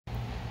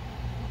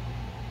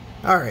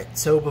Alright,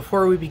 so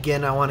before we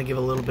begin, I want to give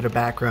a little bit of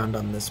background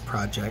on this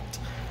project.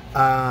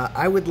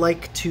 I would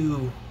like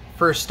to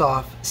first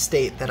off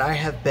state that I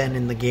have been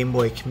in the Game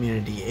Boy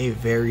community a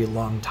very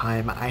long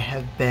time. I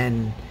have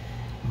been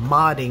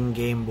modding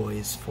Game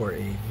Boys for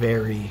a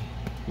very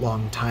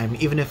long time,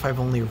 even if I've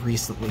only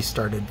recently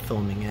started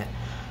filming it.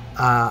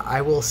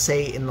 I will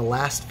say in the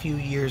last few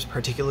years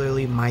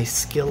particularly, my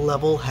skill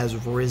level has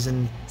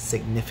risen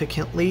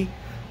significantly.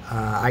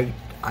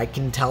 I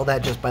can tell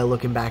that just by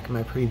looking back at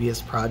my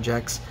previous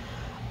projects,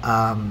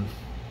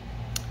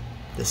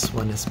 this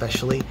one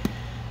especially,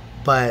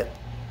 but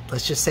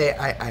let's just say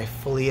I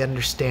fully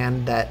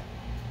understand that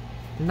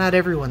not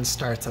everyone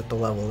starts at the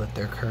level that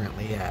they're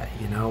currently at.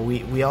 You know,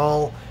 we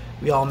all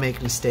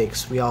make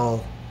mistakes, we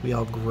all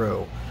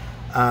grow.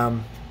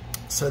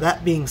 So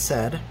that being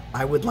said,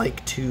 I would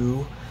like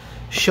to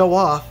show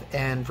off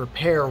and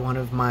repair one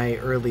of my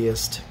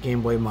earliest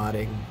Game Boy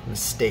modding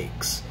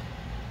mistakes.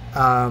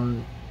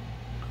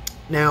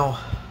 Now,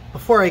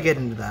 before I get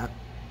into that,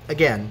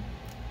 again,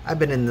 I've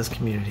been in this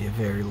community a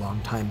very long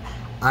time.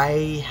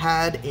 I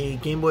had a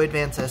Game Boy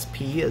Advance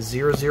SP, a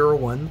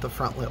 001, the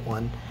frontlit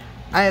one.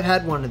 I have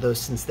had one of those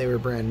since they were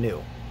brand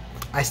new.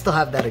 I still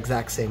have that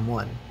exact same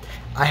one.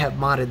 I have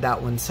modded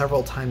that one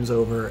several times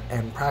over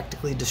and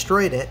practically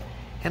destroyed it,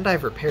 and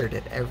I've repaired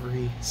it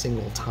every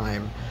single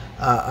time.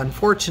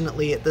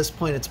 Unfortunately, at this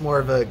point, it's more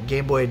of a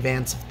Game Boy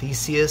Advance of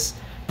Theseus,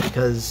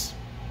 because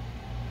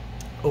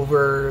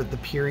over the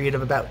period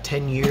of about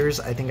 10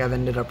 years, I think I've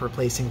ended up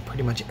replacing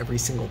pretty much every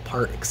single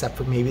part except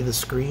for maybe the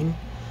screen.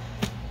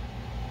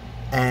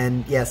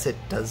 And yes, it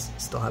does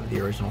still have the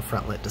original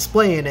frontlit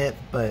display in it,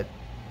 but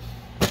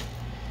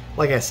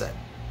like I said,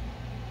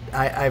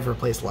 I've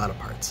replaced a lot of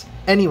parts.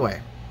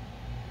 Anyway,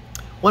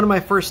 one of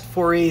my first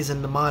forays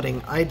into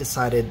modding, I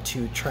decided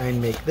to try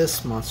and make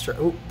this monster.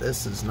 Oh,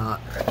 this is not.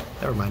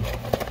 Never mind.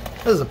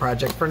 This is a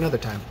project for another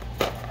time.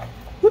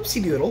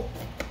 Whoopsie doodle.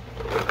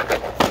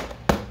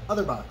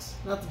 Other box,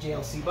 not the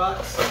JLC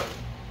box,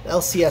 the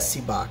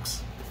LCSC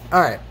box.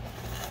 Alright.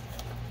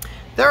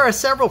 There are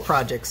several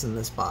projects in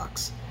this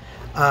box.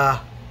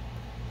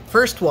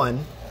 First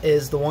one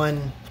is the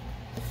one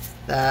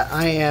that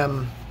I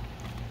am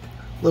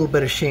a little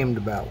bit ashamed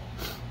about.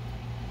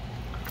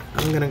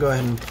 I'm going to go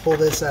ahead and pull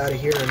this out of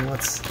here and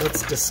let's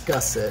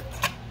discuss it.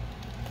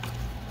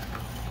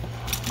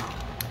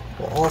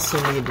 We'll also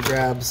need to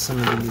grab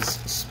some of these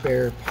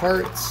spare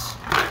parts.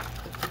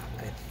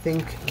 I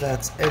think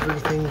that's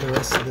everything. The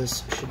rest of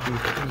this should be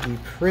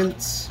 3D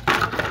prints.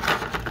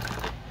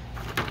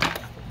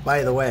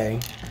 By the way,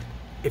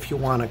 if you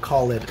want to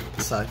call it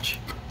such,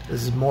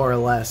 this is more or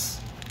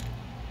less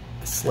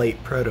a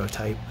slate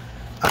prototype.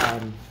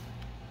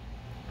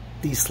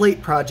 The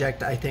slate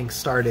project, I think,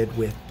 started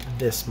with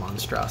this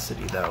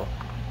monstrosity, though.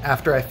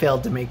 After I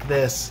failed to make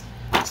this,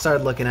 I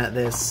started looking at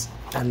this,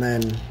 and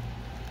then,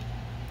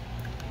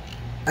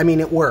 I mean,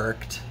 it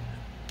worked.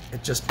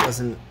 It just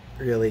wasn't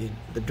really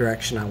the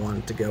direction I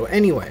wanted to go.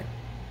 Anyway,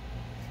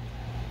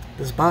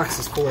 this box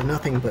is full of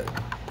nothing but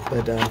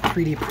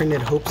 3D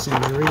printed hopes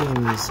and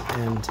dreams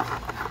and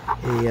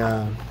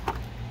a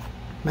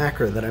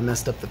macro that I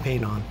messed up the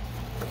paint on.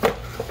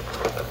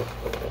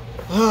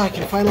 Oh, I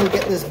can finally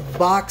get this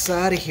box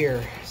out of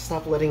here.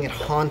 Stop letting it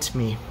haunt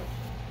me.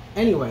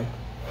 Anyway,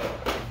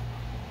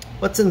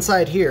 what's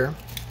inside here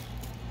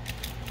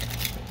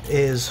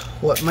is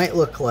what might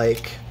look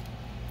like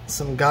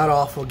some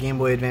god-awful Game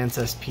Boy Advance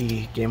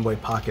SP Game Boy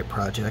Pocket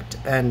project,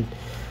 and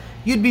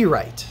you'd be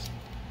right.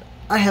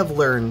 I have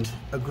learned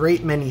a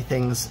great many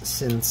things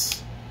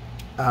since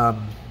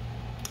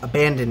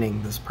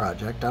abandoning this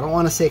project. I don't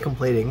want to say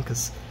completing,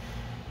 because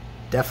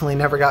definitely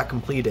never got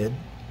completed.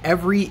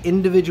 Every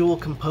individual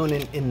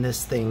component in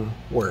this thing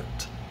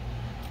worked.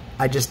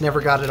 I just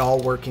never got it all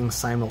working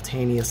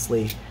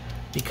simultaneously,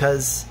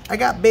 because I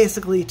got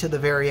basically to the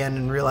very end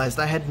and realized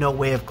I had no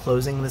way of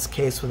closing this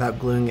case without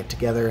gluing it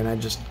together, and I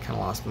just kind of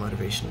lost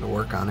motivation to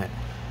work on it.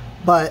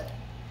 But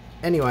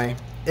anyway,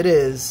 it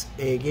is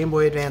a Game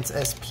Boy Advance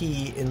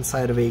SP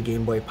inside of a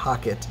Game Boy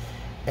Pocket,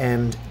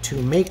 and to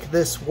make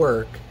this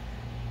work,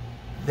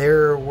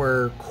 there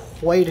were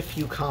quite a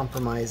few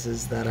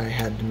compromises that I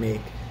had to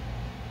make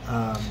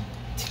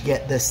to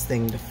get this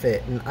thing to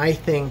fit. And I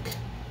think,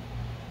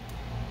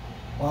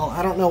 well,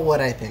 I don't know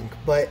what I think,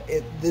 but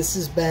this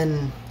has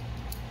been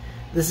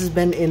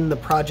in the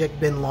project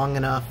bin long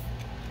enough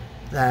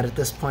that at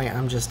this point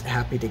I'm just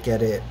happy to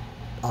get it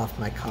off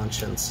my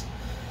conscience.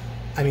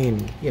 I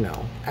mean, you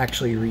know,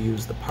 actually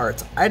reuse the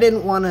parts. I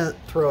didn't want to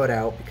throw it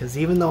out because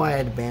even though I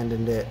had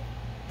abandoned it,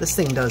 this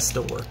thing does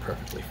still work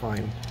perfectly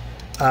fine.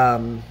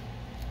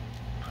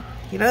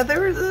 You know,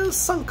 there's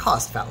some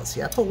cost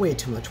fallacy. I put way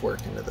too much work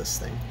into this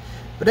thing.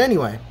 But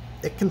anyway,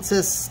 it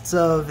consists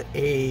of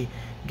a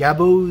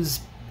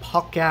Gabos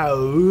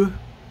Pakao.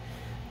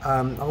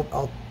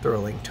 I'll throw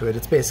a link to it.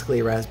 It's basically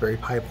a Raspberry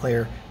Pi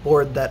player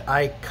board that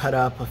I cut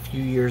up a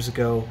few years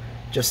ago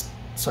just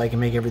so I can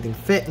make everything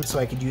fit and so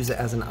I could use it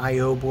as an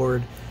I/O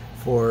board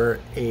for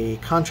a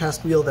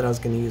contrast wheel that I was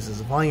going to use as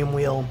a volume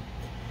wheel.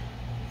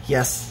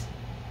 Yes,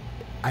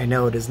 I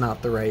know it is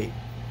not the right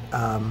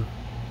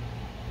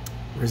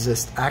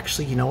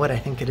Actually, you know what? I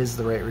think it is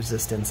the right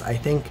resistance. I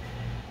think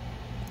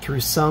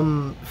through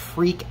some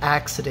freak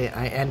accident,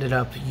 I ended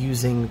up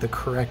using the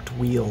correct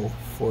wheel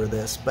for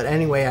this. But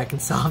anyway, I can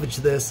salvage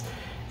this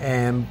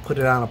and put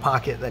it on a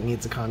pocket that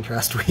needs a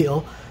contrast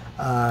wheel.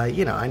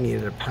 You know, I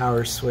needed a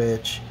power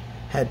switch,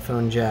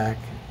 headphone jack,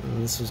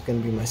 and this was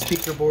going to be my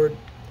speaker board.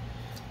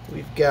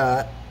 We've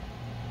got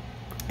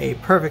a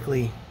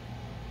perfectly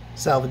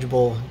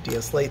salvageable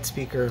DS Lite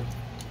speaker.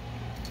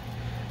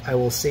 I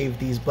will save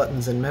these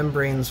buttons and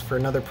membranes for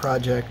another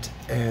project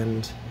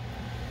and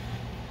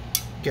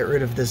get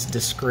rid of this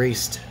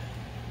disgraced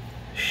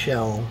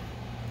shell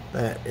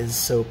that is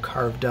so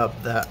carved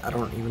up that I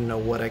don't even know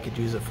what I could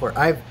use it for.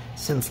 I've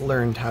since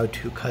learned how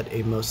to cut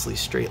a mostly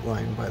straight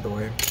line, by the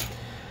way.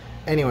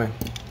 Anyway,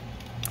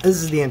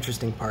 this is the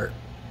interesting part.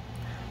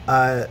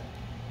 I'm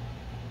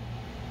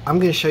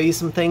going to show you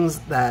some things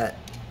that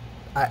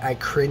I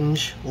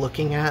cringe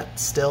looking at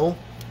still,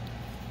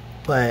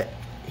 but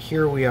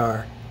here we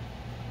are.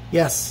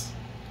 Yes,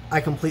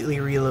 I completely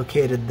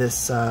relocated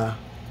this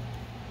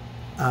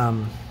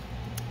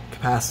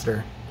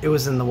capacitor. It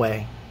was in the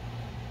way.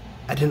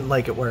 I didn't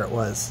like it where it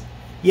was.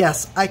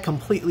 Yes, I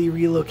completely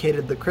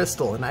relocated the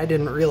crystal, and I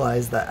didn't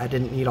realize that I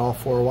didn't need all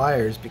 4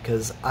 wires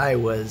because I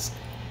was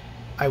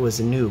a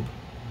noob.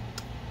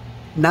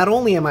 Not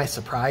only am I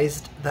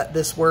surprised that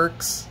this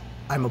works,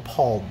 I'm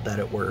appalled that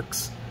it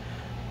works.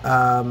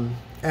 And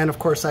of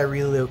course I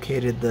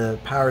relocated the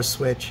power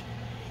switch.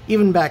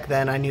 Even back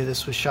then I knew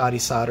this was shoddy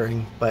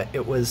soldering, but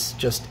it was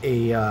just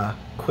a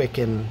quick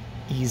and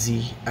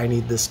easy, I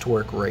need this to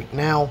work right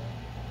now.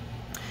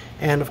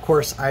 And of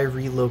course I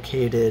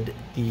relocated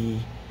the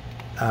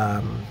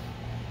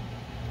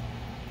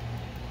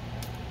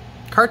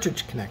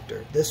cartridge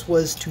connector. This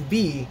was to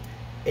be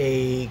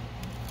a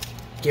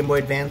Game Boy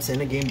Advance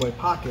in a Game Boy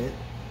Pocket,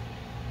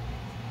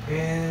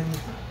 and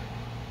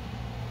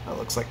that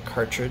looks like a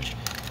cartridge.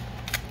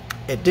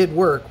 It did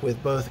work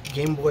with both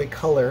Game Boy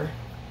Color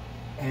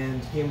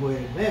and Game Boy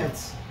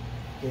Advance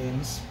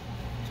games.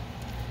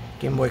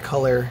 Game Boy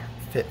Color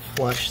fit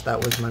flush,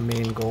 that was my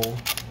main goal.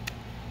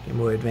 Game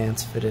Boy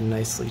Advance fit in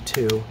nicely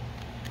too.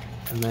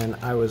 And then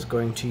I was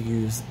going to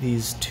use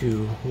these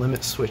 2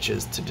 limit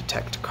switches to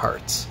detect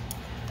carts.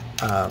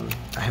 I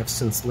have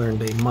since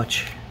learned a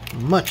much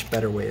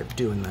better way of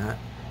doing that.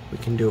 We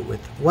can do it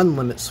with 1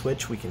 limit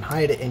switch, we can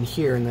hide it in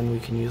here, and then we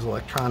can use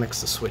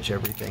electronics to switch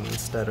everything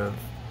instead of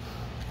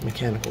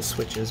mechanical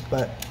switches.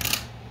 But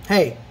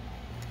hey,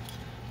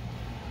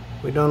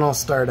 we don't all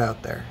start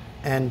out there.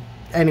 And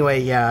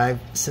anyway, yeah, I've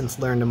since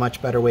learned a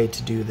much better way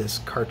to do this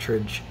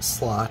cartridge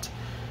slot.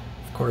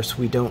 Of course,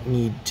 we don't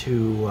need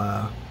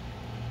to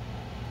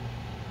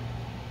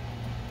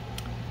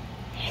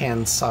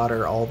hand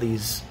solder all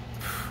these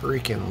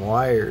freaking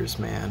wires,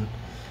 man.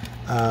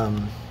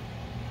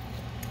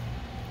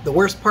 The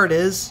worst part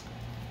is,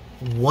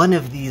 one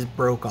of these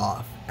broke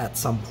off at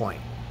some point.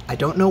 I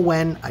don't know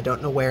when, I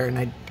don't know where, and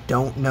I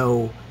don't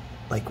know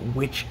like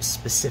which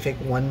specific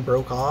one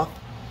broke off,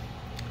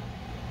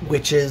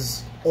 which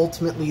is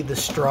ultimately the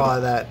straw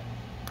that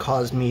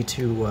caused me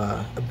to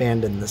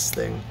abandon this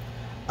thing.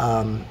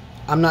 I'm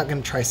not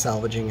going to try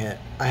salvaging it.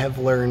 I have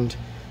learned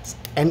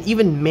and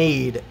even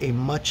made a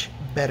much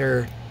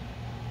better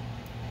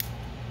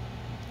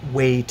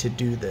way to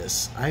do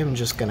this. I am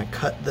just going to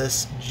cut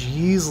this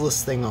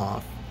Jeezeless thing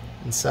off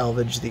and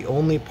salvage the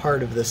only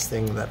part of this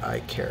thing that I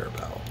care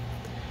about.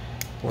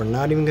 We're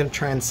not even going to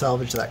try and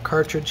salvage that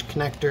cartridge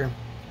connector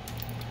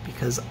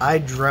because I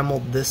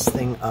dremeled this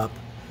thing up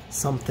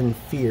something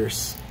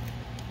fierce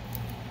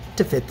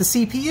to fit the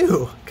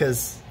CPU,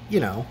 because, you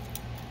know,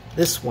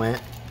 this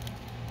went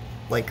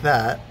like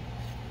that,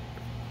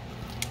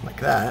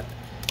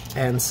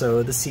 and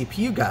so the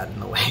CPU got in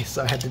the way,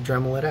 so I had to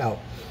Dremel it out.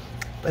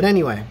 But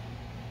anyway,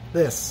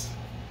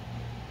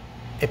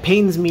 it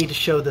pains me to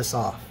show this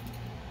off.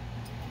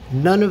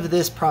 None of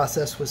this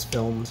process was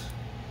filmed.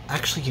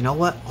 Actually, you know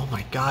what? Oh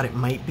my god, it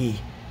might be.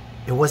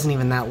 It wasn't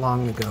even that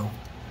long ago.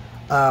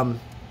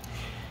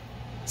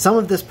 Some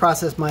of this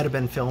process might have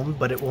been filmed,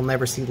 but it will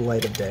never see the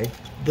light of day.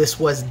 This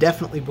was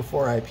definitely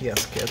before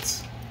IPS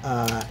kits.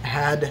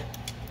 Had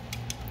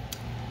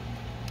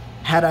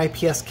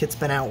IPS kits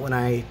been out when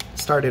I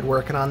started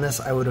working on this,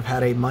 I would have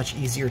had a much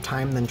easier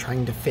time than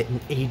trying to fit an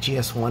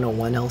AGS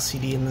 101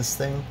 LCD in this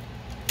thing.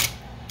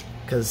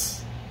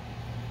 Because,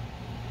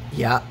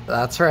 yeah,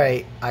 that's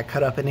right, I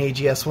cut up an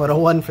AGS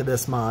 101 for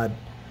this mod.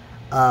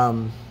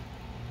 Don't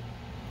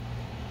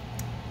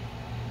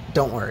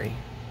worry,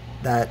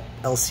 that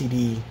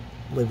LCD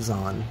lives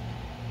on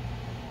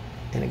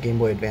in a Game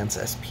Boy Advance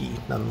SP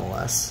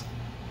nonetheless.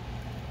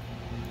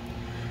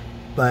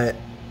 But,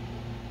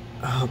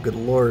 oh good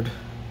lord,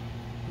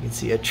 you can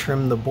see I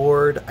trimmed the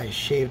board, I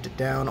shaved it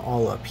down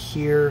all up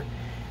here.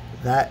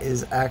 That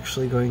is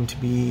actually going to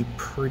be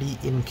pretty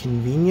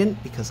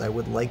inconvenient because I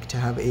would like to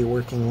have a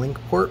working link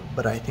port,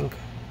 but I think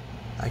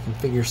I can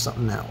figure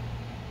something out.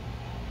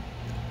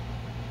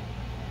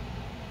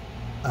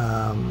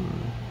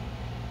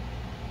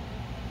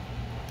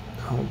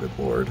 Oh, good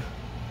lord.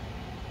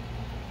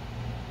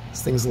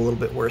 This thing's a little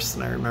bit worse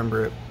than I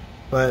remember it.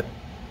 But,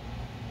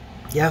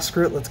 yeah,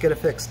 screw it, let's get it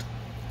fixed.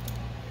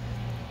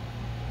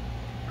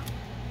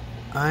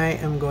 I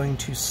am going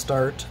to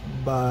start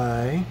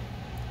by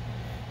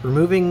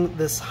removing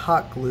this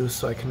hot glue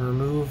so I can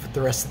remove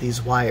the rest of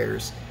these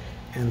wires,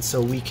 and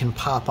so we can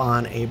pop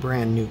on a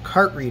brand new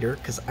cart reader,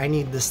 because I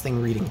need this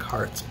thing reading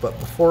carts. But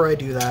before I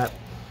do that,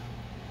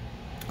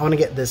 I want to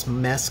get this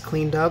mess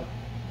cleaned up,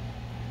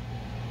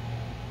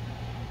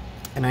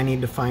 and I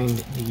need to find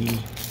the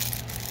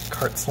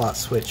cart slot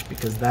switch,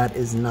 because that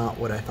is not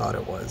what I thought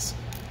it was.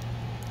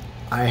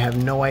 I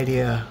have no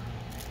idea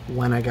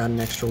when I got an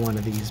extra one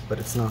of these, but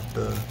it's not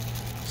the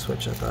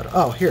switch I thought.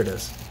 Oh, here it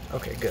is.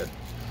 Okay, good.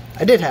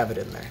 I did have it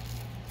in there.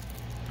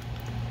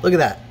 Look at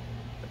that.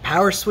 The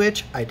power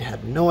switch, I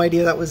had no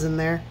idea that was in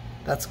there.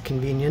 That's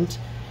convenient.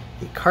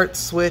 The cart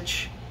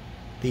switch,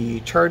 the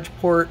charge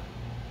port,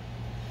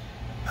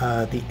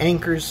 the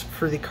anchors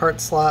for the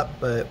cart slot,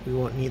 but we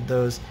won't need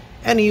those,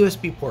 and a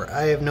USB port.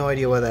 I have no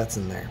idea why that's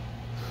in there.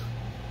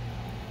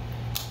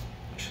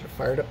 Should have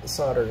fired up the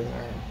soldering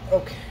iron.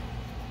 Okay.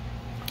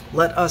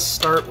 Let us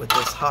start with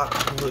this hot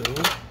glue,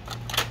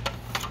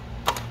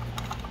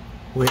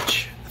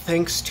 which,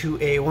 thanks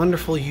to a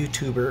wonderful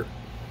YouTuber,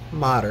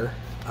 modder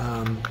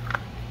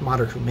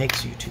who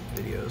makes YouTube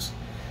videos,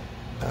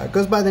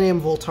 goes by the name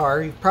of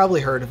Voltar. You've probably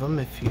heard of him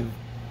if you've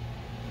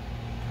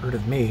heard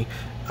of me.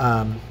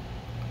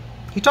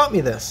 He taught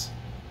me this.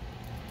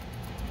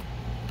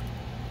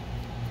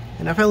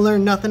 And if I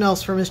learned nothing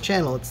else from his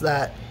channel, it's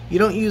that you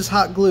don't use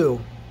hot glue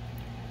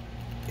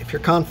if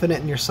you're confident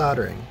in your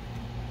soldering.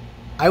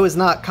 I was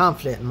not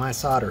confident in my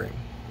soldering,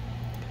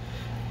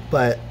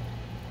 but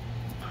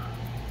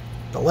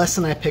the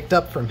lesson I picked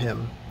up from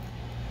him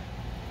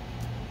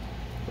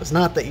was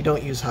not that you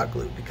don't use hot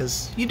glue,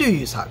 because you do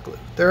use hot glue.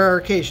 There are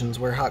occasions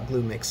where hot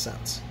glue makes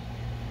sense,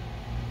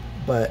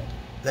 but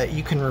that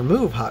you can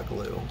remove hot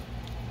glue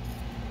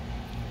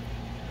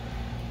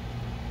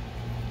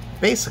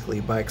basically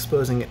by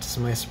exposing it to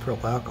some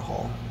isopropyl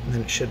alcohol, and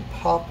then it should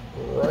pop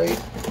right.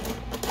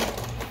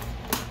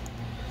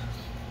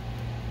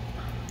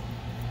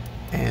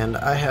 And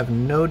I have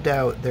no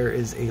doubt there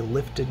is a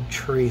lifted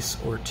trace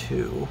or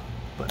two,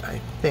 but I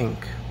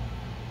think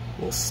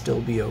we'll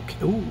still be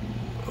okay. Ooh,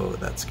 oh,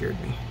 that scared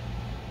me.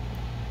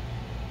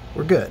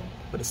 We're good,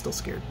 but it still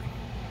scared me.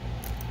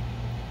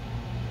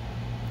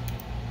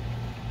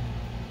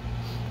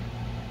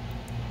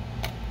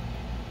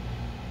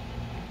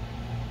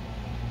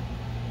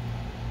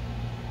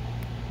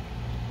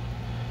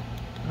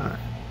 Alright.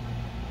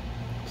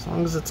 As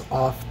long as it's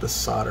off the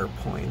solder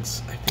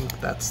points, I think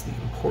that's the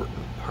important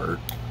part.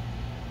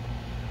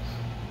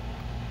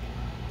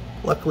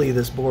 Luckily,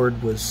 this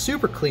board was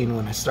super clean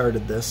when I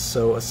started this,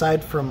 so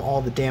aside from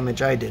all the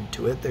damage I did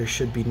to it, there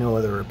should be no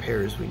other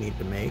repairs we need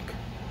to make.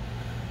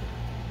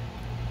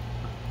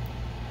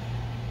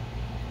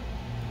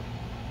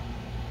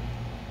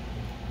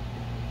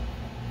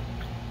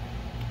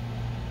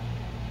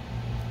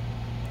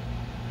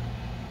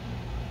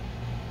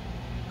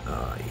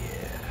 Oh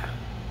yeah.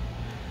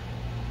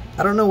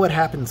 I don't know what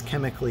happens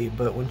chemically,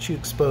 but once you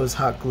expose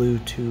hot glue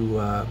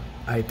to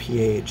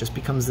IPA, it just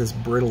becomes this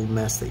brittle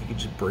mess that you can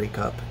just break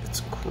up.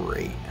 It's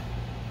great.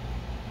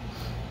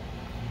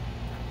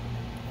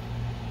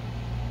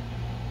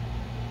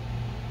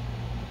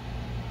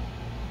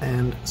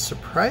 And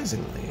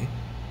surprisingly,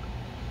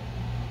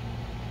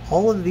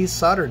 all of these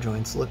solder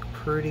joints look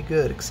pretty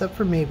good, except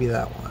for maybe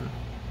that one.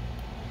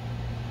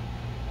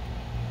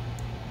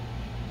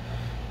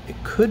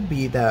 It could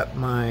be that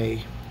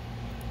my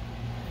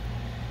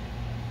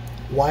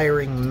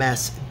wiring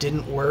mess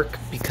didn't work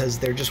because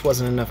there just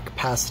wasn't enough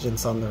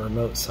capacitance on the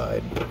remote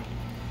side.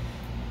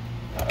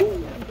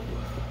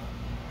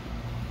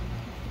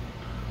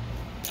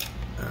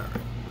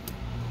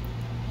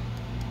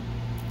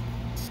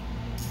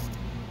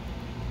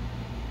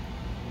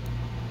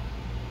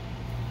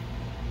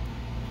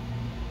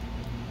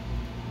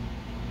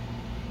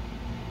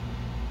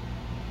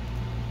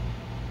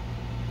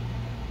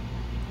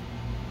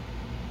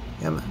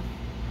 Yeah, man.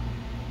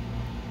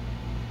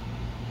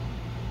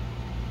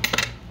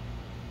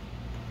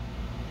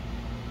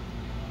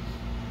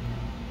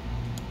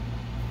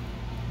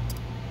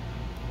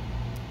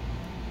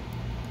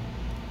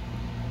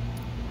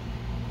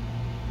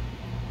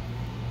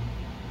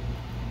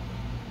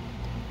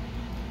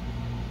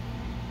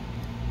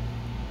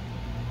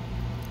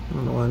 I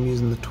don't know why I'm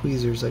using the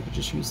tweezers. I could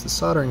just use the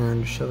soldering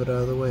iron to shove it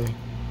out of the way.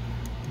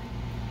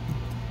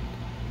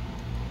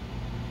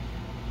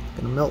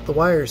 Gonna melt the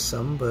wires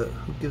some, but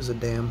who gives a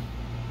damn?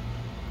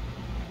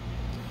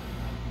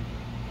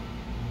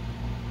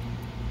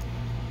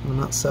 I'm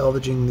not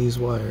salvaging these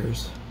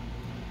wires.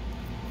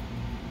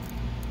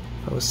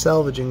 If I was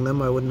salvaging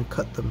them, I wouldn't have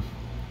cut them.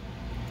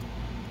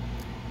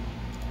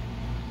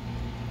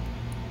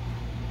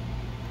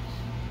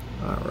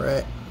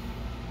 Alright.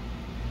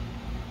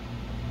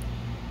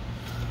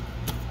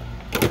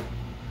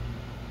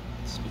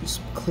 Let's do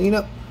some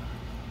cleanup.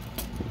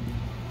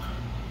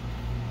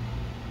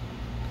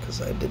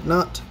 Because I did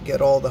not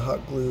get all the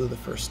hot glue the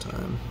first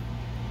time.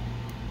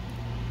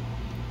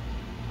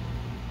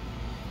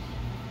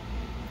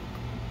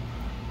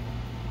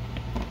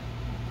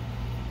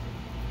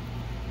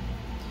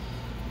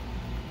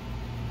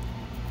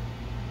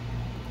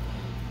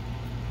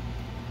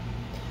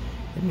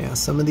 And yeah,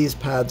 some of these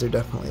pads are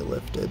definitely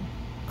lifted,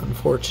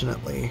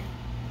 unfortunately.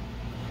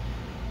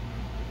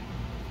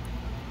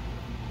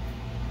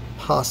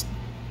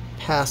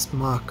 Past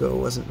Mako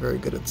wasn't very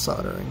good at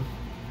soldering.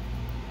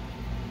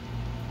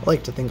 I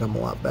like to think I'm a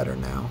lot better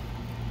now.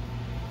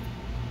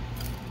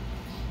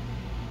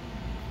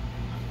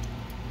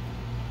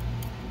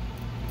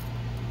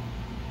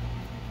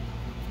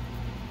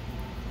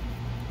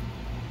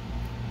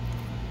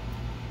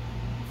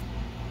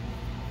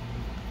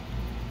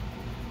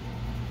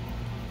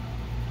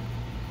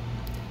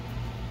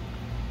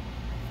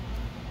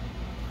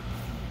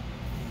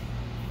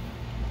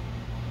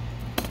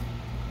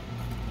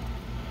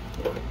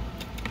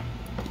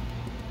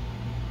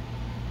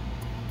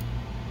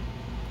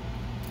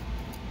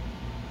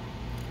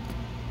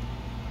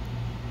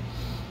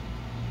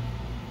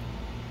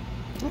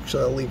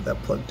 Actually, I'll leave that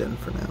plugged in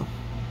for now.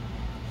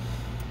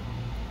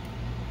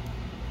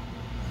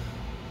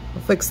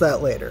 I'll fix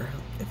that later.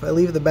 If I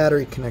leave the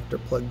battery connector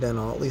plugged in,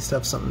 I'll at least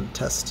have something to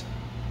test.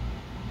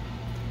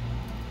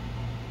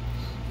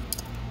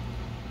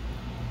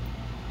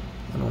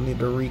 And I'll need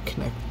to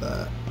reconnect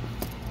that.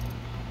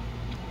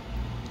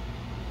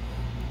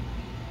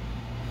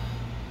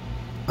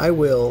 I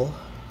will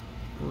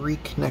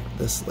reconnect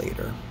this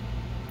later.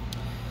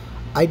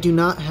 I do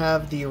not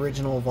have the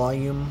original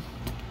volume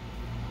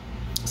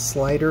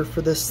slider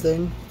for this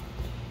thing.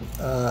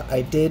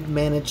 I did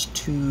manage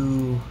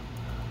to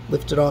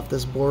lift it off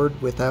this board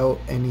without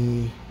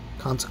any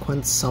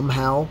consequence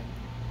somehow,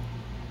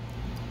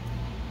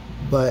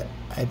 but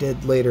I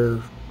did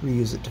later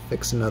reuse it to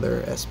fix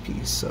another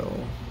SP, so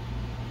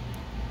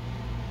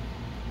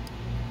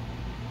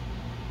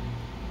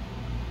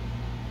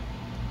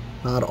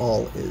not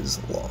all is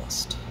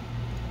lost.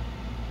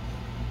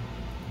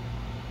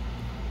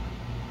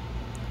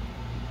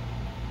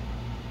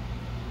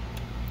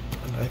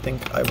 I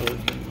think I will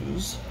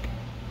use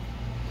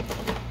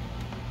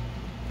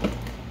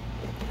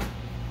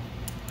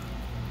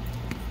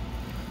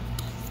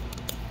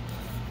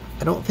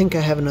I don't think I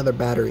have another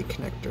battery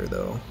connector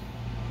though.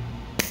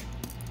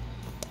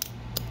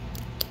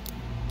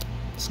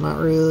 It's not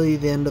really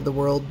the end of the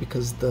world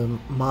because the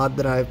mod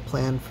that I've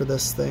planned for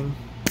this thing,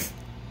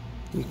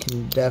 we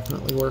can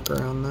definitely work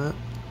around that.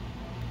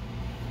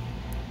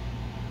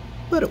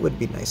 But it would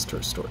be nice to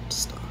restore it to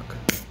stock.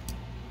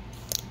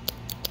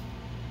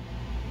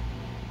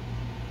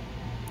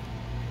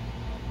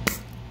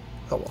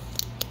 Oh well.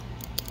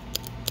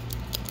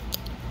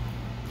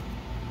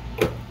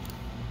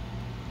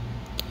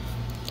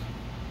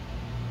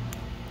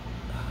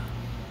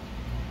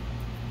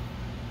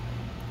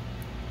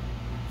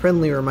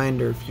 Friendly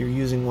reminder, if you're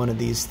using one of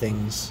these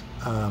things,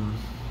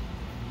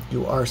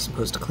 you are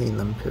supposed to clean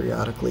them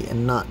periodically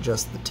and not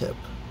just the tip.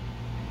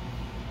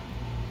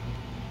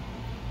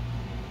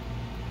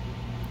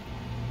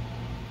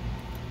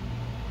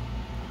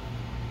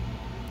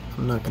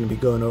 I'm not going to be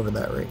going over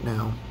that right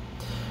now.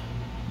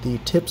 The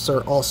tips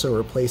are also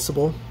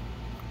replaceable,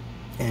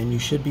 and you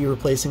should be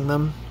replacing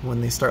them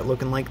when they start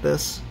looking like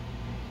this,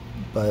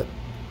 but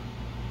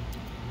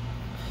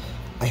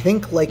I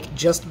think, like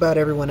just about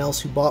everyone else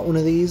who bought one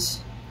of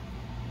these,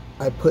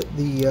 I put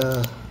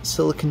the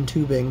silicone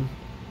tubing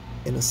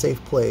in a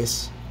safe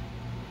place,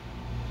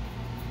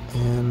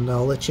 and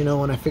I'll let you know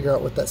when I figure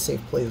out what that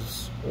safe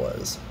place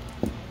was.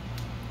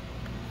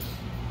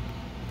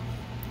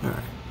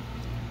 Alright.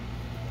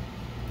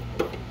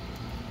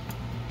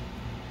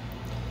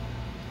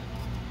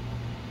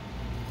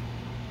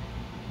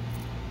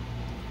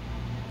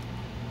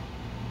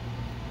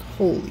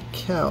 Holy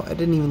cow, I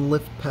didn't even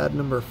lift pad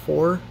number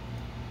 4.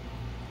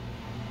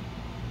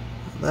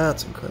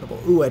 That's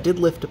incredible. Ooh, I did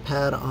lift a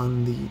pad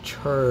on the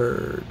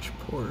charge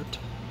port.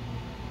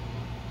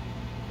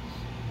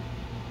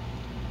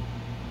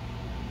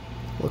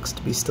 Looks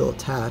to be still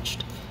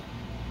attached,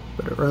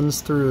 but it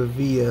runs through a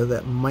via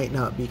that might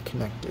not be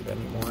connected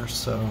anymore,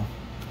 so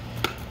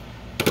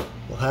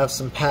we'll have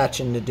some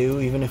patching to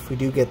do. Even if we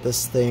do get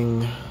this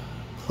thing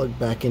plugged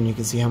back in, you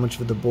can see how much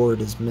of the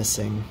board is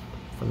missing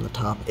from the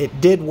top.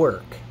 It did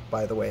work,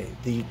 by the way.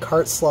 The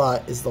cart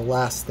slot is the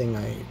last thing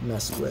I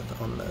messed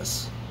with on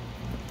this.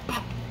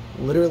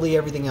 Literally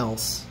everything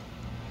else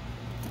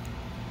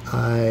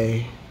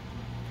I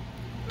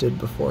did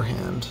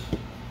beforehand.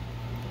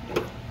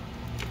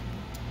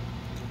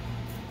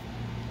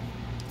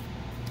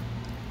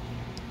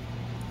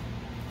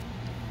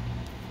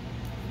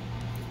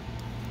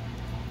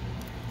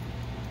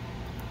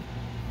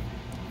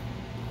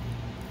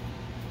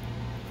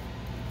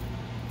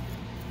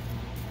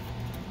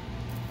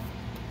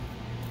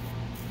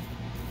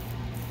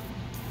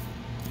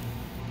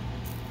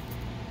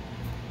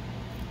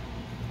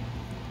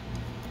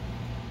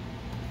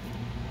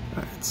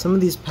 Some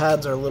of these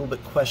pads are a little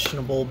bit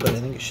questionable, but I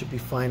think it should be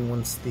fine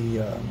once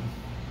the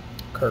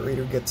cart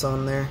reader gets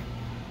on there.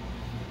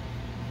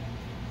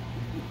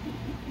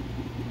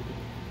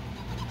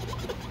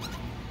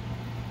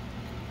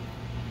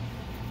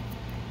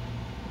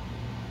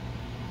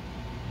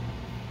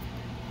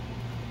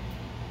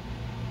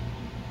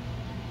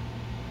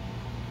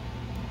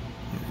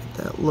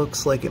 That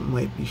looks like it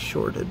might be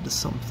shorted to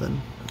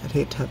something. I'd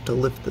hate to have to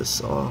lift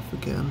this off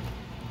again.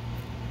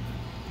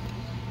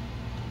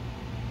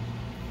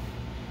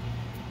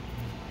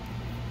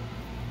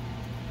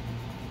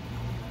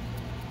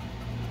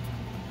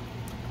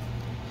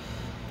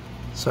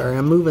 Sorry,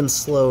 I'm moving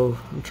slow.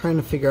 I'm trying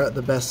to figure out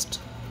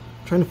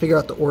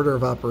the order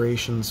of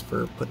operations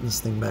for putting this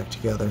thing back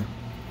together.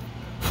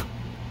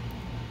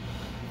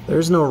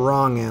 There's no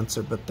wrong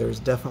answer, but there's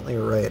definitely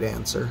a right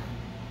answer.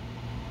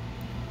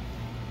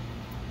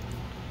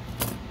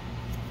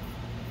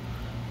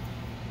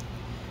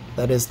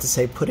 That is to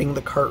say, putting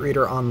the cart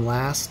reader on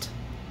last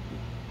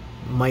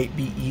might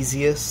be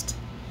easiest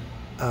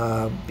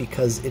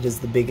because it is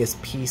the biggest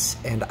piece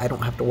and I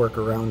don't have to work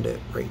around it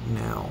right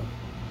now.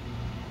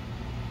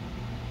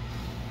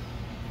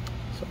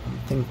 So I'm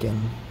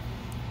thinking,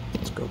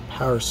 let's go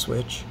power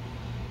switch.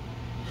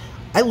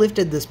 I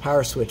lifted this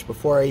power switch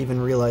before I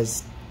even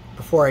realized,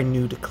 before I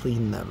knew to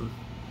clean them.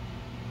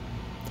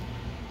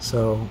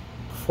 So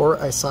before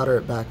I solder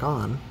it back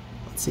on,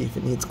 let's see if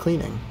it needs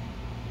cleaning.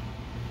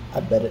 I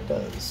bet it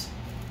does.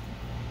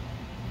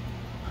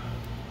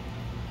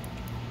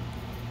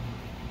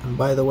 And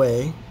by the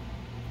way,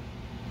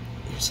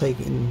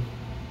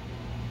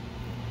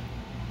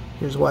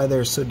 here's why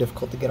they're so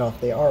difficult to get off.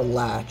 They are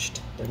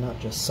latched, they're not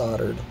just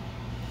soldered.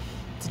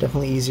 It's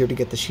definitely easier to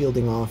get the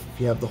shielding off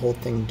if you have the whole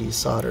thing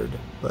desoldered,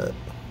 but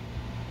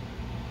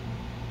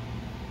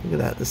look at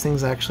that, this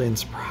thing's actually in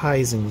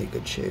surprisingly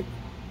good shape.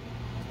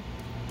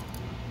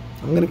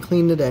 I'm gonna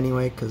clean it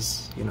anyway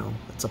because, you know,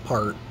 it's a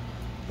part,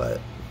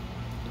 but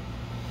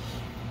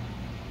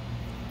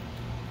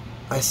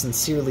I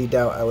sincerely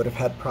doubt I would have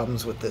had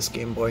problems with this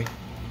Game Boy.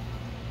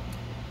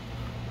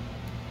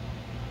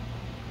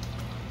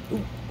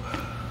 Ooh.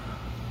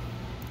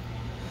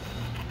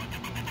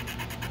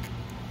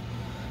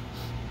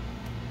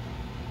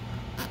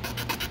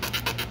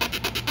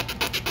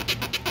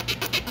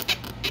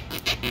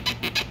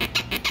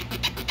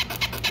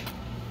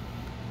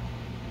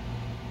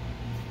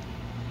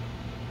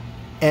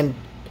 And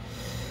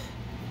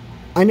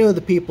I know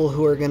the people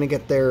who are going to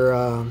get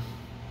their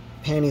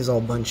panties all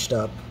bunched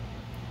up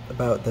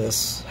about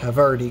this have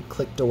already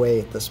clicked away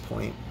at this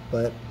point,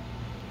 but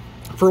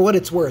for what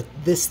it's worth,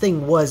 this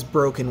thing was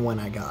broken when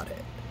I got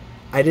it.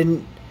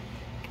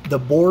 The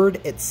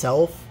board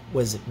itself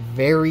was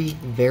very,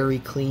 very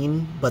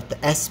clean, but the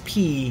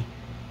SP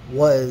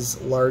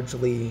was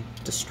largely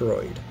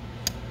destroyed.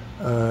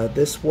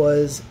 This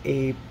was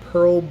a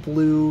pearl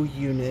blue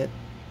unit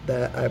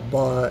that I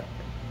bought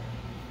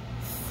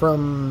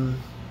from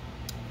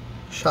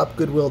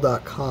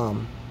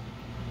shopgoodwill.com.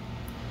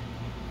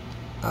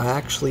 I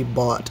actually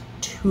bought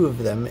 2 of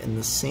them in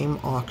the same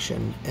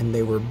auction, and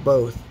they were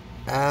both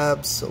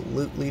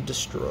absolutely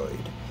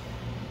destroyed.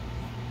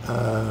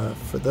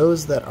 For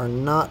those that are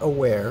not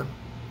aware,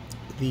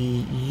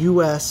 the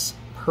US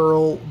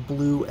Pearl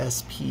Blue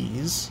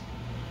SPs,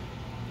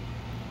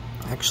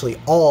 actually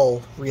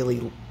all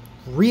really,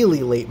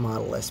 really late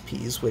model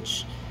SPs,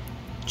 which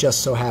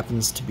just so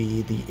happens to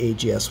be the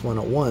AGS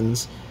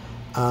 101s,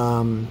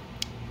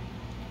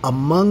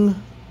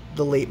 among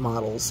the late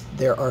models,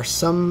 there are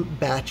some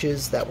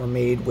batches that were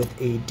made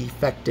with a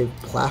defective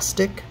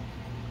plastic,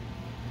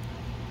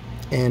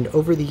 and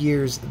over the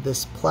years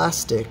this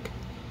plastic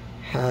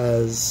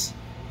has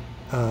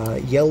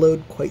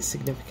yellowed quite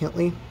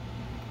significantly.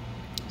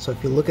 So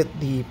if you look at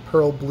the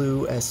Pearl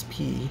Blue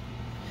SP,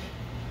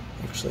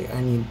 actually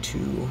I need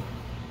to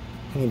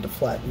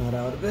flatten that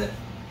out a bit.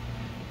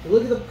 If you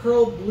look at the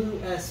Pearl Blue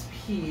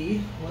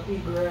SP, let me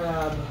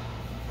grab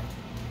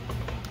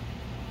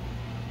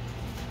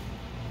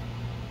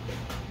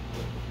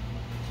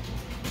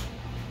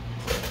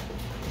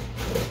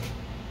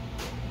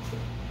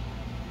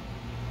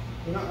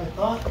You know, I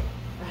thought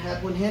I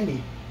had one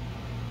handy.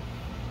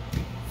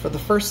 For the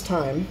first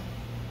time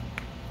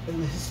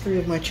in the history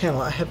of my channel,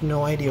 I have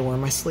no idea where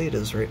my slate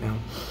is right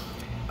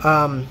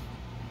now.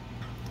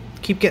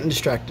 Keep getting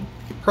distracted.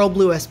 Pearl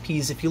Blue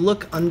SPs, if you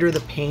look under the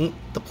paint,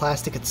 the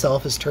plastic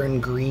itself is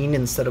turned green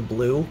instead of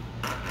blue.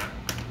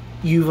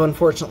 You've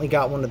unfortunately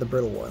got one of the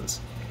brittle ones.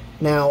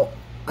 Now,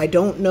 I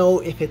don't know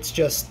if it's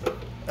just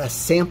a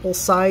sample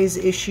size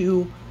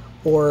issue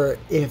or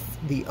if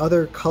the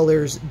other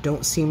colors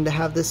don't seem to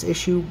have this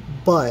issue,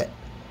 but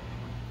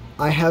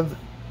I have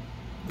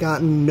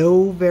gotten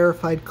no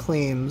verified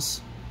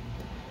claims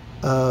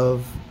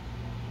of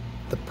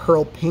the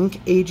Pearl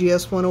Pink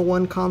AGS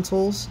 101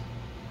 consoles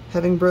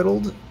having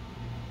brittled,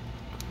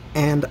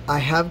 and I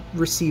have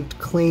received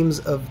claims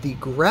of the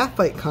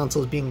graphite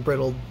consoles being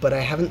brittled, but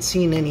I haven't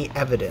seen any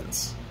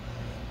evidence.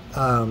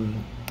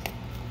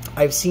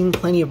 I've seen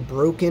plenty of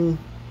broken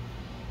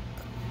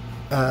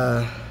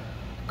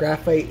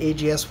graphite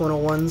AGS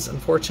 101s,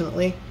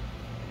 unfortunately,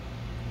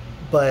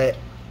 but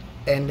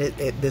and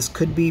this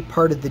could be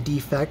part of the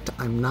defect,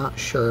 I'm not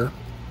sure,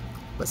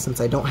 but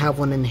since I don't have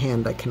one in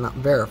hand, I cannot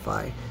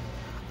verify.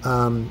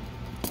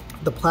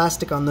 The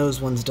plastic on those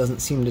ones doesn't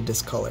seem to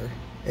discolor.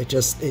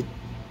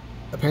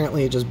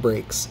 Apparently it just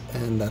breaks,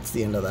 and that's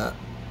the end of that.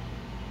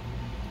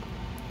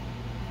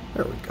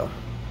 There we go.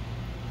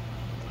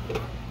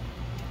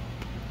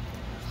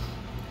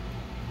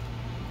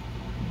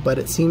 But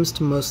it seems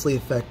to mostly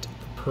affect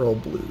the pearl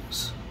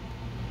blues.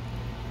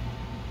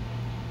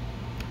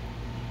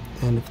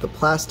 And if the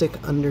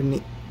plastic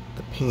underneath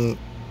the paint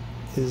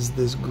is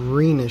this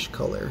greenish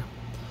color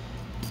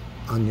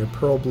on your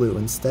pearl blue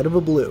instead of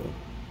a blue,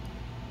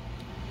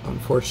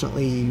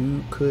 unfortunately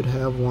you could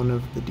have one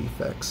of the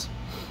defects.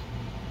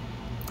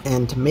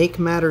 And to make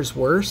matters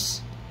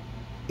worse,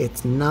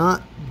 it's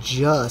not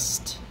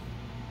just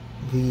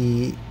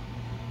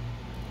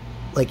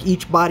like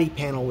each body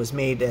panel was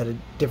made at a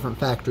different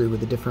factory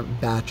with a different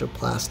batch of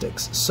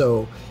plastics.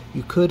 So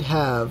you could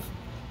have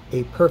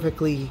a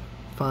perfectly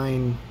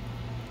fine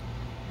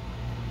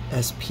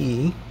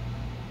SP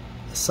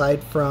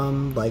aside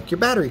from like your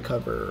battery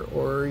cover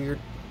or your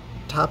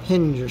top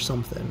hinge or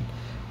something.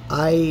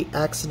 I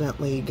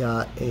accidentally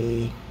got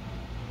a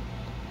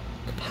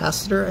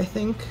capacitor, I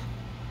think,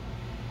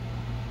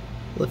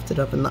 lifted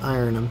up in the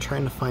iron. I'm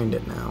trying to find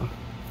it now.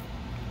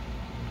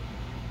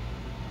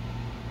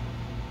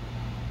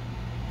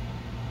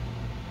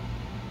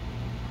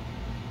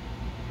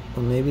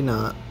 Or maybe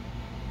not.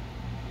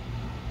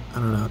 I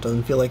don't know. It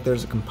doesn't feel like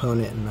there's a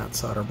component in that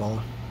solder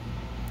ball.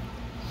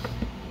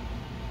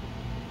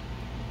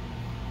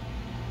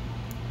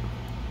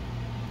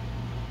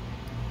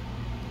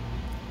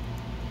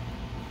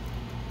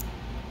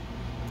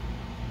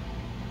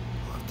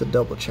 I'll have to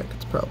double check.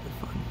 It's probably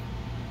fine.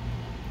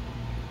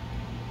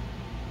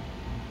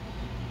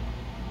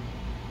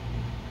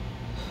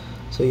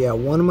 So yeah,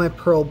 one of my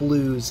pearl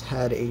blues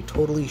had a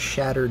totally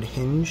shattered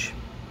hinge,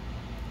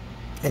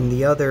 and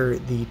the other,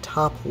 the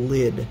top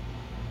lid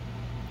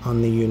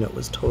on the unit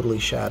was totally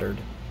shattered.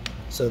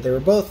 So they were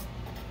both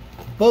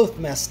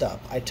messed up.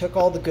 I took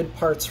all the good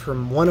parts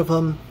from one of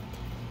them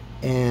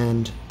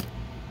and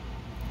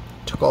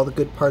took all the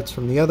good parts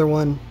from the other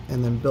one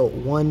and then built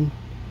one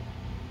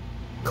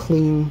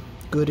clean,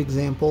 good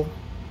example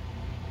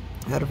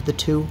out of the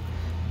two.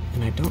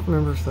 And I don't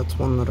remember if that's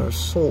one that I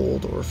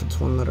sold or if it's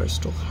one that I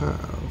still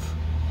have.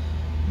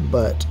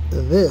 But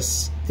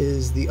this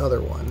is the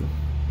other one.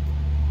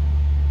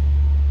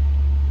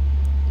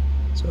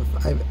 So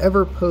if I've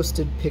ever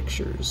posted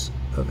pictures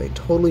of a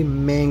totally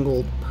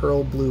mangled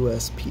pearl blue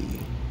SP,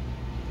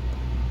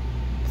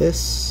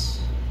 this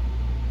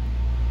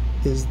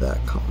is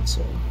that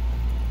console.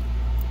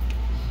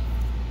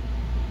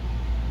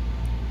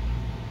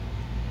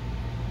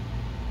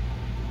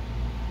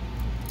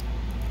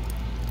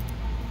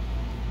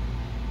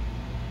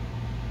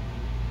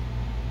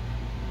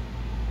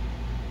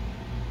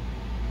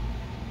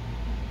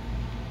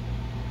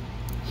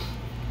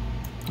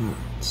 Alright,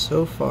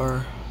 so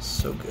far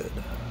so good.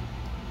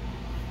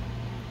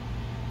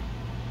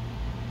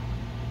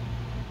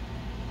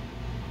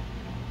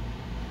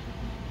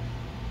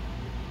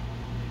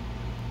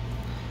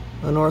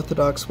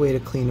 Unorthodox way to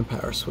clean a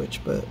power switch,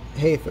 but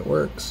hey, if it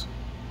works.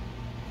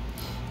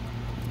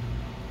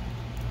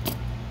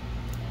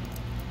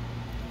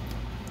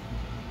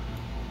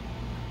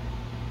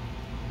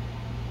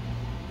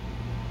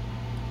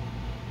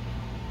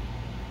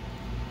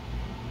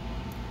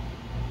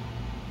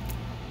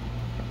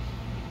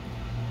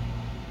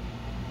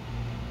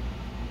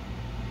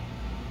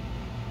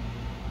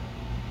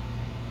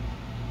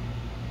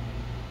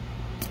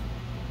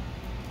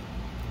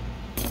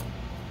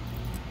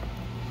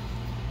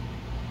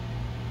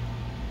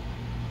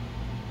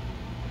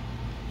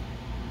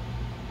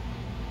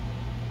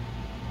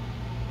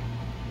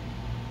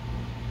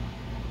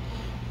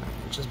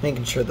 Just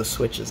making sure the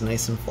switch is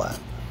nice and flat.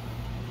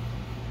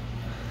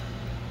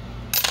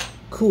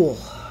 Cool.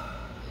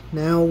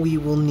 Now we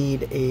will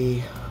need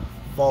a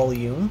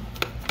volume.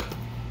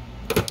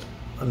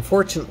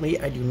 Unfortunately,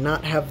 I do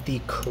not have the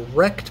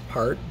correct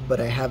part, but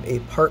I have a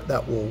part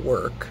that will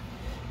work.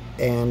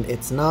 And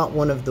it's not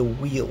one of the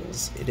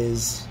wheels. It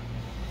is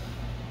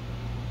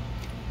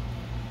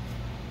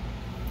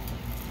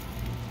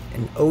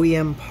an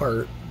OEM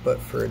part,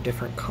 but for a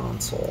different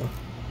console.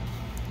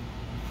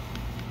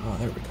 Oh,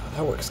 there we go.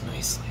 That works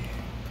nicely.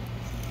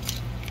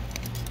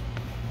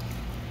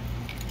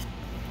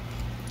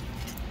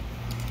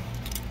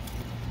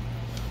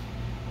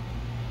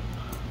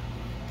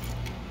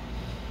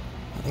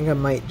 I think I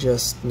might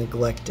just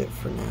neglect it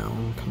for now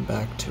and come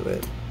back to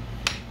it.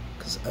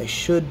 Because I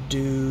should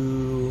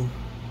do...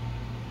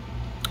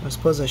 I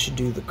suppose I should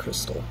do the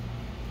crystal.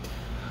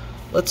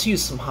 Let's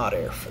use some hot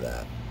air for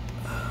that.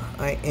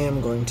 I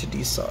am going to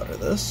desolder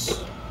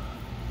this.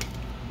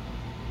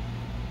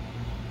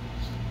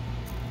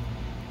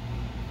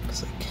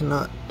 Because I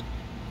cannot...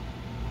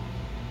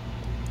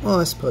 Well,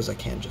 I suppose I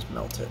can just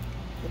melt it.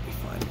 It'll be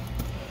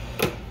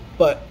fine.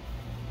 But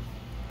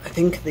I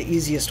think the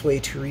easiest way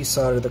to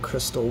resolder the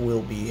crystal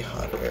will be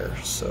hot air,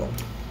 so...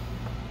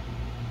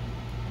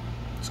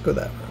 go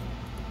that route.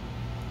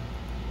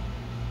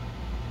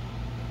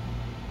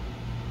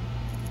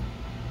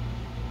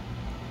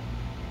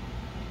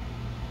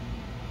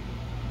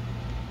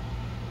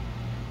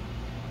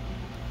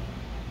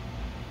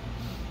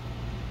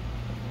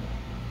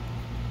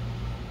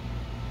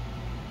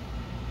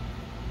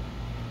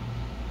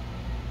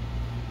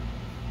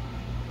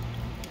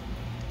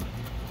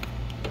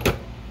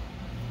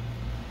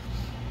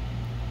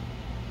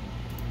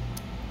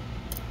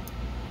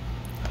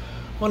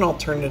 One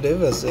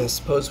alternative is I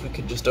suppose we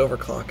could just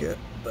overclock it,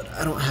 but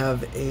I don't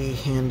have a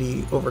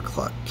handy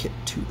overclock kit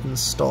to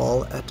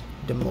install at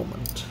the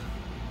moment,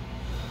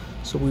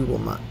 so we will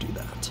not do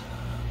that.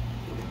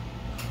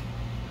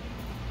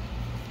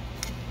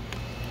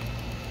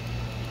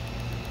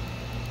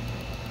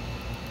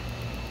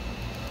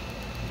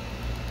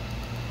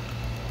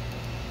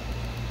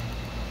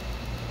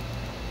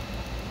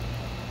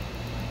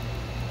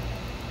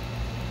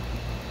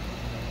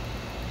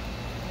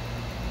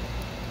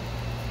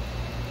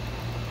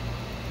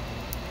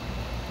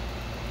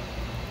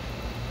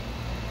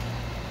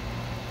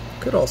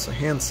 Could also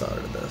hand solder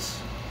this,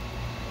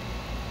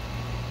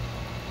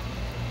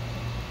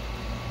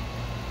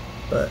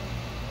 but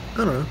I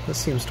don't know, this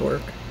seems to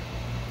work.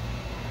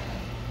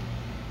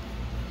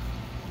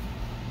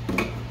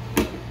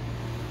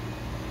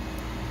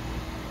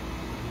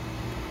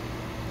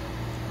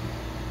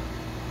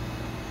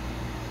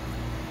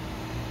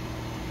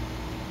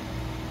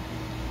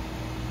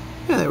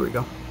 Yeah, there we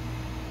go.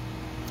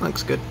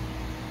 Looks good.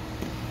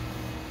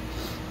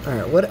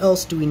 Alright, what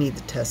else do we need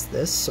to test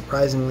this?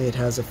 Surprisingly, it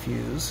has a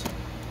fuse.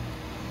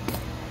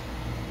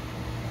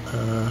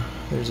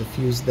 There's a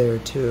fuse there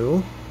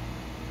too.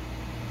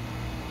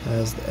 It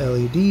has the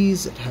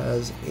LEDs, it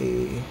has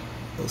a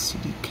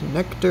LCD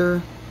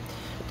connector.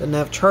 Doesn't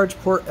have charge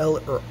port, L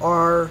or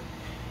R.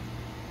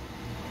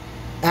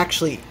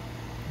 Actually,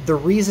 the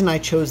reason I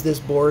chose this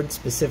board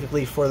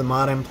specifically for the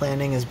mod I'm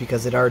planning is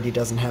because it already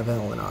doesn't have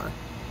L and R.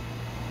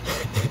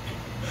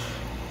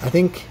 I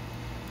think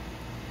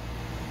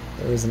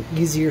there was an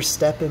easier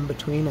step in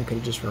between. I could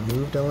have just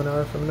removed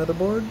LNR from another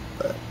board,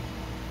 but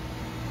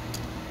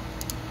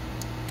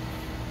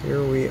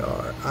here we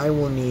are. I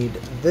will need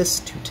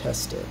this to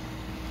test it.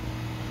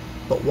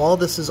 But while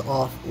this is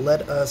off,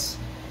 let us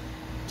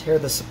tear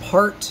this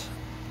apart.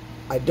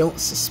 I don't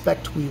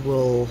suspect we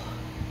will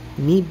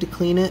need to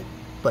clean it,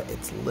 but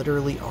it's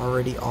literally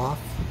already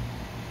off.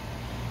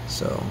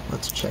 So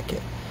let's check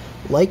it.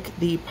 Like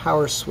the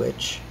power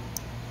switch,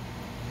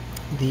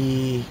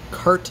 the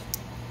cart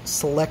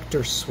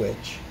selector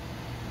switch,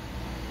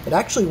 it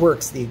actually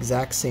works the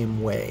exact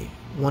same way.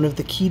 One of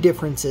the key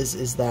differences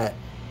is that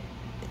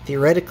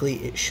theoretically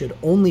it should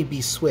only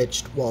be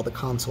switched while the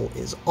console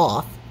is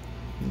off,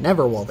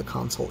 never while the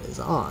console is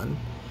on,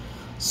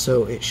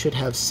 so it should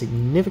have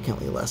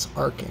significantly less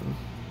arcing,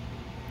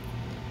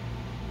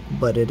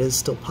 but it is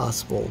still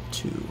possible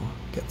to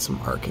get some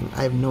arcing.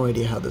 I have no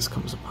idea how this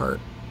comes apart,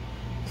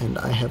 and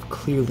I have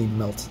clearly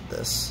melted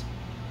this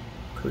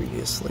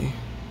previously.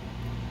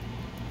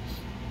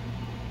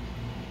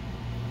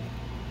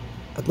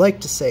 I'd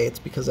like to say it's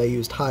because I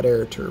used hot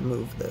air to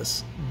remove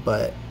this,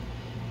 but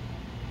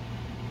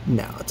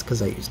no, it's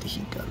because I used a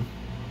heat gun.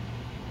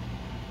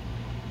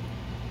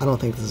 I don't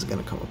think this is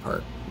going to come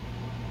apart.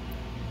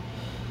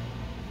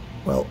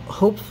 Well,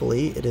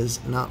 hopefully it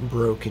is not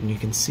broken. You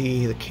can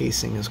see the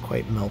casing is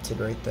quite melted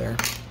right there.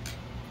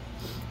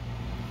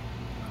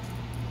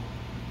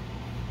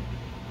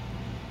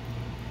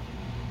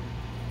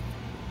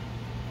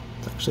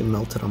 It's actually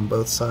melted on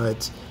both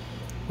sides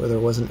where there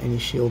wasn't any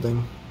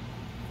shielding.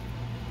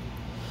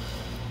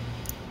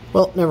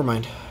 Well, never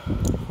mind.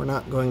 We're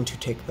not going to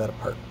take that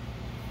apart.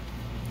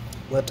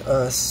 Let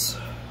us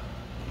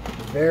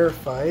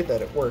verify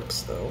that it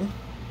works, though.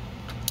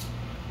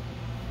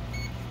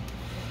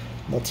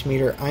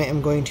 Multimeter. I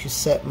am going to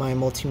set my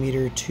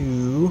multimeter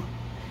to,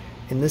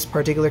 in this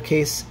particular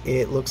case,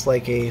 it looks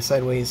like a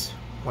sideways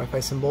Wi-Fi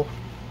symbol,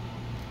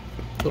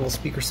 little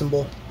speaker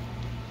symbol.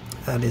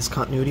 That is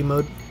continuity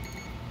mode.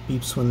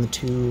 Beeps when the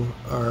two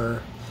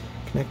are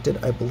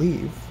connected, I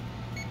believe.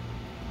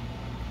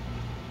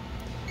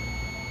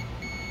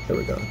 There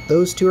we go.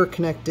 Those two are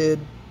connected.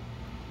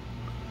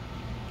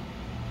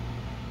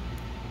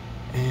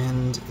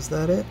 And is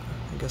that it?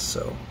 I guess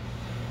so.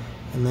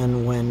 And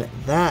then when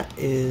that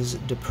is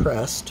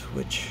depressed,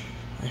 which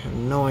I have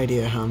no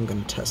idea how I'm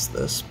going to test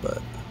this,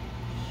 but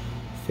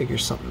figure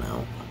something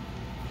out.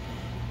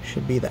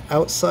 Should be the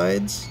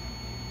outsides.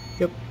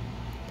 Yep.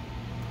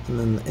 And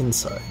then the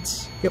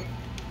insides. Yep.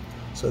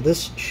 So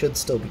this should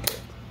still be good.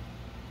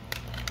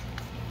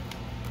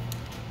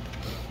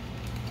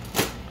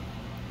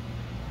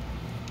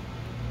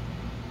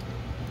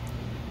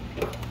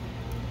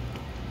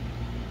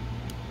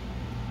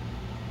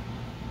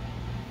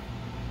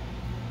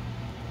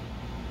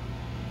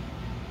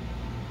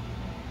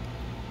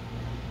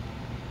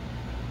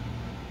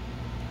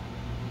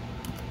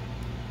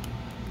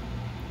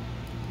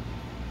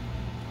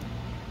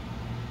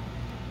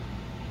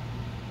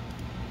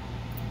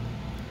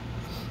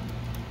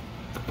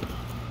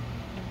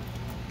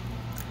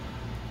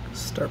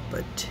 Start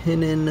by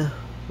tinning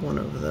one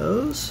of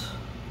those.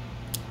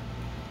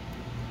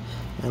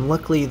 And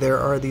luckily there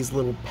are these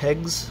little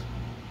pegs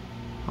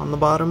on the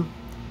bottom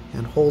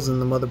and holes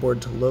in the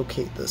motherboard to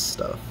locate this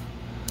stuff.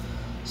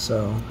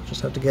 So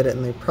just have to get it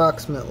in the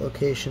approximate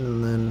location,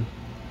 and then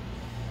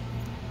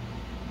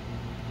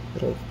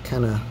it'll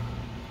kind of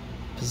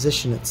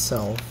position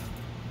itself.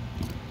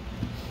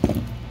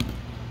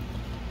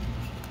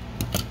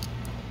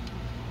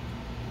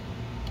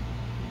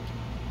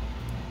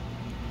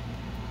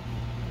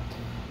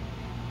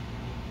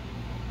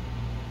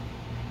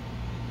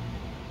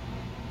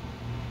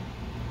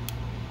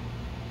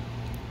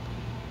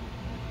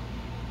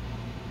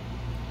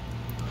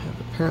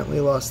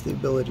 Apparently lost the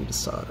ability to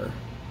solder.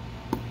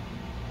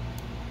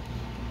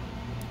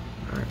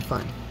 Alright,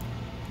 fine.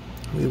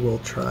 We will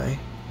try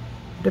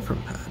a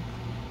different pad.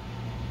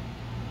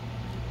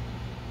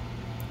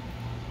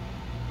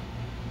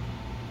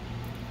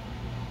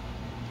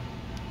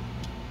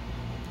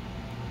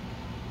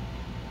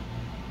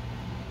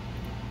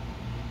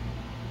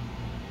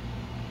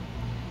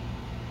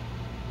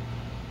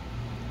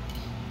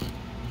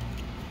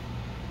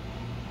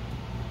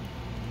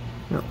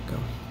 There we go.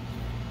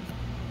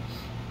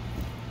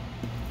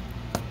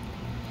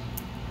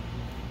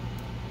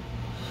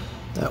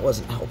 That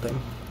wasn't helping.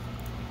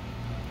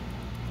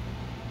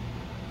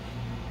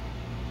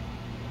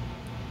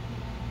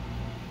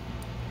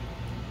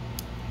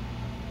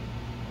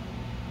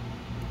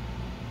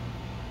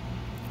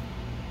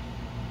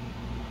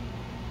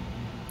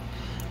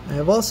 I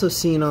have also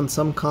seen on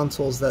some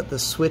consoles that the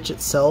switch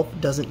itself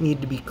doesn't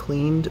need to be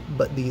cleaned,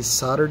 but these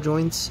solder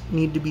joints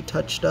need to be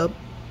touched up.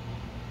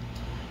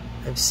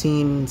 I've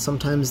seen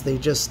sometimes they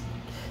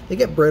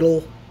get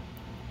brittle,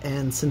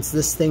 and since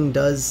this thing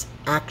does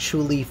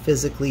actually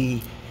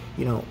physically,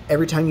 you know,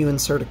 every time you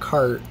insert a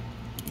cart,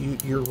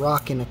 you're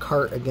rocking a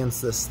cart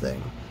against this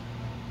thing.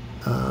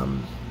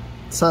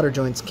 Solder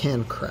joints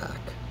can crack.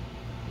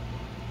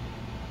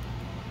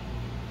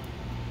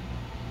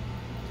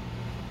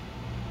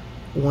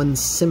 One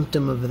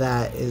symptom of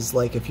that is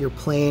like if you're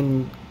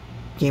playing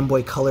Game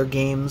Boy Color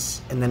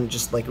games and then it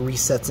just like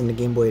resets into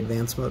Game Boy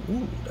Advance mode.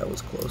 Ooh, that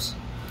was close.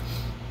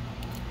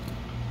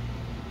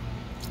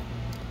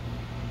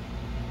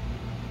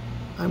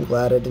 I'm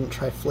glad I didn't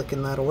try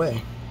flicking that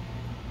away.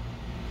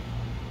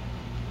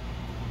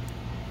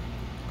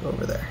 Go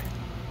over there.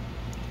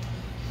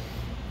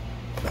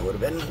 That would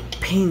have been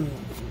painful.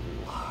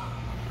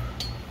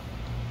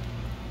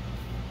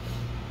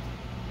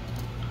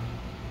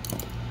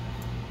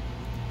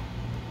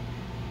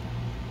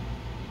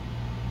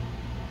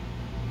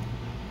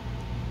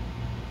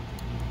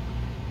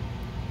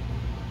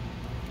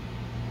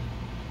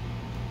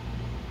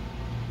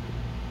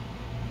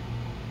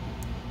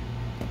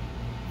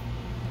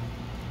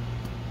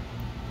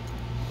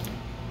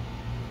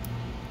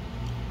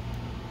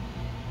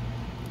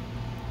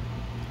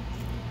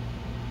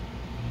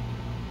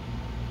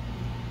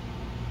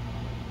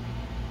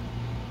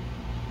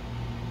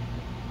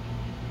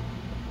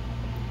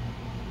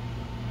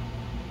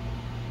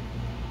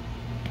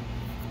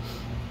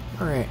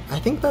 Alright, I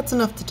think that's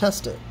enough to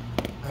test it.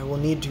 I will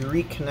need to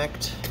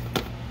reconnect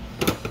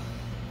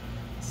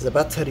the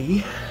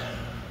battery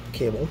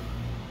cable,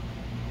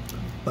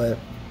 but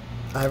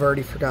I've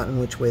already forgotten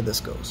which way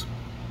this goes.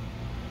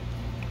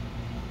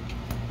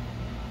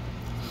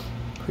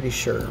 Pretty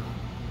sure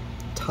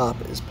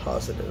top is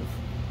positive.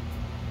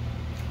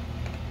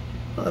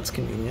 Well, that's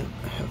convenient.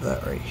 I have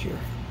that right here.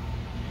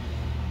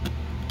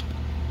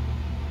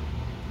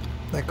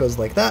 That goes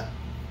like that,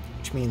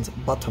 which means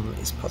bottom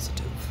is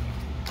positive.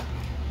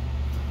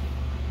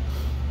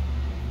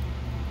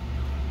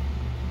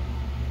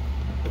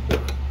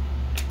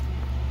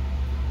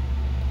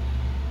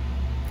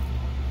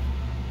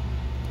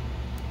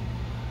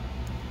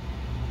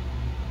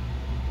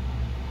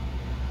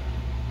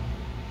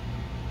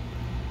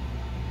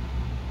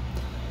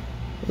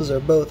 Those are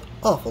both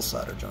awful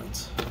solder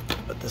joints,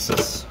 but this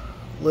is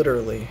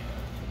literally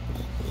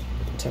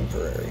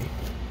temporary.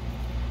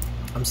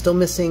 I'm still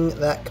missing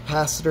that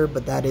capacitor,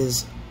 but that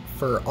is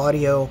for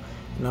audio,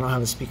 and I don't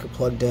have a speaker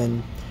plugged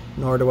in,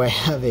 nor do I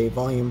have a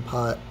volume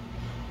pot.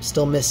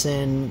 Still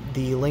missing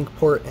the link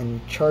port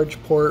and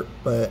charge port,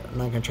 but I'm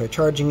not going to try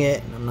charging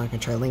it, and I'm not going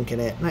to try linking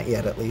it, not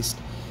yet at least.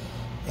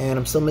 And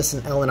I'm still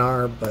missing L and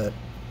R, but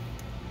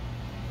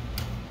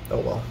oh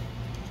well.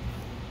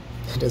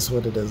 It is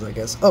what it is, I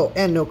guess. Oh,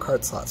 and no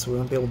card slot, so we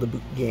won't be able to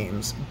boot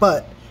games.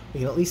 But we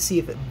can at least see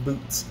if it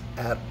boots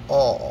at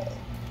all.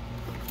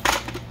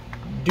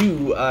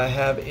 Do I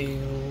have a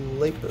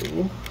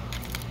LiPo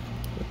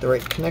with the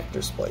right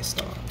connector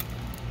spliced on?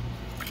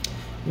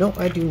 No,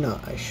 I do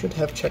not. I should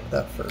have checked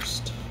that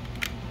first.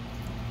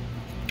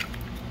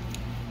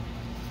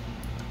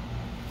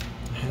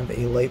 I have a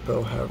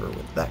LiPo, however,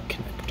 with that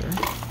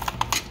connector.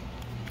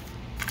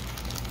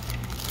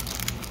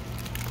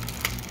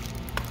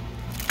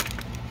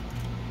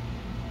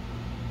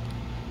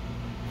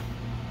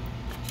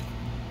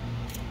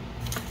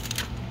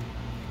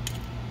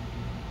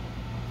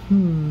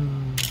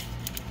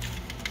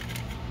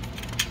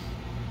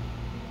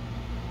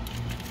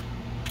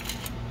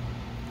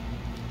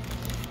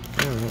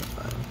 Alright,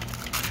 fine.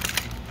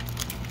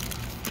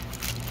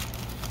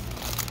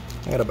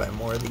 I gotta buy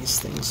more of these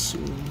things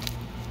soon.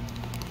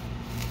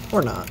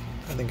 Or not.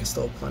 I think I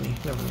still have plenty.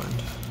 Never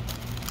mind.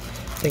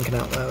 Thinking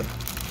out loud.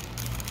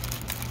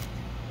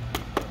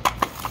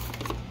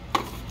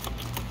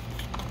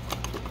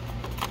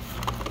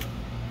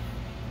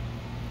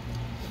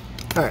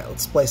 Alright,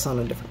 let's splice on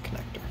a different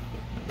connector.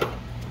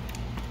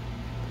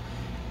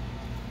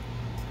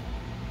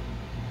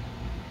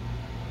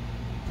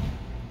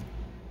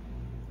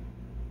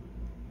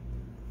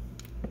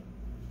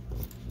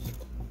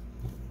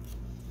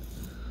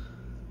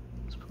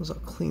 Suppose I'll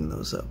clean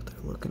those up.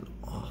 They're looking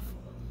awful.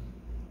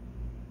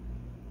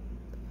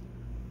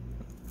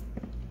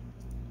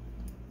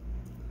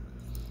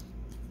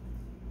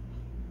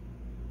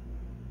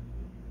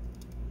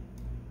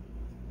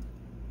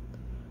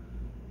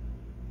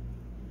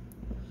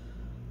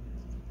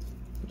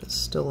 It is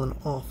still an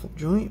awful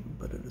joint,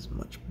 but it is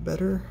much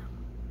better.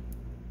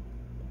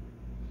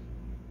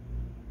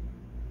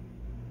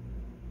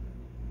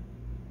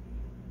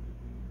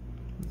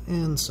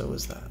 And so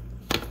is that.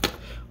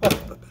 A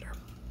little bit better.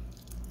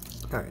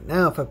 Alright,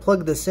 now if I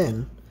plug this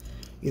in,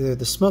 either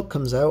the smoke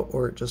comes out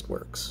or it just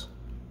works.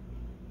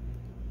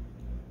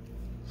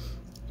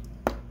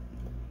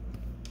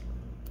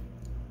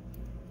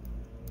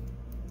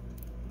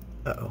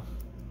 Uh-oh.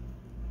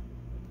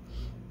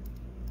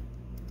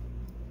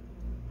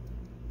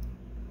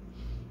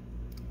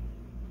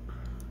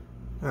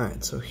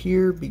 Alright, so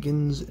here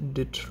begins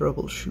the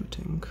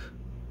troubleshooting.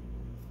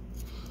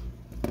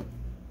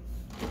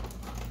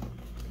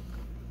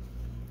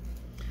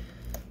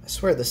 I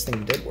swear this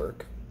thing did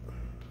work.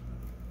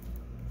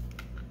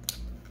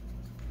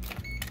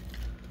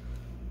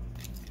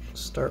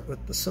 Start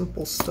with the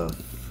simple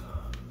stuff.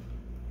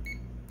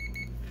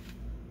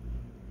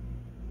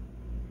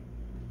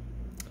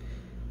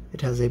 It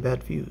has a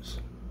bad fuse.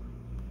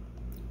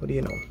 What do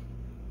you know?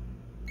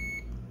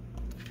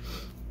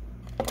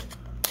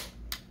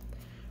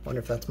 Wonder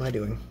if that's my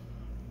doing.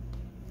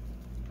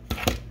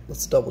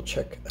 Let's double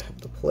check I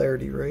have the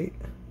polarity right.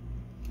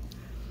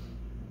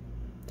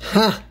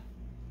 Ha!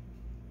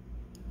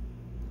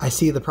 I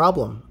see the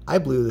problem. I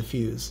blew the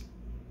fuse.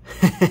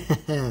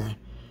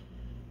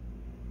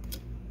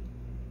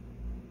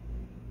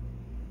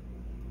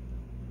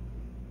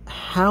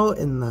 How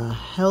in the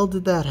hell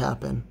did that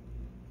happen?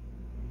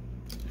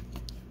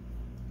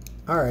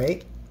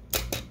 Alright.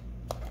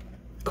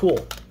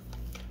 Cool.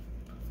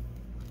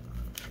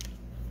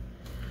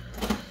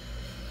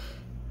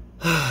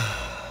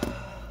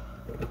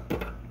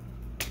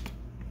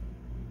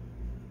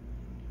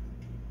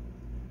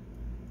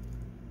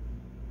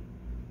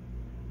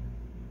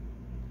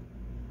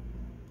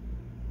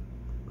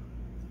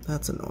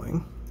 That's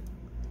annoying.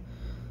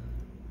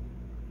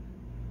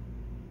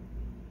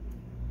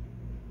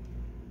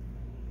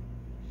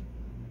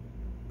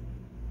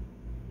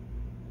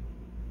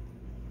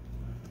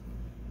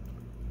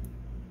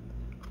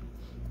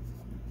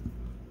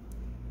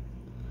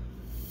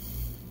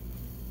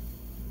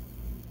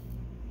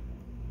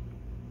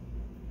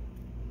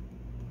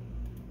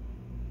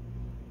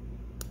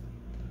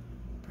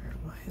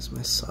 Why is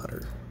my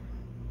solder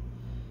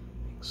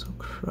being so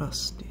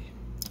crusty?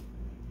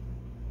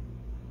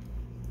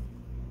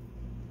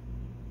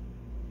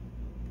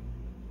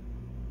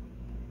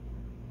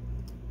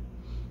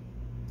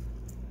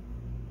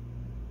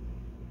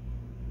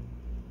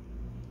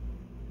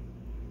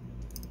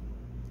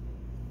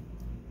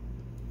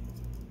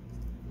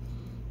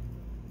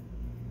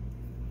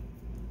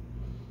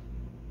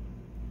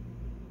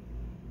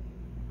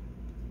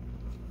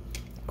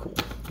 Cool.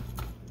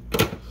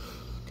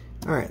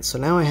 Alright, so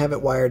now I have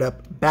it wired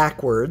up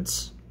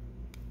backwards.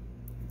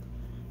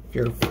 If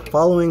you're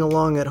following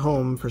along at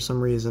home for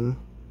some reason,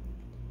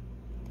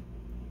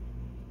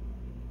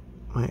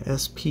 my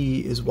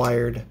SP is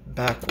wired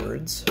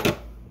backwards.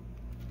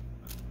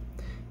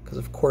 Because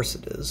of course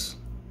it is.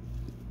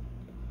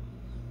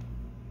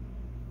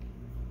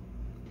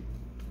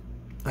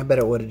 I bet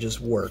it would have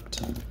just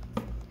worked.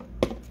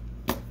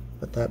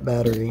 But that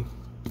battery,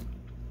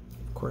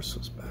 of course,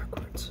 was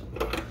backwards.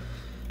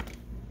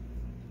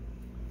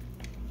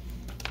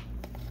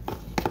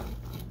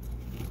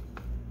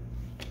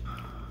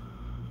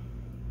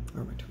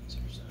 Where are my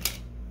tweezers?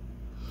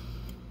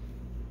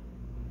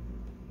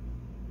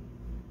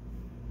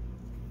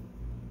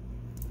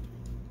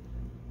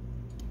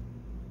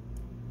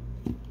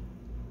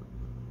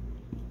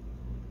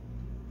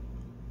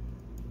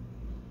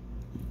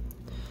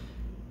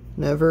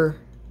 Never,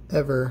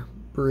 ever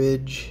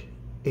bridge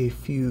a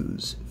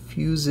fuse.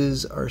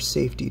 Fuses are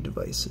safety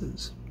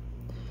devices.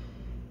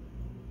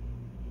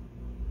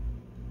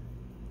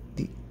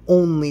 The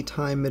only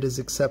time it is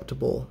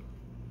acceptable,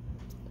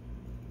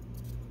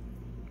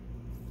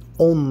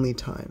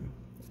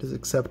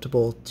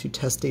 to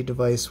test a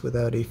device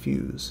without a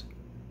fuse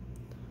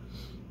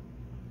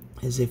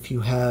is if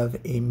you have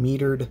a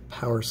metered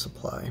power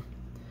supply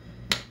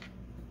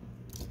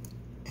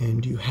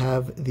and you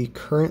have the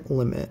current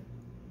limit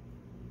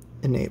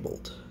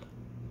enabled.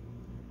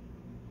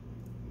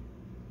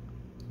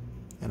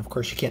 And of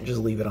course you can't just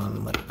leave it on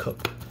and let it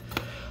cook.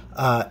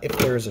 If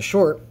there is a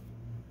short,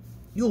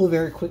 you will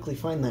very quickly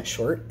find that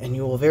short, and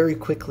you will very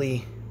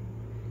quickly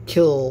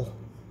kill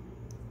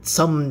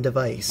some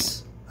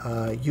device.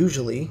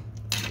 Usually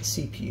the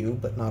CPU,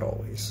 but not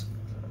always.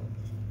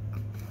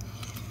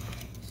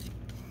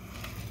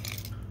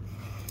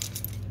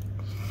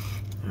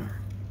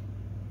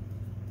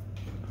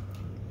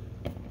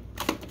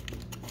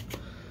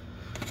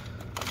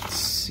 Let's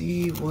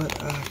see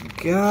what I've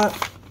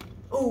got.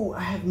 Oh,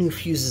 I have new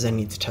fuses I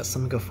need to test.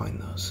 Let me go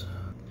find those.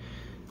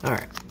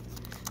 Alright.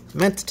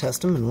 Meant to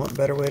test them, and what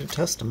better way to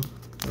test them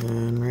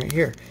than right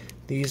here.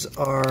 These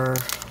are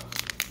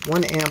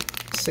 1 amp,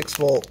 6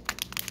 volt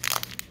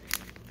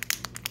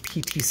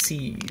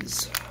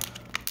PTCs,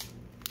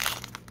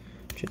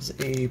 which is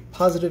a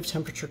positive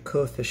temperature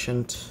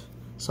coefficient,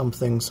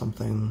 something,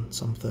 something,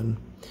 something.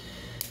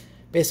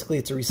 Basically,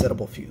 it's a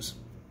resettable fuse.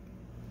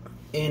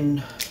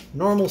 In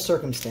normal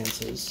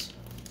circumstances,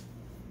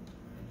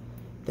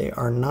 they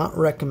are not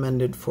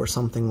recommended for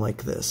something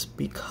like this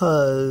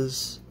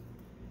because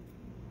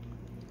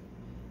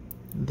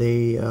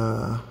they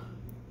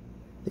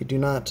do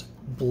not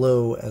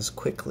blow as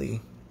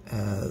quickly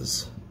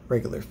as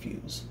regular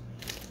fuse.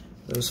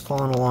 Those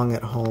following along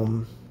at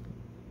home,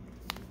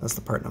 that's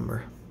the part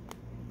number.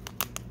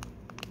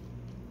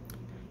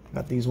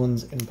 Got these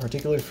ones in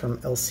particular from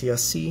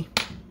LCSC.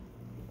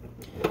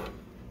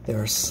 They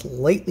are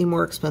slightly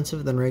more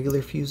expensive than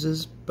regular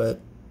fuses, but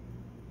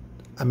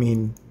I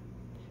mean,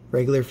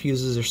 regular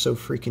fuses are so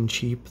freaking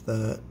cheap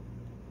that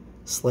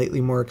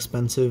slightly more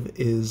expensive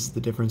is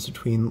the difference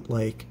between,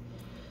 like,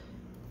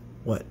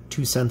 what,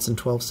 2 cents and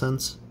 12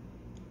 cents?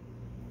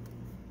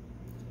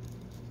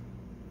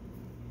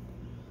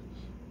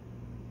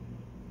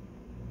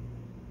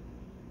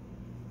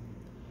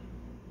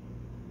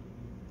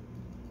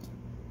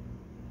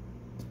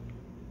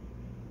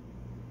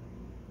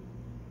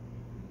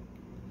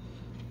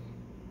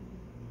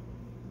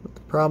 But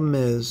the problem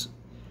is,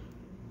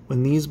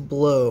 when these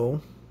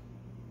blow,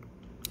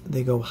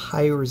 they go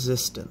high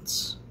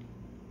resistance.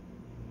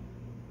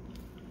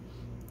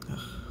 Ugh.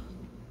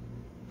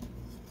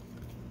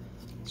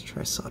 Let's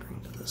try soldering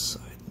to this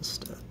side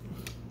instead.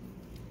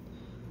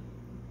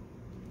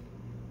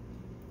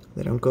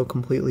 They don't go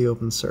completely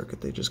open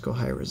circuit, they just go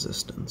high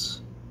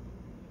resistance.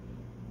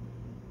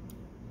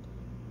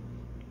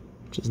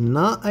 Which is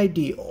not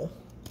ideal,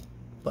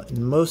 but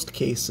in most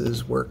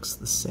cases works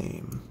the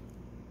same.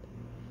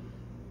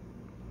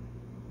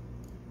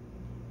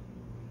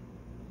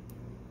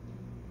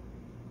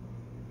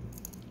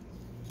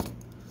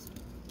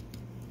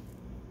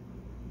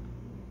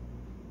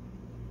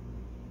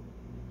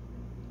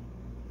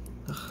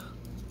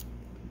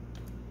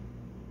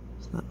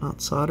 That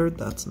not soldered?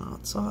 That's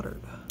not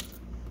soldered.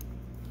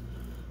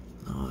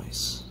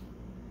 Nice.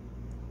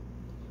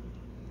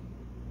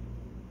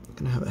 I'm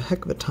gonna have a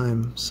heck of a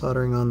time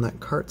soldering on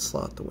that cart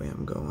slot the way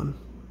I'm going.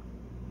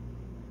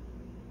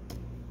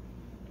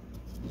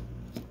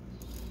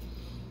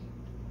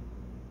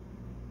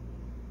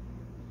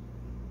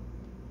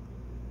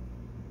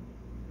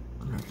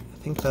 Alright, I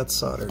think that's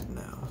soldered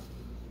now.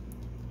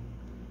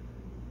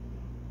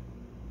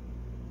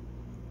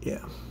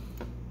 Yeah.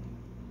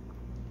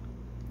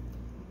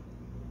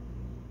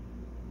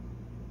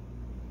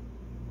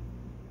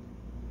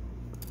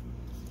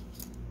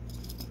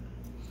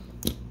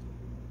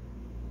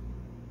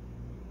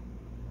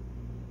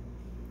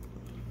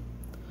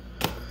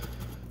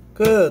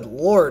 Good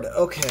Lord,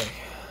 okay.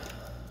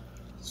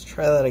 Let's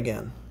try that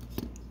again.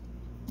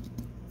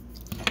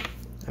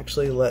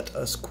 Actually, let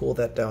us cool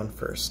that down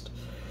first.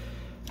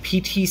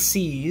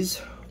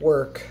 PTCs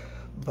work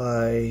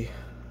by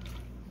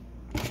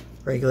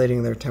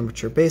regulating their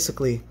temperature.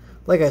 Basically,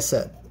 like I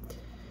said,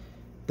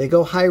 they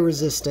go high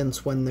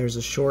resistance when there's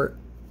a short,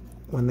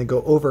 when they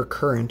go over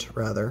current,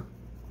 rather.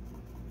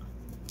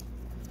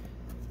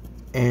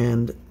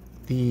 And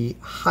the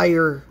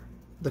higher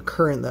the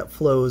current that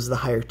flows, the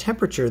higher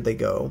temperature they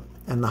go,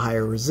 and the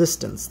higher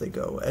resistance they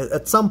go.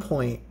 At some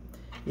point,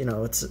 you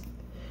know, it's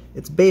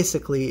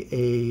basically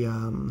a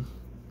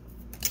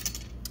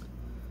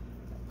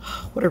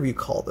whatever you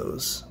call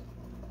those,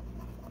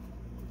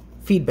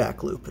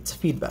 feedback loop. It's a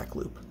feedback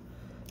loop.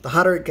 The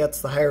hotter it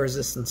gets, the higher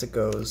resistance it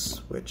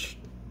goes, which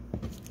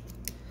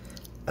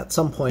at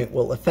some point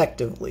will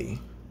effectively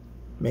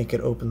make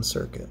it open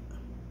circuit.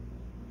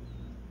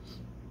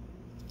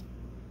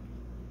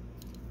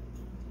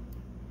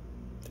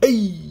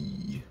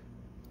 Hey!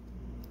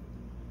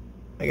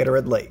 I got a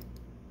red light,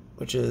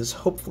 which is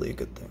hopefully a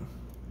good thing.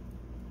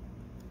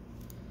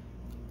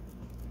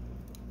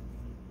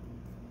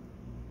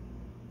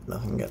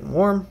 Nothing getting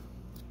warm.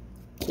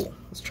 Cool.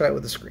 Let's try it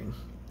with the screen.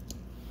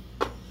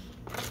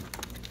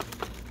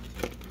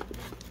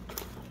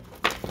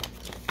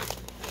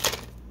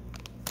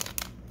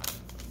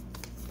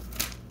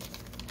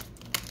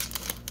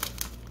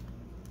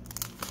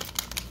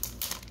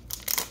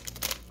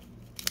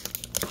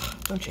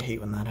 Don't you hate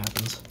when that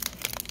happens?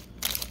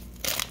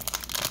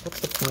 What's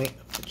the point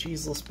of the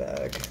cheeseless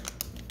bag?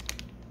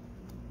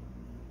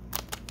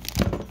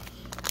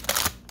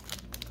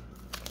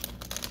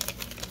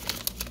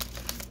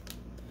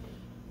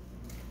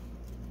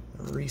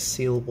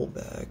 resealable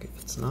bag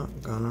if it's not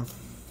gonna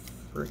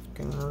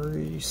freaking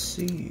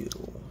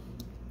reseal.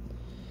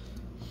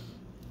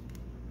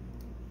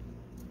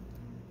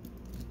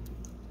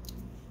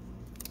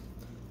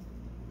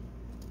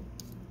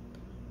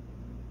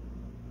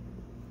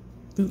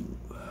 Ooh.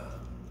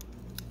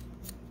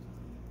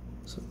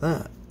 So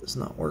that is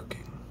not working.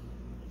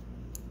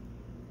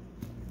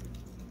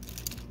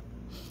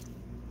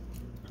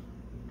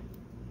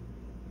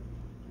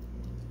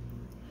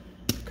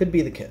 Could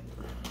be the kit.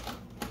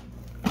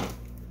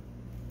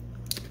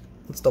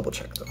 Let's double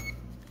check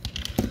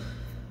though.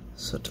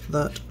 Set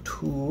that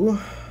to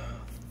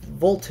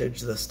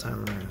voltage this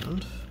time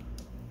around.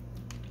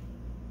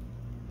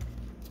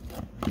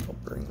 I'll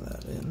bring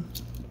that in.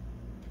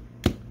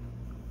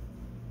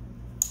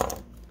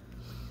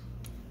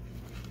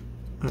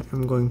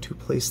 I'm going to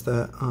place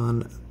that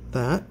on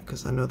that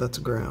because I know that's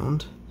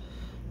ground.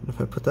 And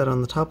if I put that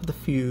on the top of the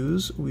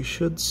fuse, we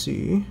should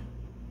see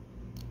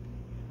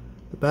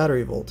the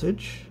battery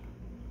voltage,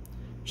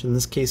 which in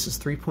this case is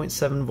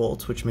 3.7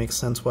 volts, which makes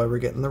sense why we're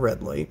getting the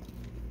red light.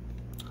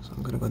 So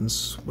I'm going to go ahead and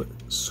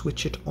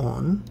switch it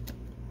on.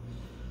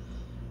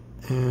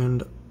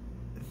 And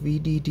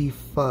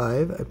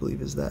VDD5, I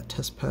believe, is that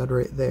test pad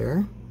right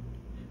there.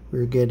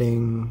 We're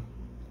getting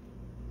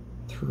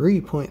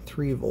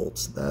 3.3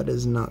 volts. That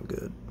is not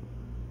good.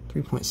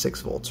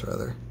 3.6 volts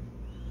rather.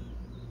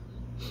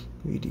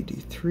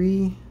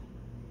 VDD3,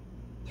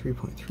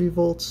 3.3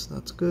 volts,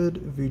 that's good.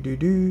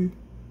 VDD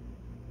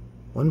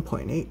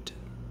 1.8.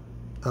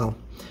 Oh,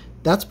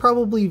 that's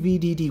probably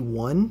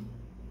VDD1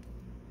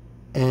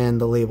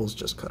 and the label's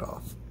just cut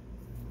off.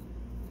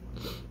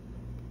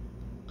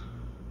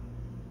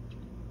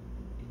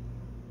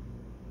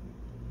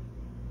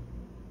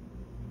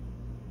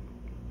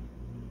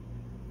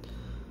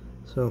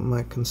 So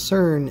my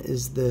concern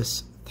is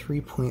this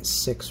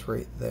 3.6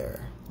 right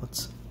there.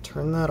 Let's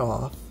turn that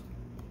off,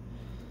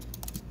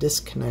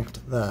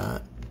 disconnect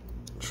that,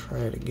 try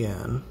it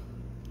again.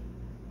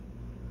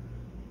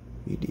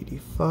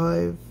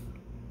 VDD5,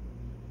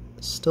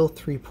 still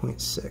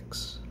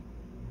 3.6.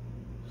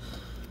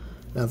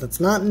 Now that's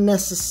not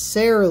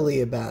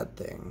necessarily a bad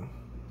thing.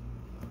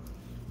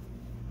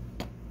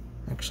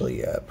 Actually,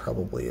 yeah, it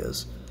probably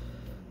is.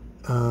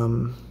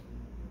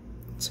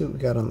 Let's see what we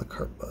got on the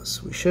cart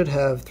bus. We should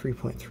have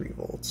 3.3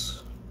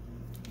 volts.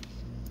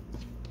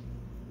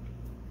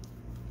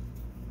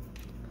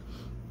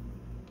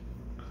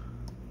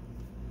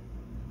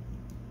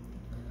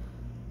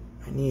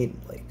 I need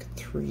like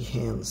 3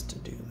 hands to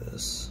do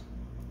this.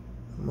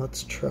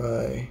 Let's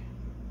try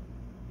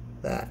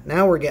that.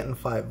 Now we're getting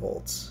 5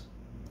 volts.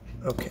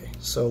 Okay,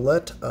 so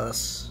let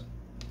us...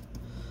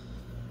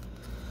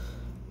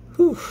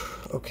 Whew,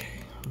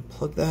 okay,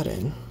 plug that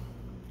in.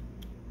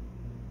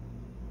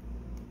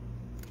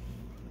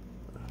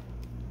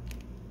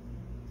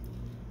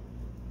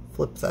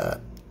 Flip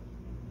that,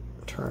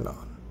 turn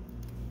on.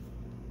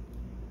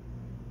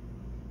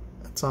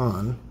 It's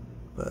on,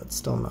 but it's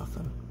still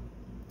nothing.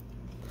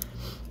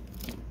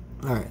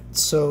 Alright,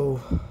 so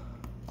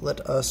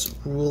let us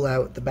rule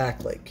out the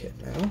backlight kit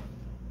now.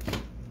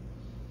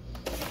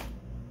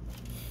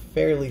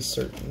 Fairly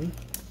certain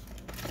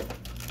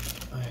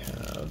I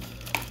have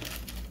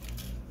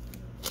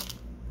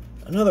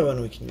another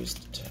one we can use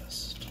to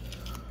test.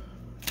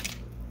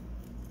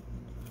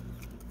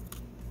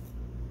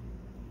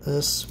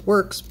 This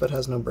works, but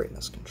has no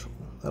brightness control.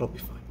 That'll be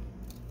fine.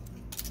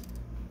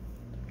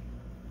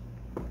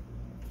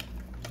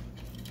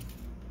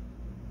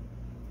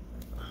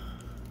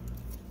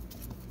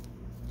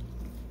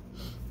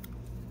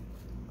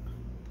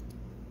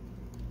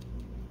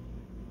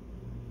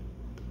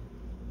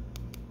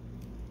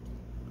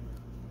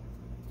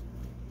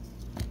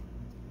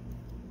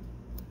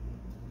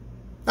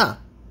 Ah,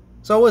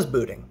 so it was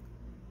booting.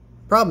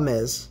 Problem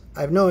is,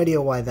 I have no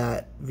idea why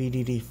that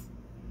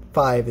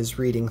VDD5 is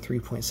reading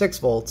 3.6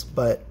 volts,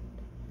 but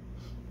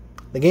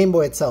the Game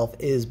Boy itself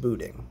is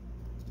booting.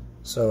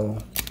 So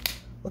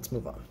let's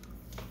move on.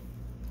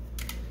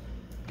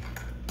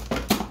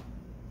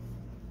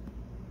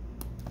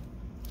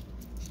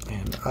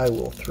 And I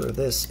will throw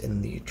this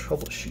in the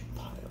troubleshoot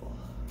pile,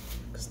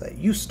 because that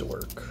used to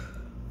work.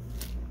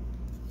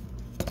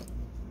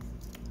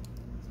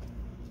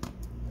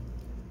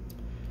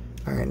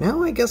 Alright,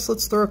 now I guess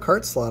let's throw a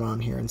cart slot on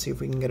here and see if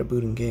we can get a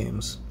boot in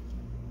games.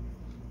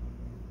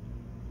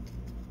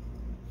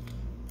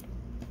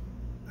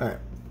 Alright,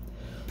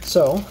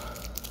 so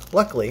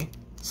luckily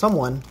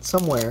someone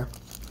somewhere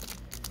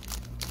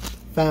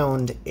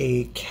found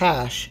a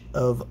cache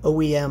of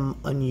OEM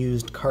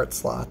unused cart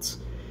slots,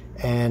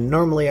 and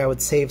normally I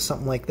would save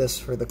something like this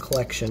for the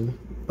collection,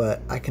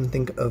 but I can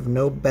think of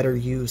no better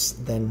use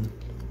than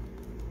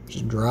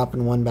just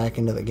dropping one back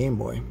into the Game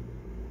Boy.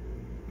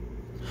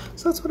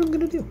 So that's what I'm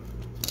going to do.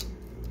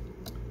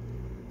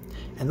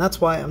 And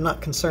that's why I'm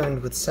not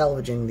concerned with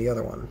salvaging the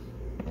other one.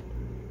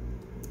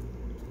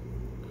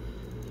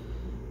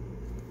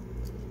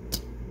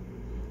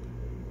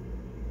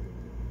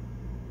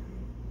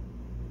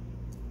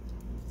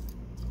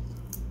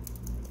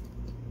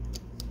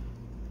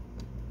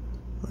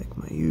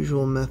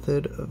 usual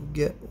method of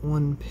get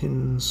one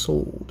pin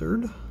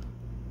soldered.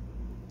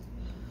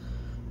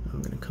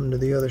 I'm going to come to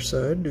the other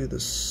side, do the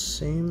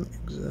same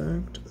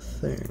exact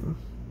thing.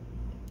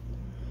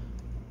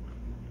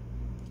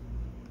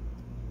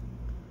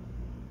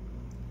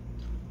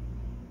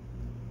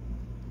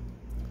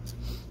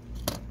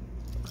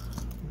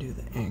 Do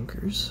the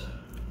anchors.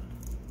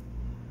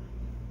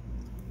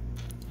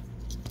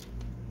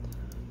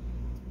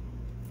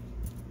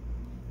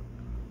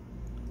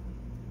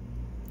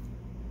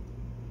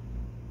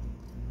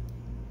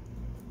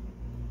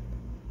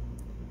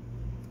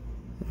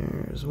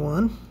 There's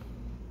one.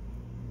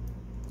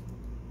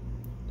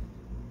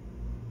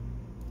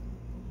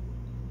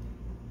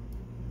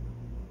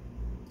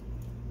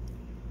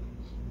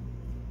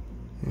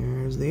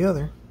 There's the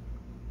other.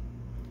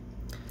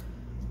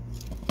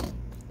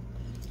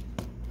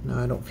 Now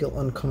I don't feel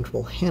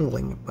uncomfortable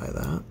handling it by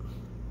that.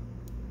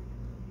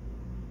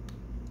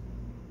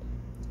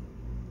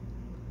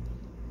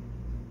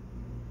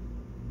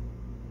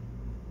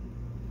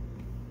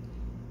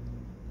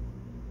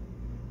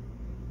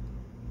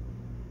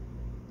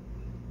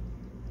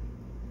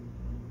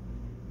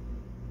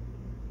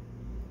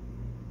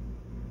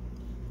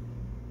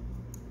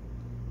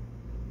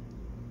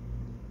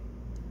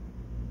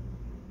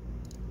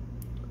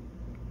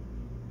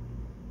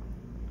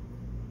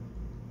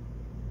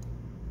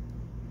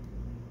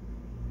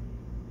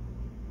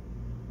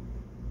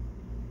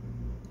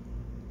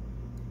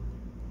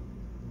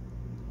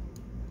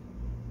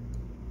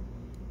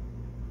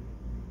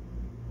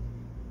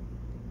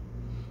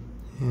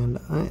 And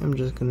I am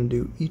just going to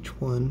do each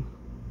one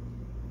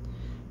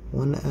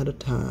at a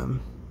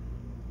time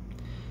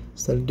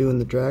instead of doing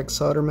the drag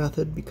solder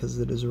method because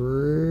it is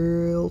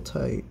real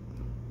tight.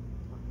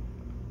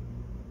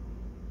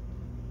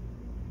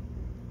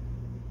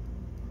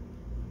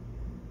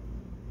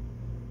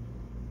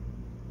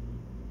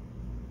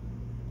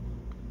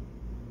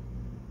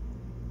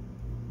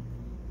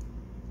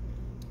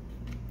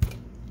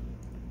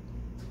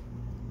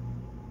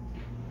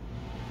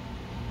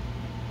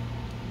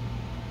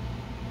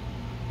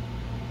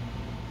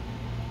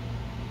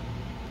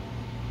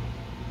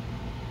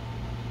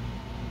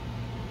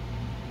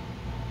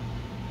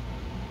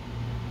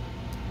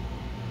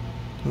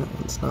 That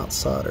one's not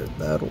soldered.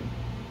 That'll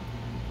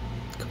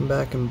come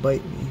back and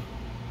bite me.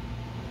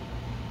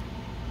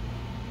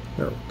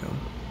 There we go.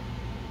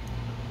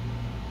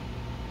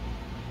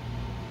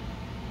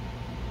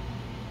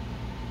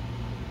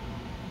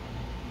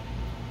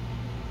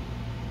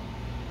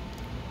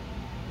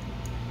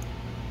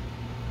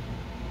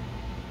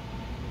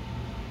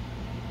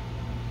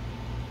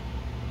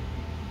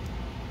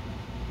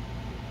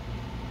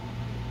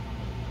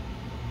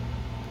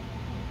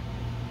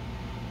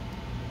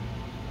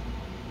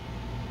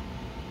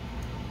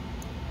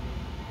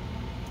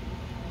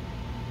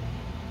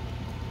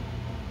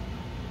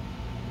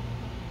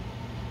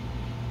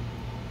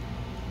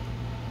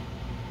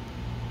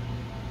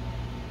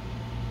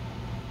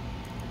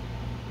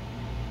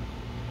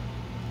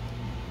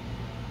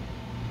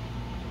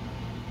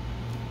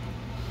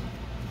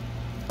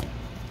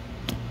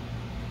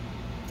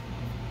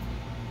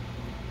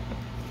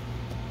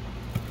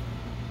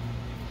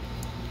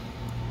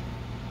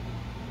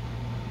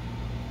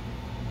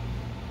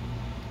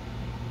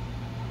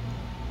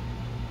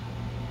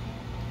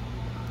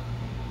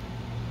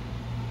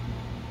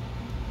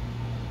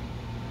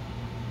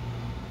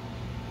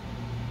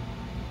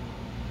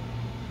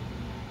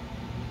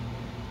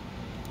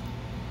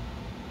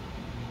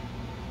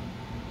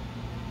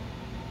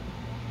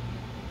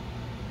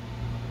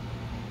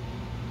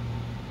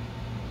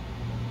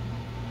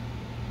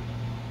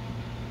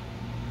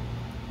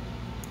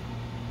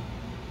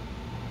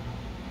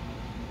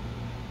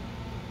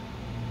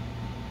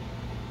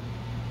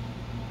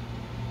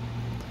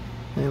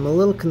 I am a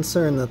little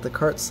concerned that the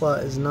cart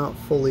slot is not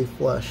fully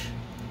flush,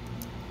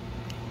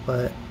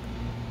 but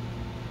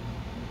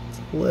it's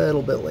a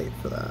little bit late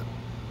for that.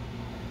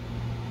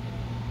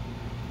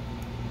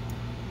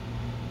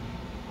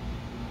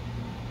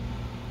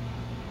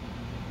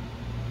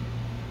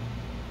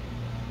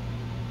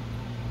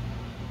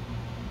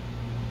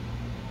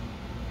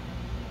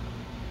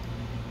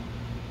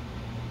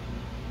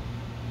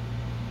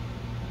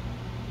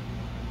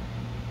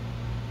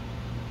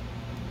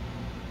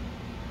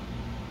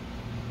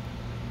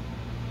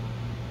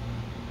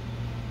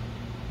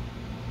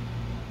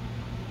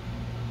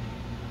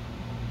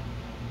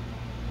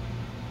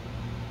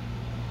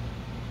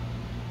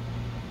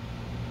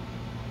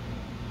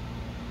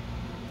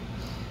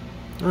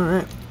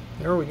 Alright,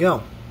 there we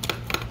go.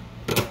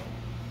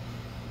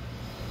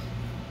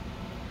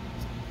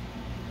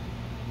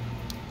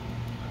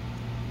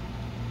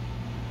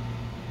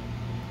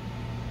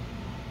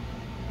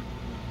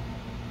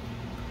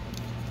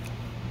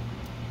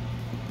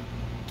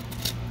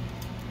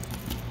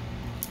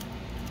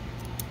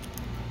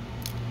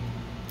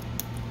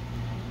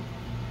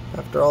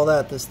 After all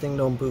that, this thing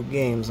don't boot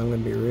games. I'm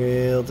going to be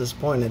real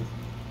disappointed.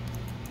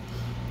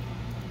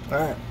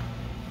 Alright.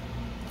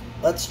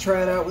 Let's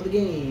try it out with the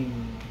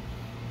game.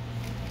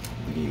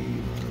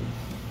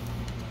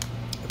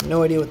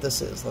 No idea what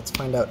this is. Let's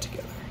find out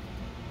together.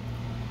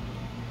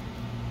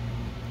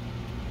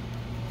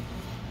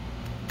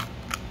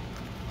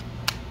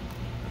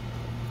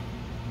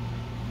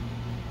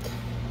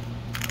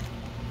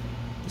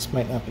 This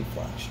might not be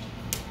flashed.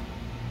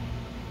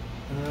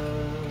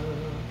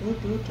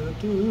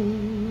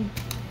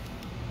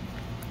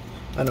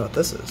 I know what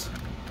this is.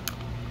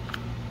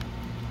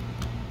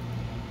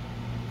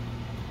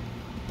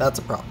 That's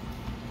a problem.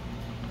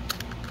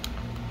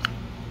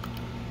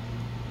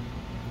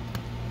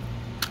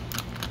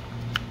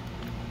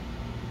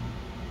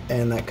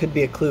 And that could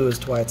be a clue as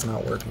to why it's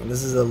not working.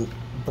 This is a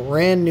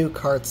brand new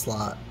card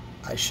slot.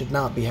 I should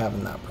not be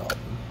having that problem.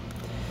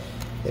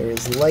 There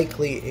is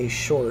likely a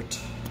short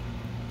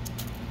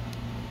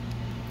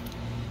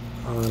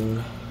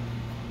on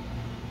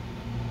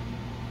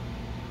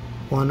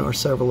one or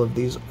several of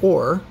these,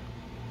 or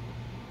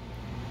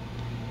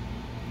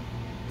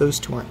those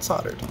two aren't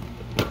soldered.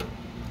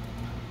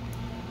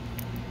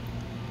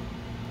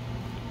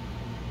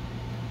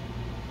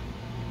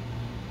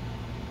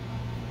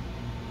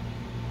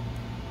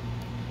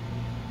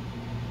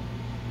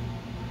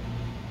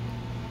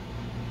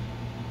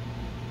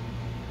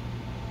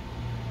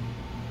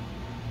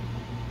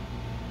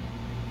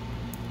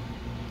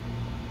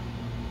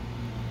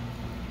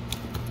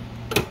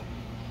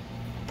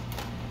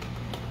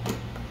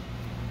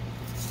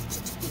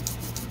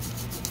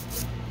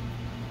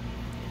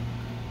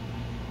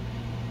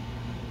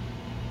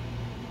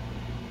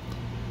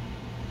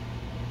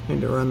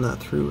 Need to run that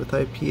through with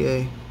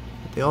IPA,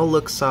 but they all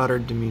look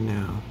soldered to me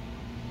now.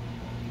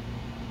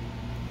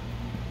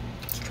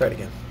 Let's try it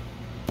again.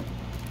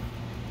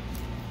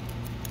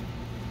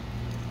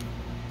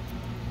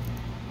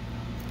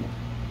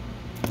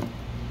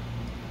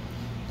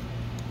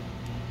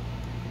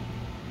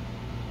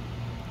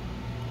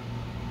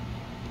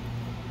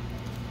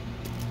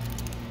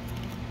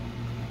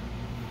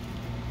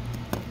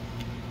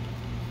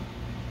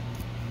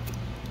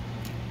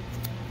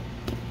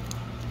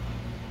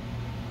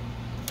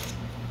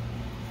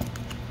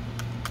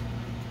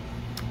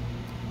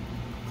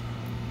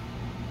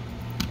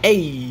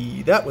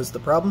 Hey, that was the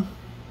problem.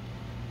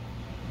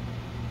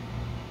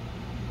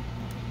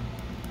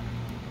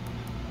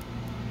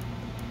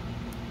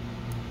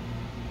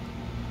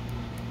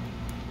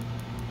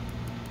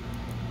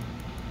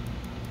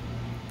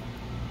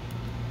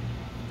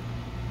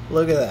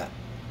 Look at that.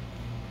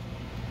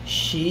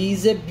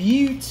 She's a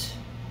beaut.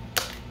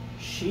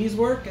 She's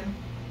working.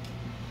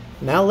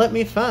 Now let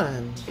me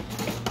find.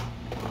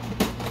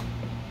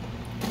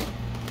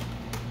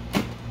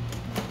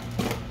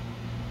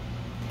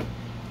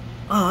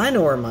 Oh, I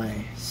know where my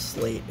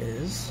slate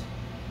is.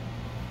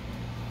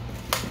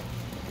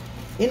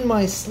 In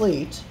my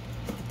slate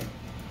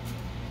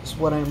is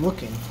what I'm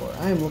looking for.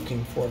 I'm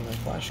looking for my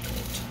flash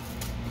coat.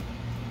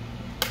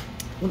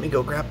 Let me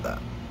go grab that.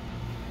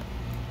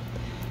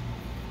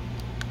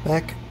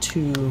 Back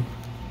to the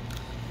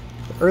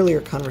earlier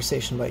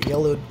conversation about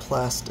yellowed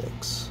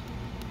plastics.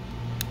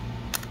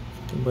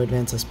 Game Boy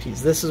Advance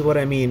SPs. This is what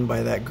I mean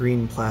by that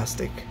green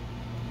plastic.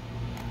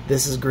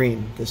 This is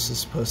green. This is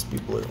supposed to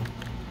be blue.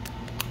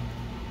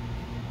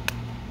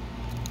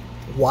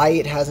 Why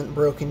it hasn't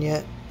broken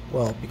yet?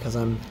 Well, because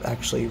I'm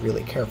actually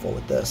really careful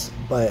with this.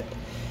 But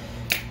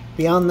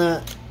beyond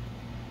that,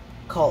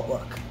 call it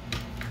luck.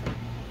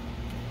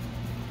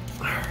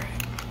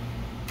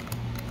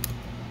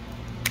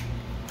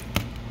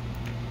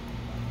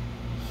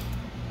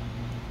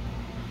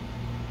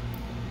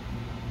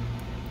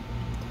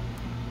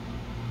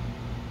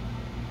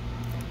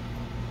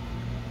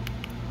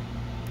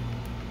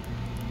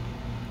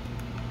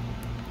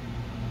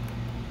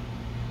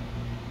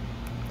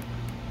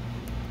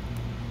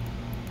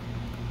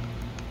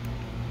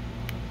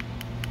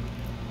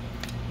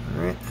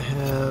 Alright. I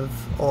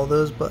have all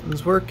those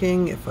buttons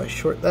working. If I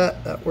short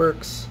that, that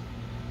works.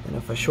 And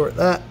if I short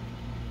that,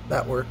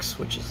 that works,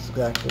 which is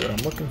exactly what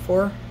I'm looking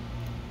for.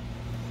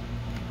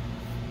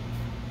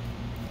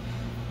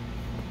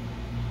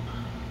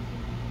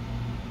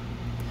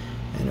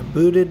 And a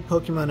booted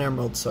Pokemon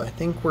Emerald, so I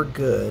think we're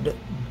good,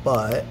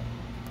 but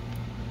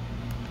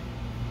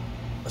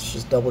let's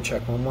just double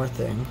check one more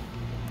thing.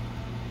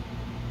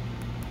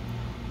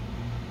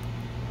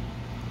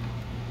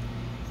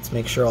 Let's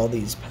make sure all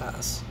these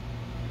pass.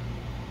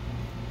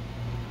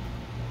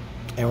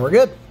 And we're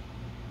good.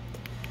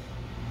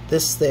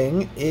 This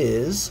thing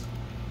is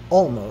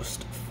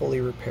almost fully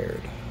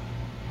repaired.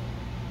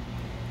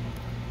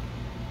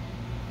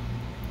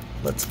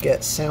 Let's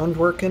get sound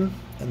working,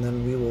 and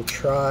then we will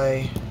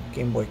try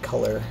Game Boy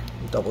Color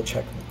and double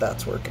check that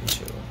that's working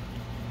too.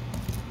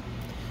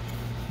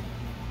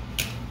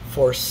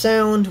 For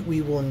sound,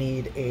 we will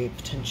need a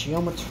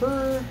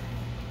potentiometer.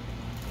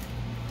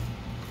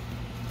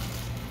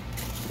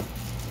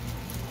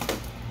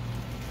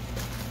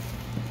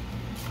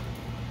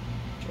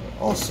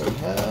 Also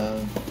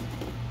have,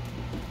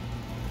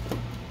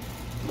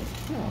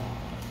 oh,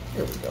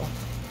 here we go.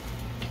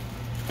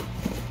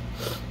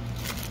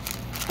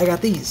 I got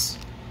these.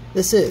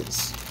 This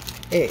is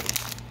a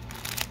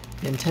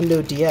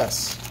Nintendo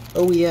DS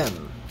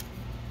OEM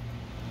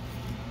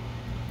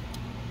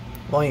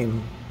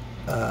volume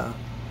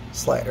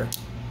slider.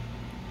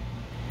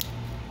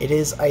 It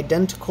is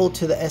identical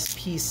to the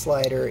SP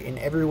slider in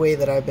every way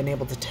that I've been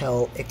able to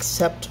tell,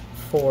 except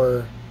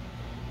for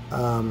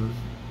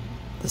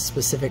the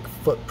specific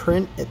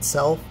footprint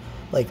itself.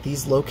 Like,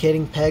 these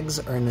locating pegs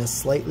are in a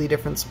slightly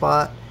different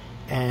spot,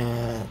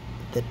 and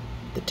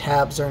the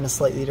tabs are in a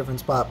slightly different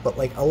spot, but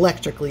like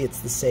electrically it's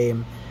the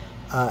same.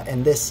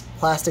 And this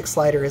plastic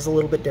slider is a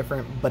little bit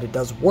different, but it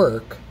does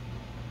work.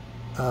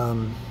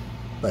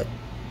 But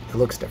it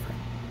looks different.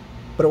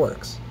 But it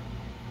works.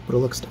 But it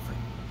looks different.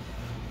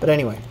 But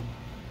anyway,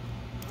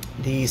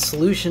 the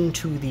solution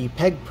to the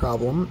peg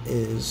problem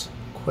is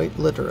quite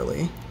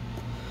literally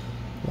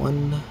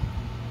 1,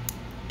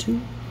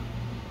 2.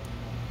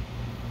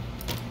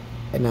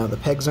 And now the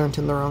pegs aren't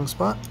in the wrong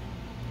spot,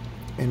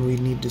 and we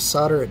need to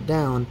solder it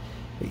down.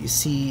 But you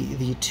see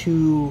the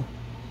two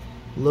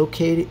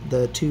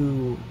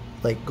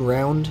like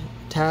ground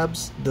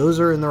tabs, those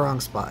are in the wrong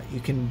spot. You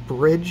can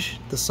bridge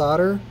the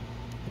solder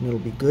and it'll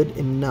be good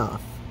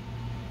enough,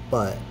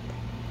 but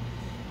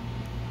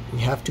we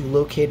have to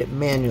locate it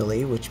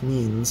manually, which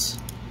means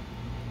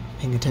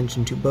paying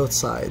attention to both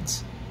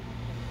sides.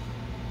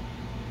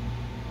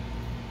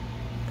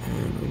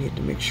 And we need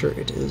to make sure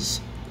it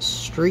is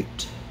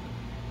straight,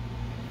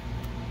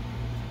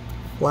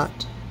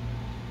 flat,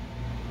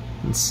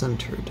 and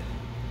centered.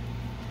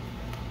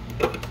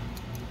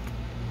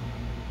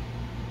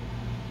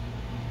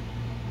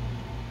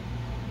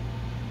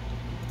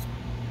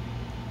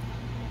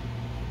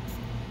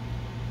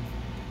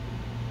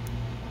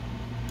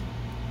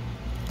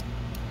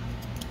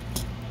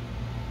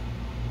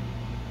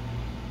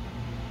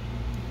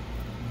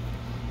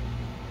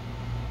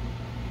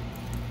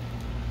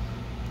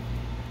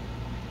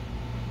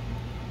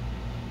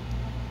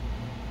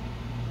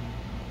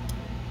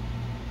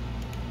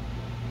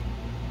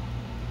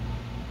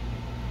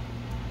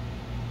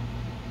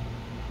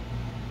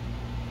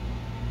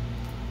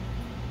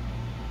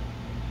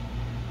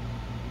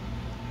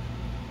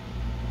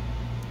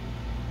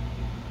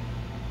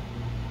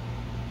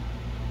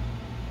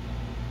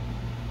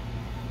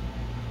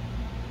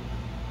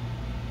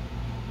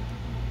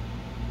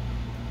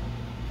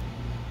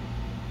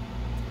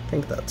 I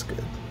think that's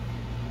good.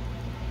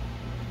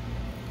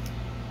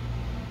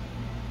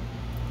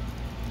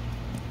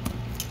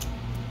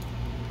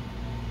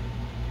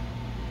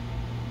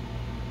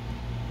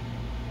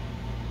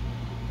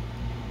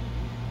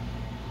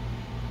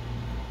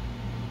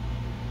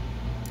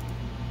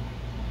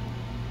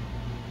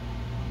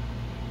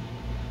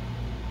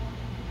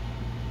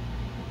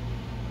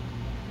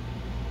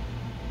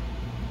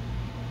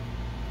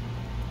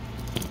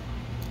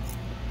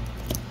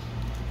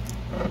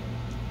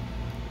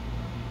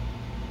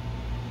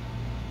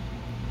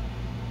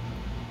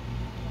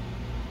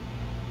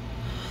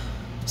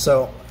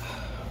 So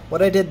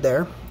what I did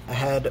there, I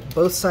had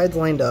both sides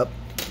lined up.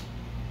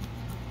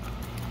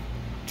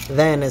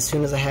 Then as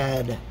soon as I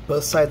had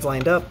both sides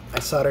lined up,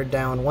 I soldered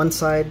down one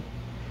side,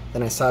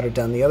 then I soldered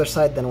down the other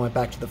side, then I went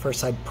back to the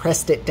first side,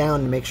 pressed it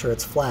down to make sure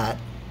it's flat,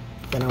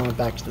 then I went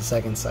back to the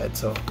second side.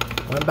 So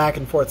I went back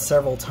and forth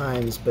several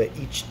times, but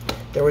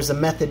there was a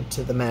method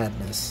to the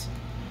madness.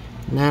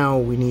 Now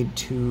we need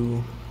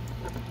to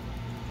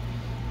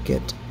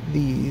get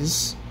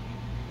these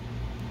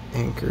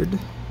anchored,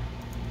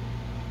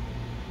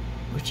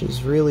 which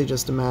is really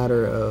just a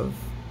matter of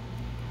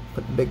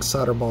put a big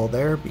solder ball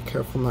there. Be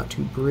careful not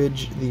to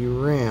bridge the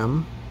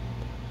RAM.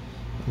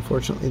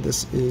 Unfortunately,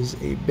 this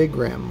is a big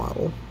RAM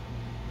model.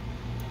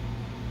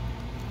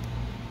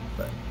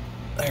 But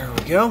there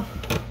we go.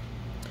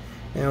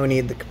 Now we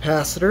need the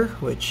capacitor,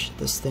 which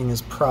this thing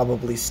is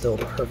probably still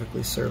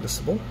perfectly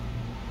serviceable.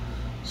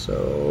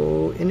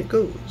 So in it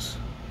goes.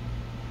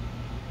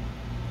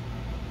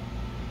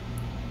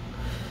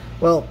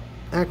 Well,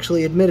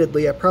 actually,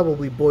 admittedly, I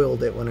probably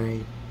boiled it when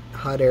I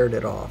hot aired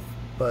it off,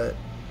 but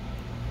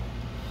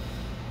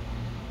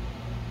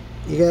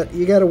you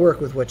got to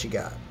work with what you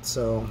got.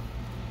 So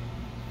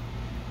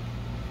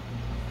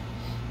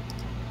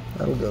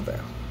that'll go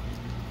there.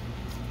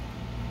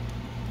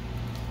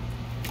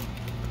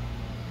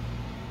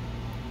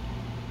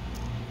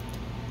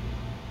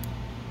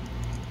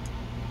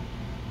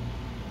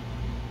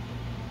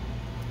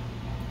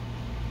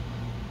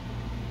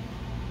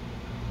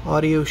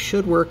 Audio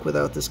should work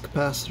without this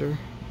capacitor,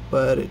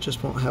 but it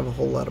just won't have a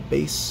whole lot of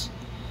bass.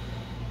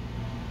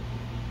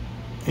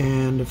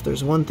 And if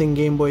there's one thing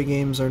Game Boy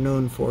games are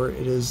known for,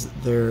 it is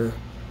their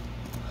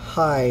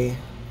high,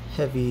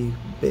 heavy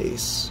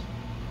bass.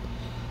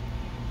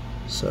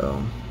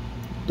 So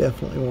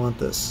definitely want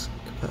this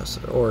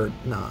capacitor, or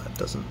nah, it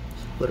doesn't,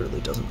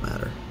 literally doesn't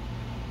matter.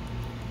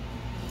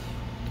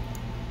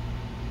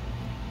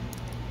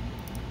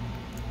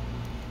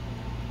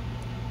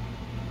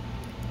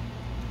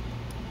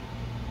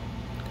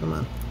 Come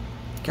on.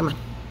 Come on.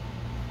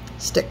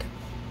 Stick.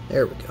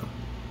 There we go.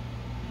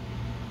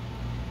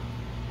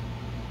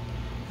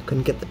 I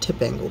couldn't get the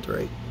tip angled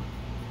right.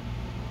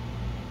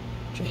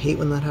 Don't you hate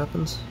when that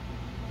happens?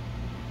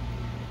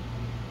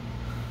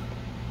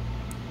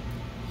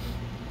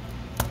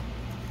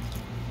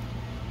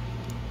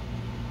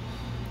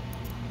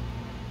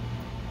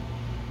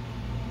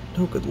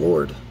 Oh, good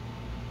lord.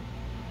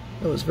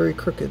 That was very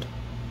crooked.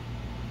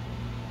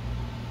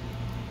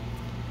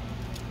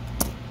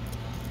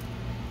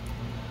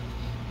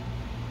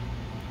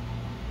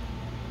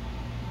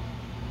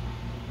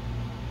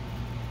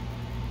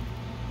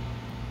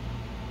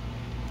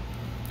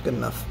 Good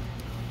enough.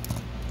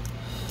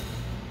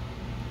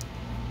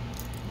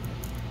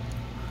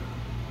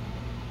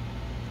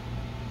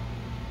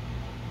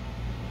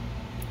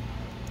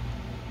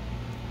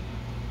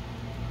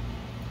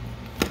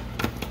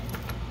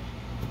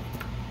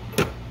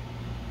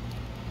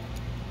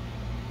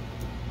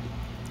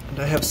 And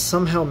I have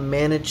somehow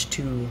managed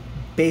to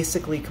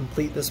basically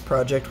complete this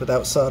project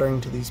without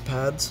soldering to these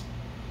pads.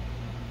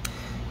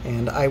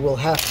 And I will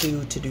have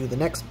to do the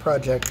next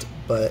project,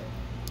 but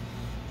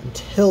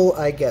until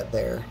I get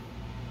there,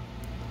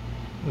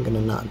 I'm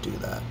gonna not do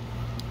that.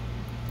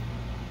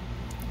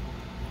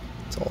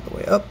 It's all the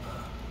way up.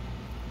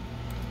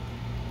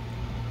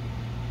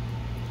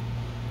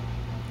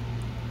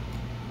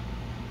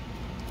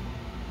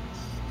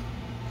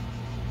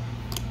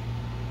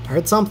 I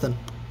heard something.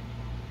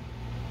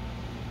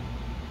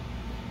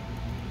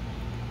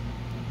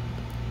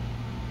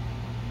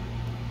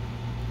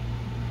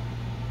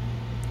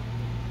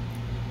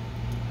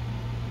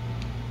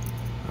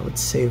 I would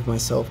save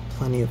myself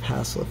plenty of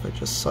hassle if I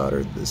just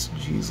soldered this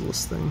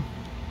Jesus thing.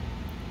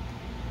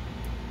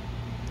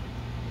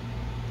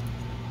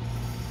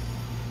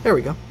 There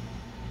we go.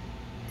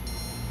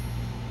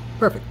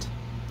 Perfect.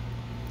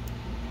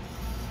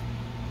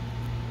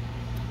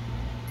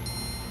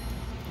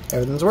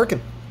 Everything's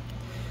working.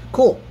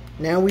 Cool.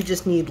 Now we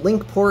just need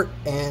link port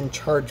and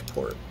charge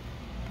port.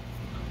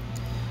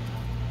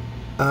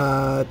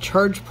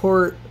 Charge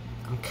port,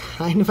 I'm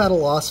kind of at a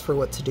loss for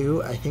what to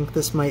do. I think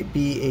this might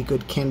be a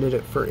good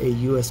candidate for a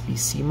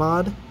USB-C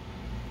mod.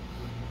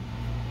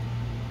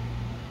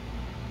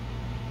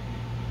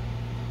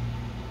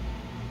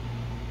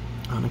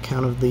 On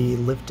account of the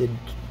lifted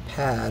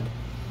pad.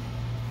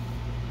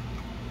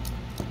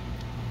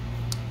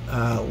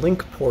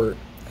 Link port,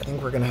 I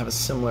think we're going to have a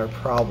similar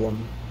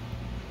problem.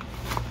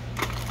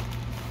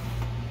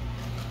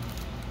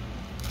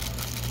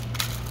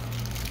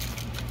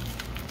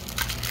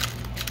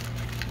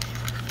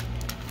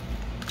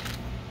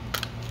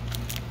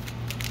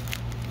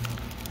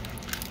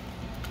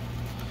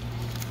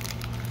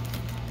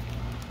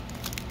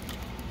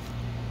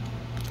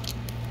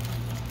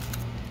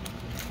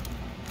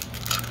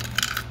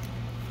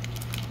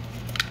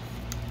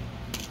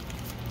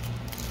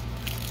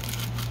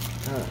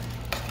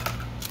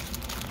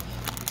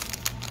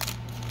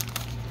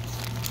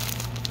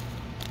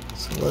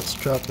 So let's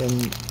drop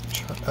in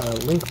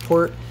link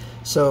port.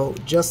 So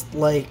just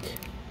like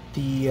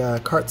the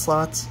cart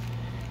slots,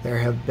 there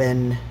have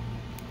been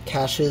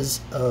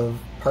caches of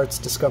parts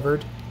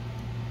discovered.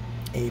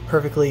 A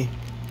perfectly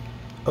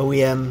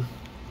OEM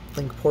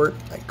link port.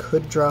 I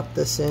could drop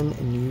this in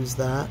and use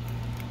that.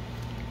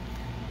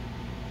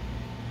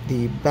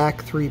 The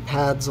back 3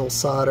 pads will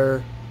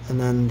solder, and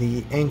then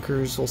the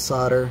anchors will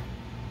solder,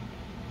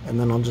 and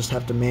then I'll just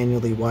have to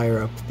manually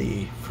wire up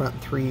the front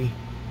 3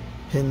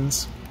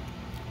 pins.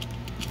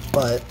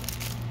 But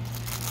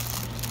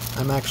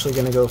I'm actually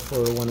going to go for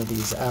one of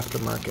these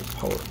aftermarket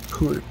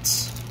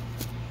ports.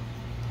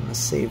 I'm going to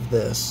save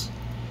this.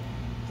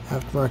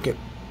 Aftermarket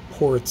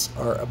ports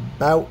are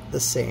about the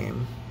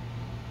same.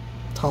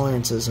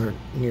 Tolerances aren't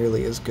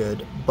nearly as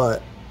good,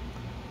 but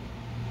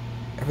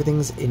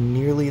everything's in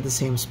nearly the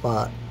same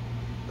spot.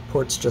 The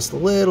port's just a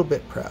little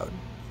bit proud,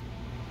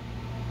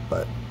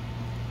 but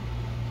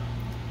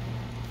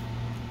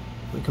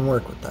we can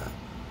work with that.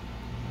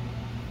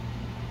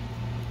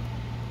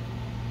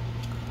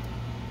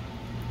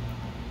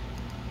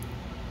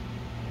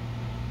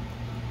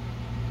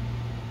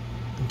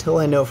 Until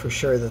I know for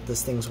sure that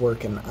this thing's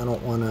working, I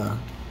don't want to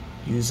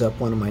use up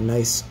one of my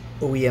nice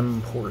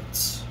OEM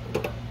ports.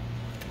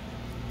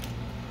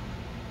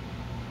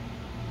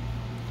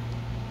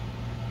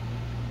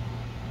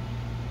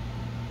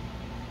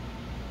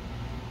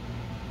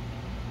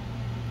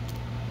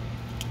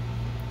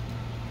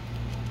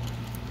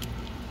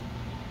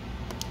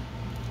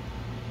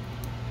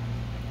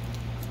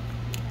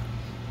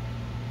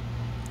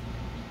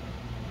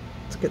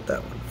 Let's get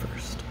that one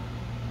first.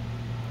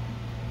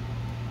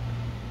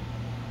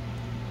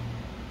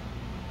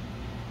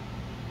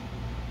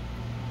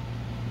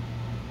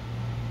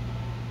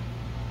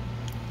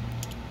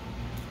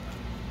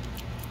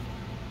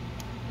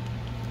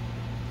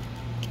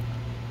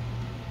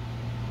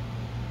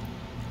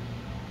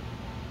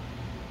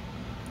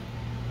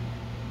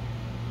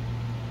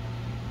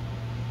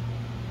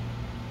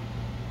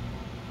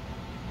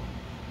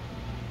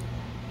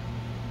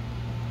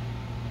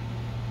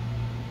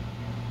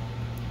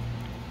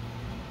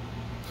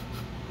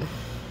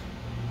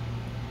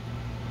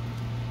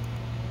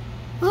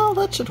 Well,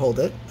 that should hold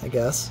it, I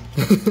guess.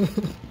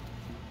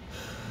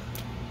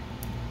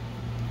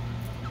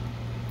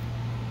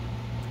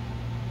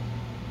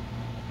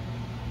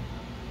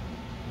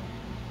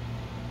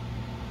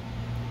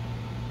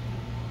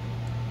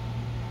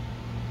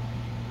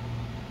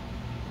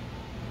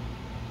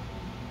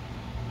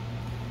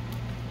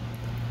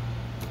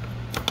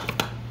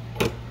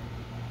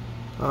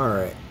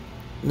 Alright,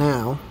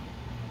 now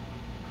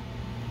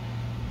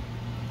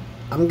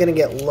I'm gonna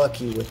get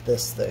lucky with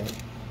this thing,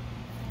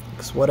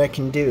 because what I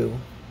can do,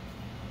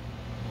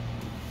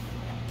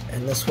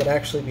 and this would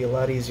actually be a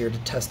lot easier to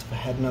test if I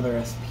had another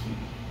SP.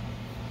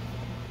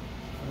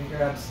 Let me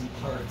grab some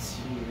parts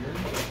here.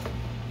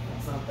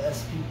 That's not the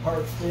SP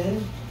parts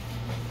bin.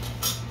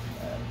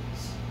 That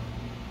is.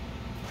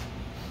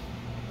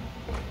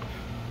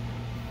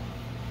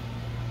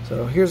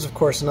 So here's of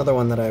course another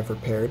one that I've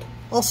repaired,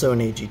 also an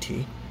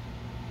AGT.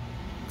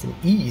 It's an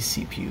E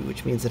CPU,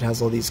 which means it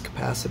has all these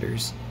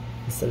capacitors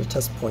instead of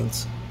test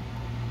points.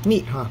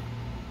 Neat, huh?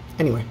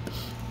 Anyway.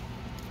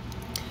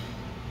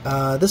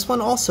 This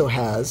one also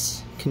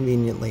has,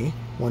 conveniently,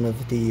 one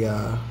of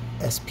the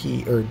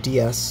SP or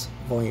DS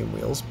volume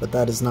wheels, but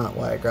that is not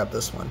why I grabbed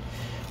this one.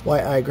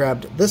 Why I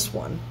grabbed this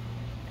one,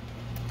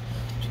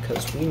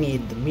 because we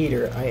need the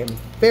meter. I am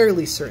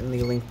fairly certain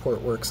the link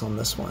port works on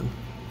this one.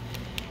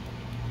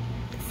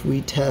 If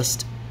we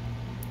test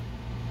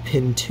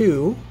pin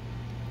 2,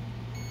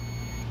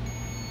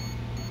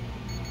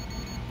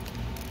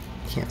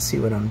 can't see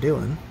what I'm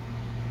doing.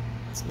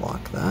 Let's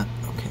lock that.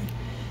 Okay.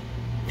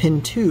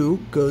 Pin 2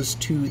 goes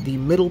to the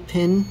middle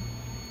pin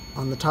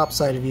on the top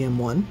side of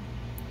EM1.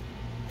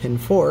 Pin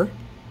 4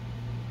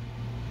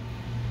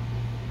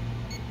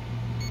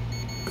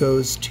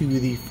 goes to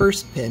the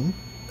first pin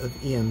of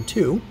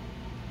EM2.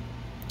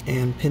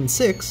 And pin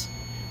 6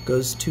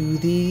 goes to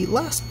the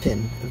last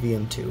pin of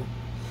EM2.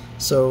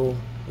 So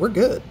we're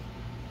good.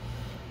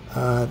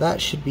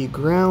 That should be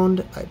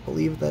ground. I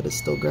believe that is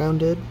still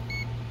grounded.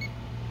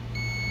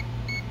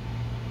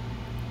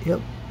 Yep.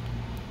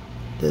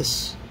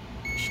 This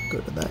should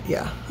go to that.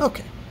 Yeah,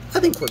 okay. I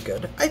think we're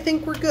good. I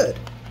think we're good.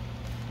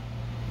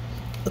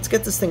 Let's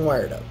get this thing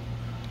wired up.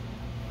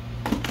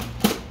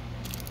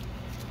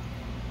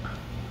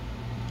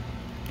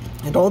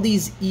 And all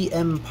these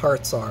EM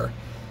parts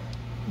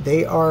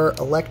they are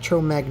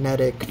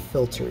electromagnetic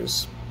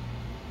filters.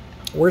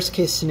 Worst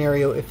case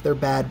scenario, if they're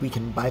bad, we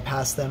can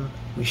bypass them.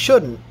 We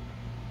shouldn't,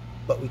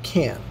 but we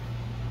can.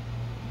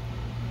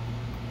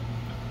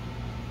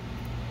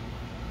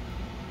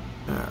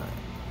 Alright.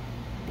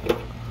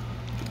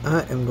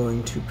 I am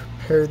going to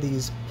prepare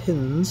these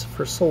pins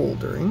for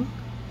soldering.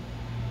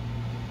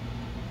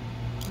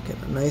 Get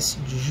a nice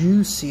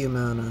juicy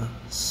amount of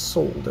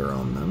solder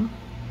on them.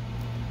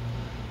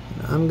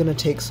 And I'm going to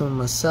take some of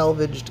my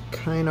salvaged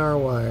Kynar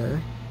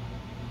wire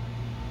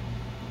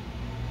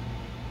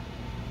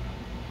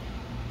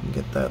and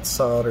get that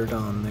soldered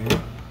on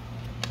there.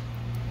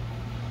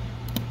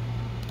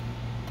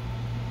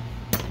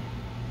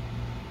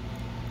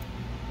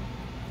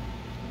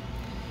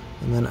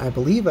 And then I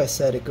believe I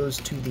said it goes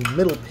to the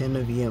middle pin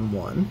of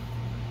EM1.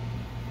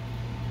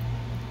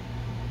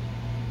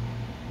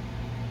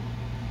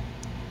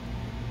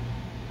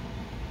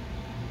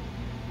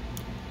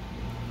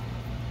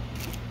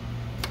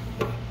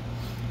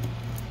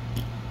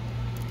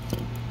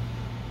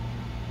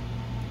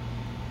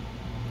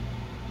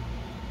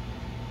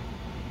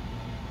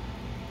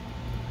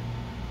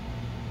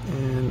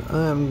 And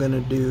I'm gonna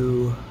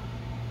do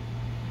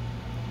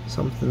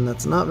something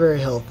that's not very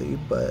healthy,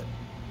 but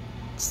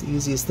it's the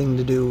easiest thing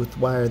to do with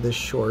wire this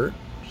short.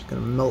 Just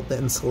gonna melt the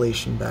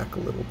insulation back a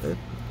little bit.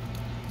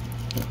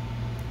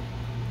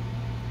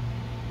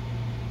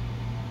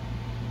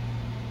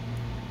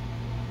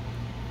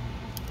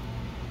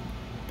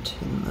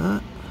 Tin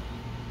that.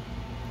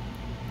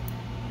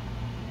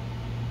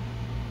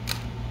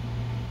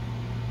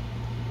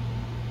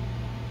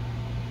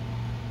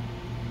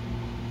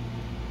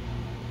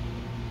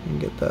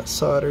 And get that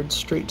soldered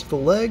straight to the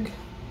leg.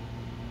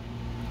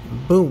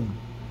 And boom.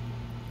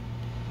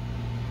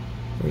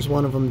 There's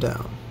one of them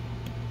down.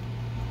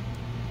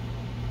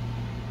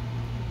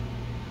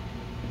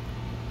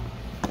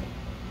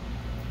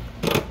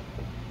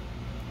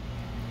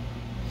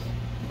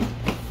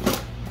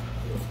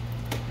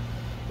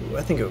 Ooh,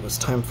 I think it was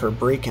time for a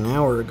break an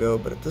hour ago,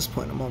 but at this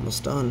point I'm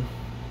almost done.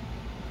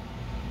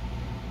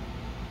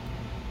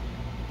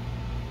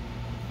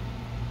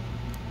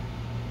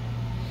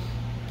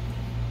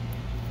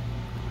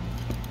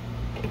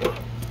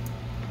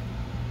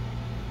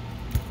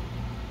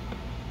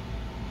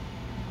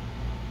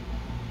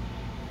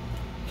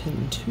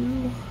 Pin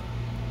 2.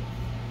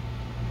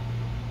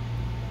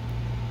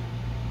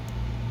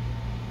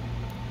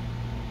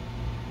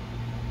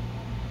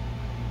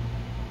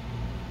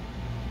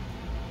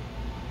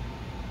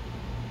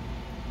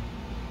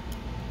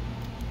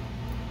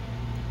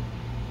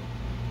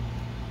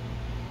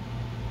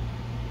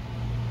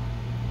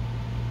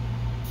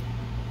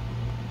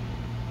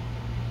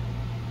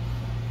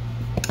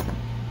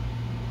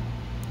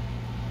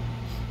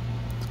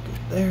 Let's go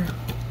there.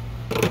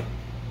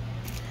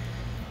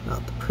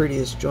 Not the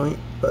prettiest joint,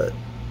 but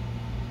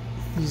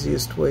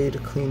easiest way to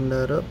clean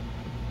that up.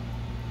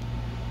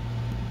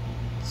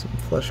 Some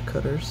flush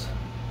cutters.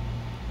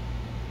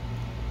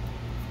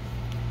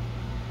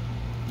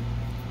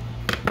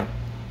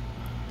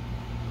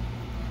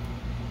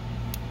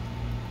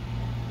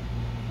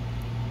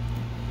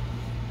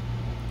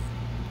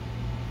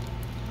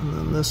 And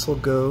then And this will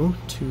go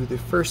to the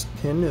first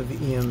pin of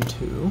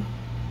EM2.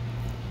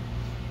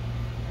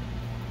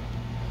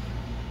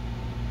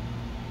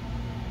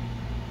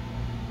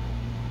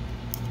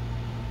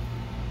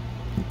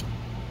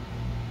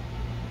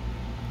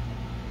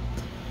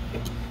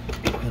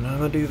 And I'm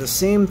going to do the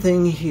same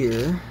thing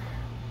here.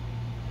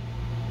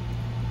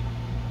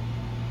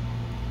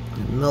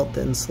 And melt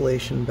the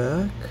insulation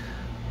back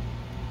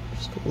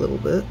just a little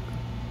bit.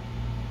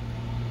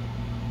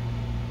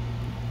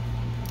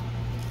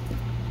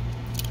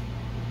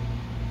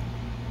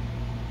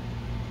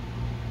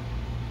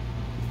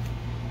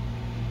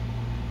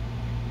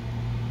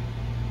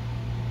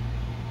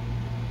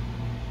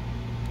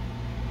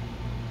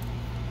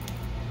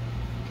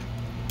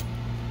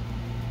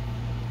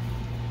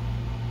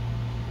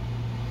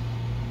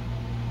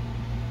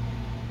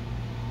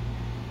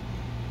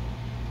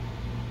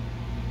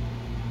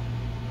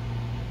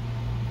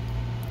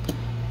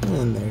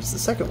 And there's the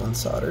second one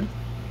soldered.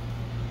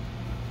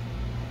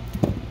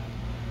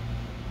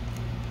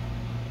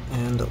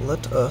 And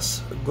let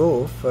us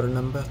go for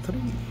number 3.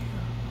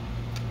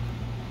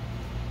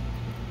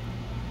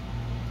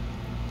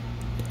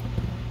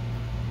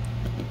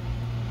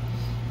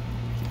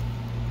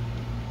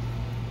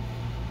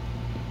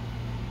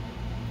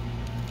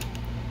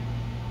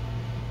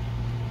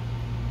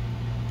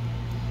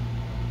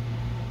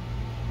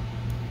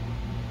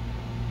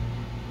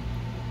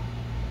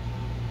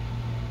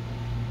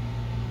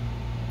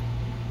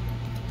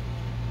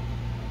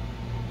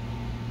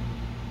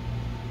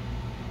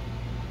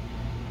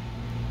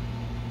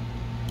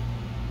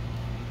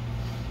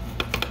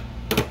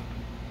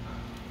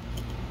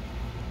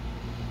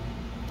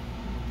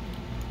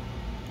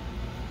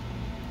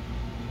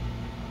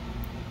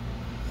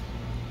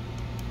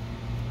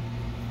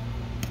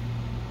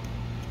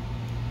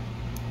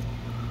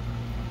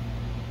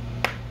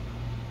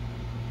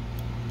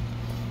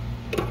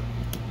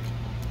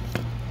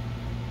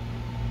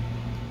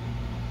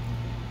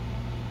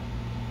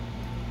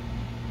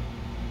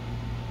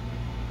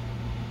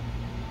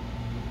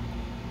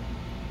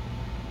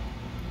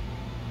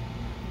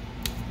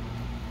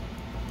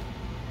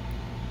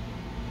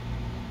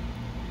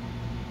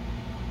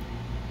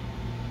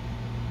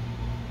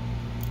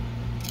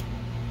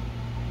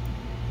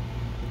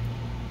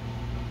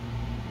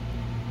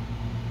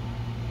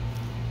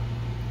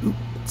 Oop,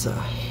 it's a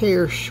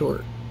hair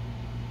short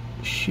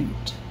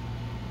shoot.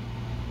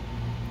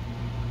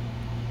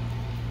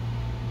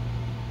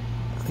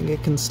 I think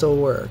it can still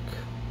work.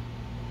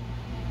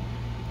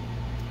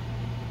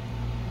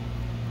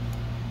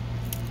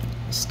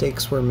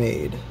 Mistakes were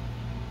made.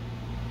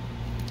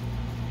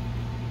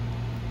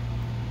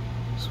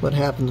 That's what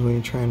happens when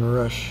you try and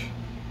rush.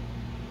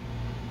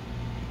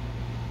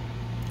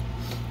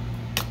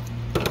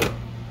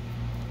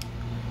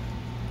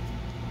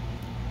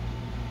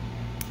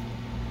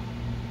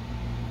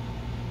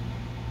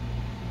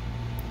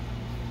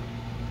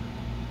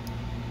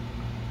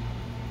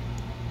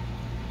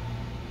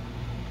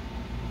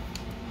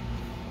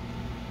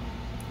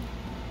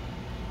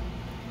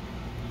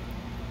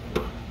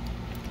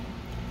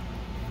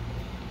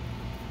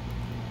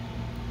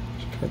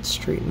 Tried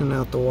straightening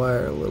out the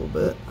wire a little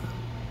bit.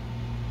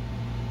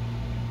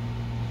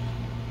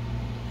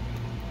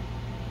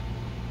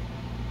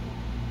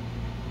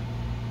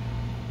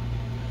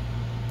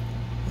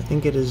 I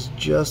think it is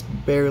just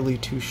barely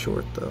too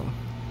short though.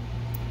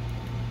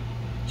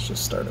 Let's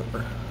just start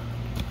over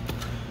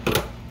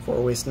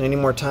before wasting any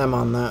more time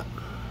on that.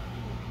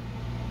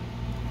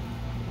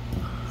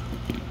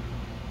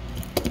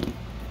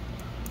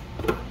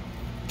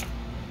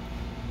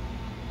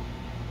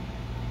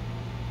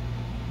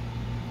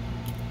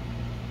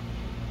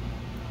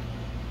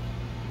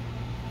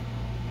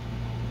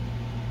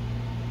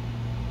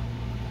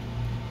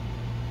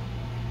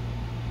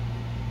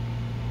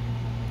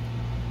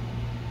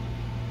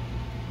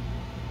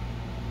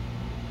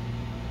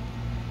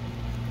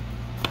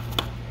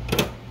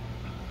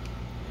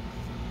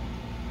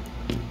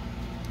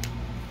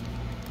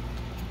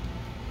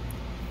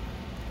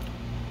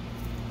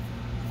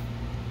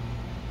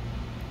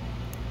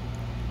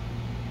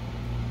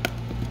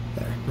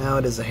 Now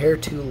it is a hair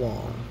too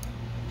long.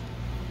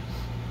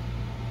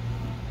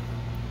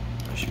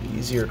 That should be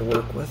easier to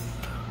work with.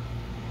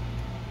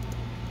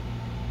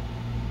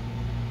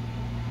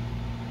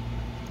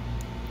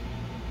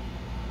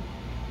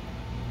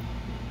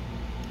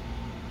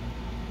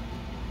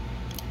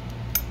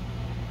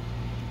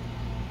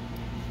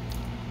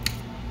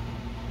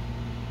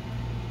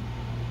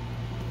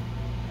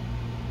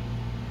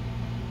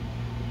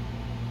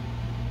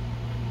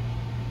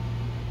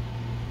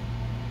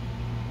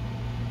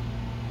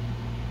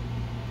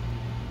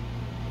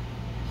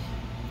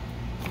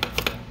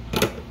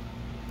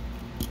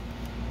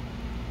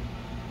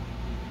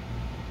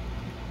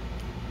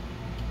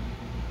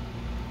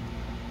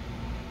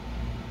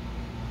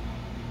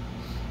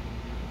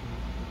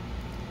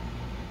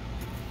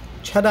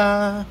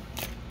 Ta-da!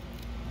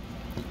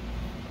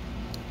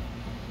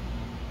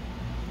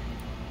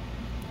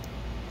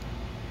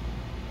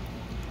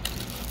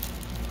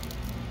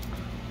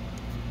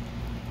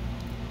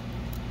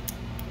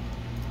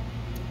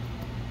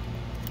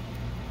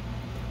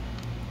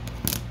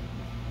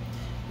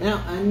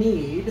 Now I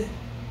need, if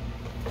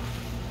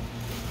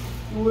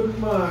you wouldn't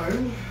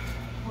mind,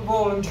 a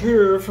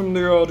volunteer from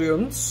the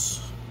audience.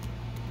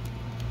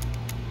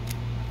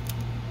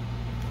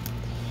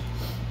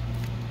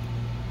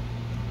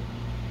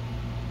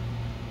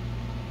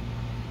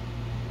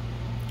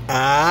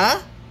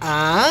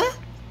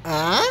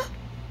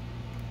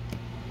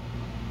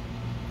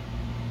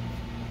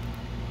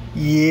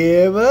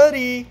 Yeah,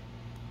 buddy.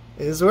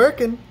 It's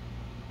working.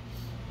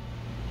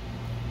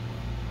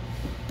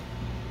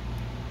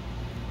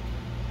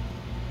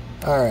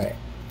 Alright.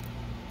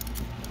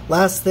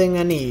 Last thing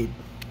I need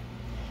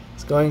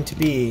is going to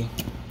be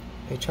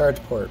a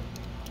charge port.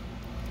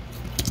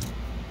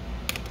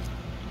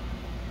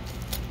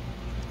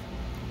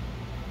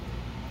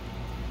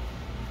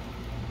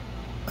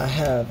 I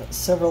have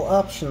several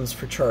options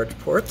for charge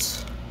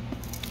ports.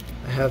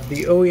 I have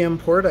the OEM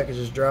port. I could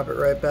just drop it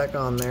right back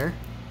on there.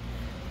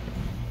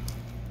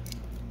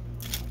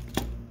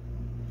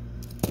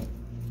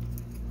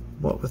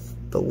 What with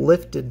the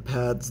lifted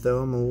pads, though,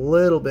 I'm a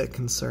little bit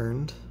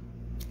concerned.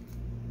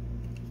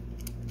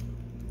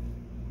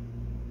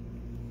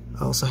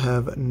 I also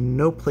have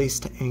no place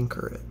to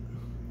anchor it.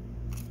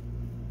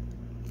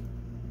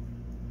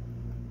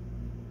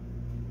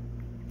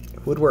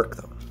 It would work,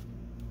 though.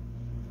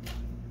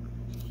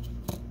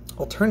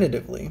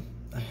 Alternatively,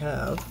 I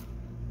had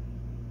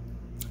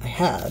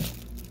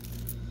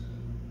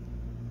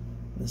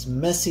this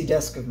messy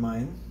desk of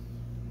mine,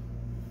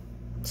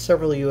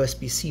 several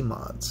USB-C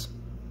mods.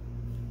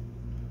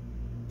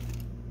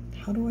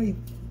 How do I...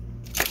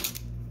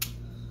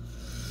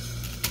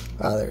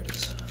 Ah, there it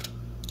is.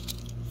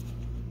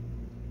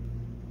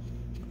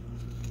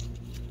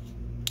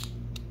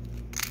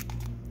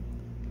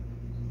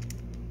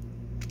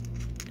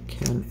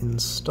 Can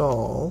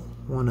install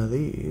one of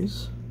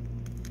these.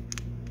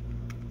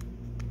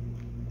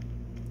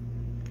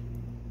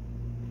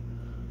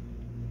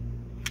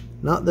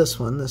 Not this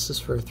one, this is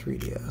for a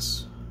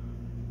 3DS.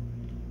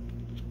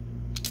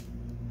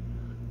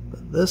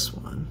 But this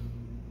one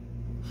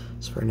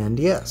is for an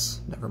NDS,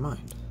 never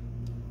mind.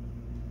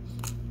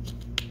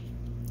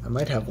 I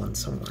might have one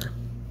somewhere.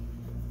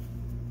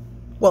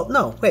 Well,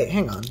 no, wait,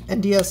 hang on.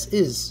 NDS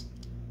is...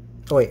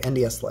 Oh wait,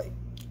 NDS Lite.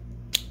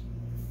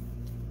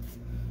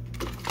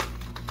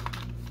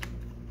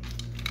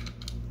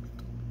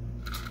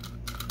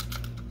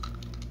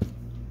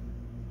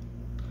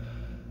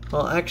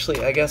 Well,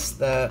 actually, I guess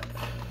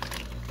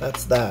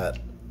that's that.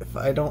 If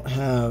I don't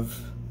have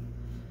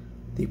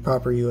the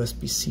proper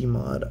USB-C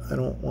mod, I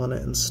don't want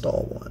to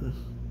install one.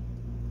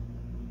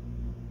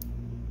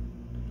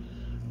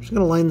 I'm just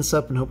going to line this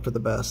up and hope for the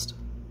best.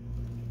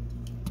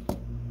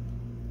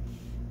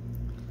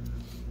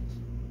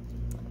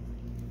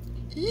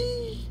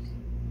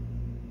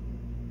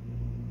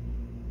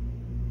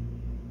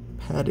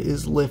 Pad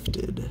is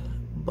lifted,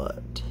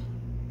 but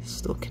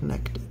still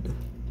connected.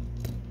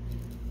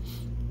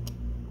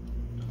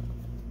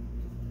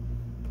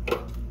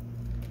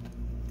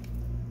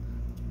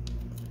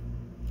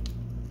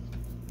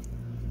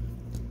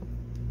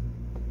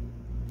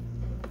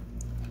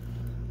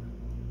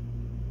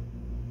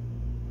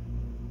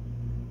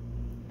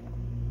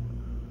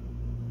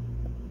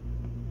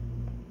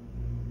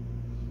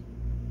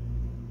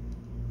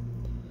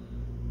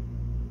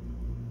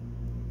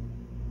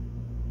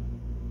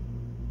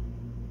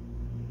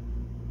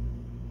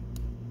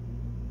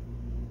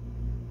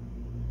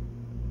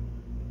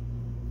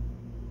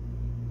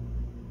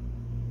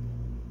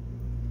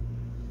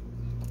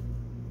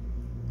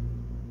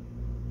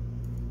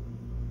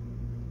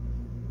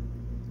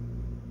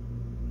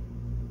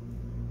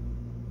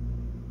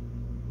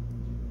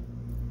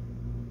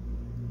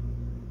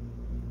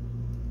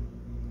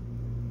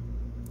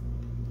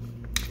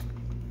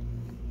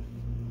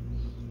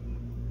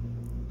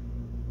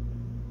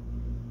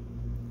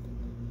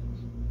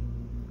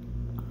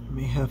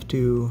 May have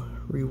to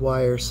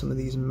rewire some of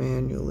these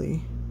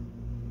manually.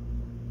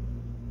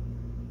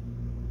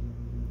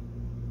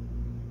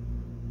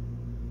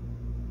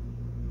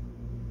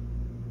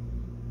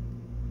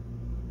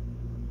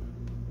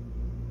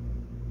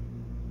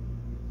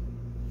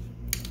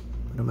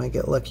 But I might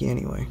get lucky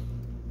anyway.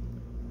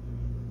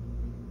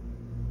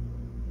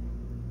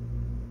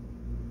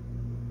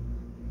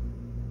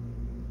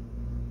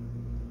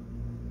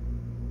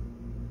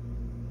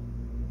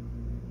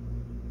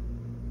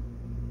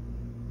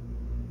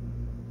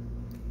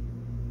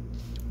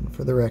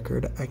 For the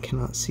record, I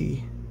cannot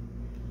see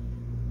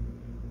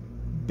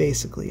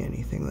basically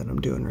anything that I'm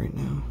doing right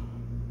now.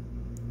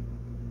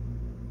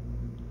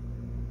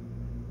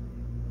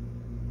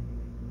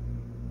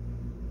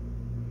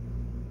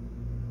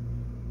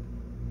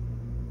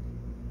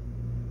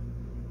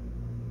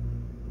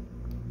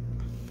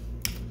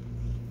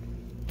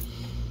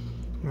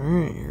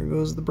 Alright, here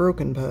goes the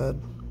broken pad.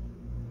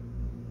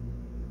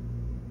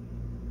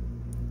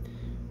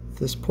 If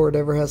this port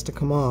ever has to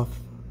come off,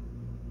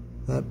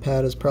 that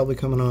pad is probably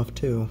coming off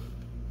too.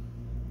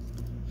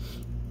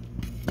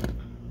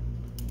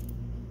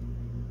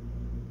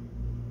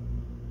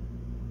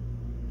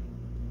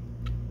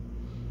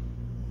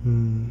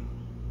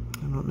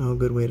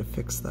 good way to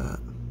fix that.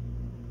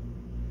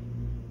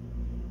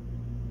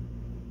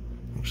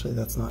 Actually,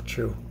 that's not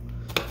true.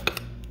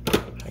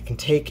 I can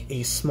take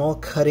a small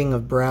cutting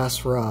of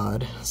brass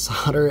rod,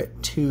 solder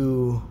it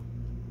to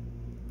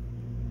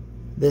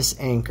this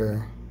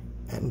anchor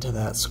and to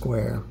that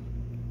square.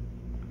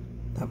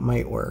 That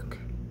might work.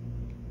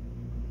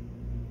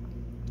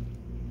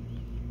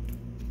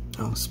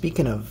 Oh,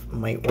 speaking of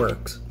might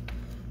works,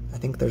 I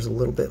think there's a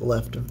little bit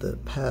left of the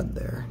pad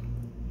there.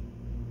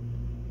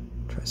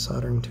 Try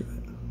soldering to it.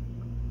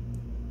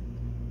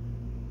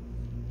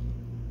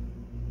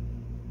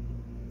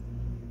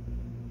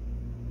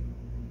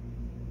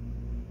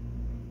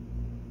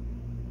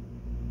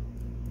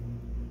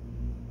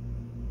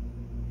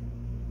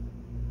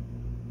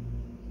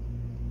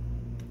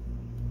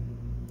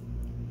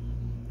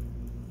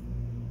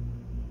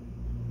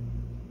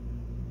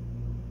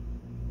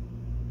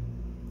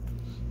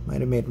 Might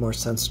have made more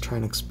sense to try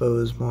and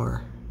expose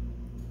more.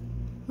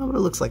 Oh, but it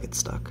looks like it's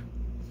stuck.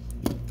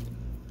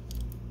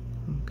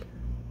 Okay.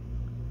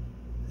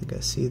 I think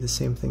I see the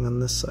same thing on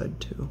this side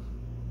too.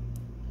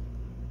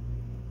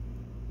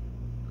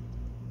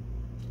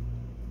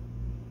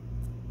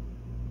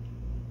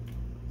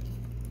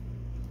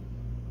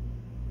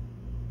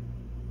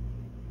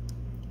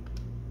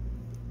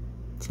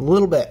 It's a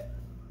little bit,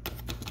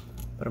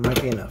 but it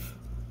might be enough.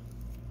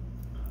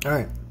 All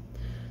right.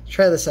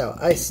 Try this out.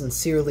 I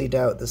sincerely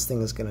doubt this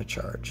thing is going to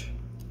charge.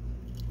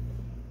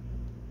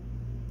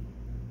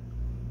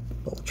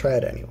 But we'll try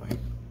it anyway.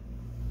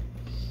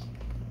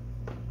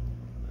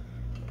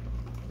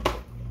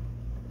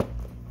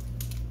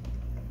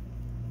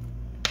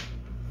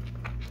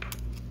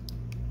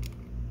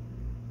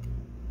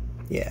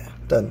 Yeah,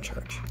 doesn't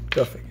charge.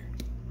 Go figure.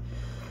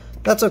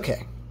 That's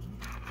okay.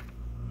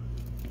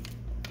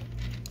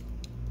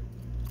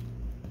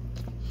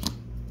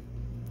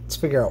 Let's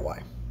figure out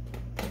why.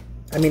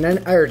 I mean, I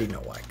already know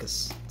why,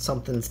 because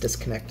something's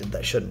disconnected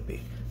that shouldn't be,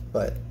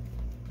 but...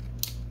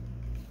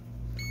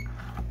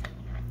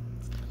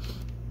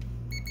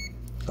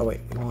 Oh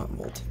wait, we want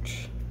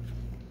voltage.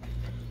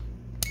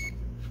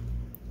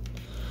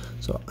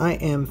 So I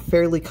am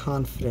fairly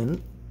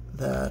confident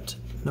that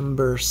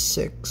number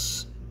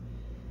 6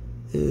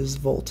 is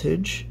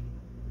voltage,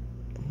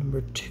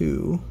 number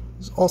 2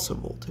 is also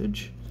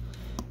voltage,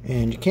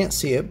 and you can't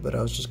see it, but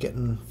I was just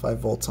getting 5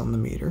 volts on the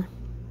meter.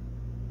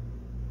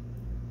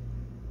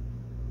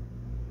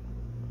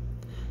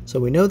 So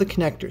we know the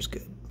connector's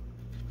good.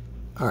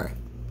 All right.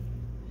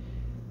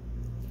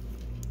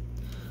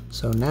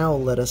 So now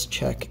let us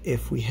check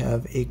if we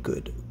have a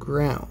good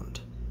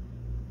ground.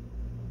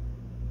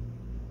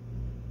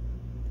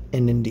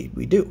 And indeed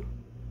we do.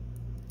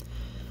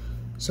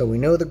 So we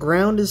know the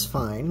ground is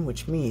fine,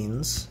 which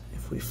means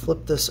if we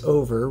flip this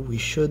over, we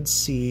should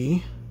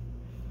see,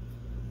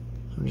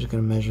 I'm just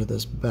going to measure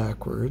this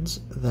backwards,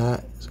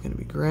 that is going to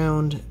be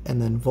ground,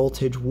 and then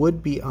voltage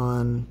would be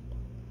on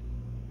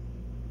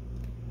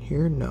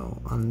here? No,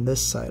 on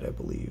this side, I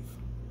believe.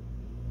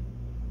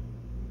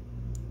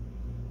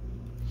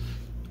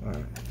 Alright,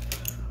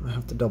 I'm gonna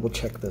have to double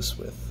check this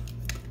with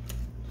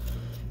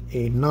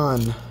a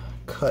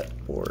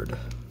non-cut board.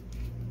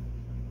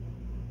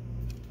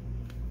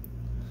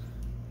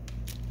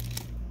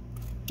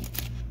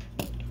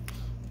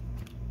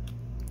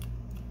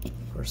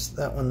 Of course,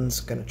 that one's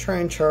gonna try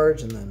and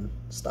charge and then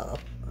stop,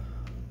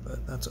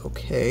 but that's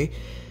okay.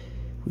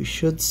 We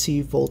should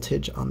see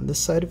voltage on this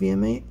side of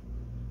EM8.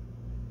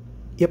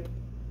 Yep,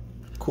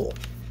 cool.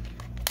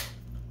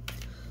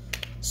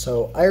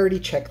 So I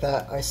already checked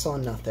that, I saw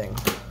nothing.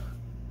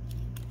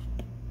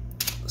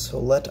 So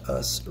let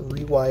us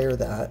rewire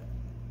that,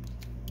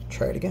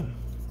 try it again.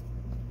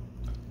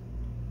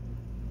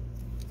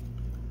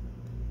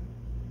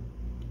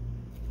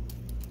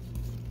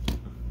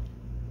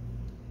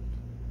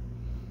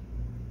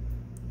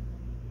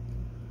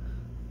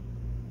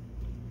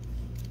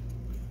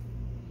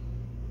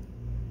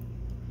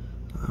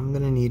 I'm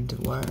gonna need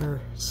to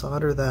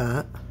solder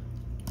that.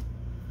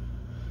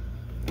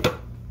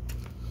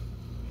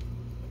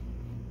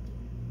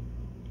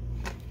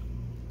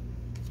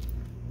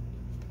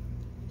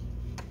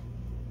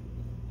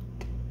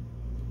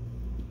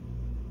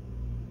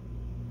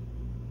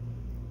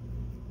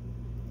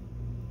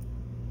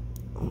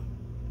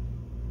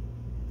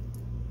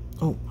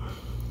 Oh,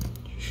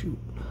 shoot.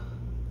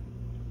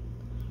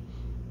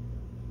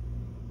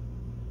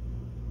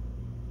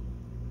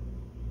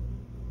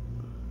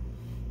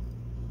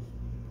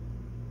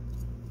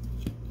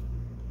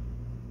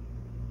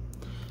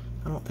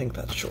 I don't think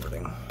that's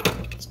shorting.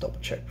 Let's double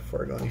check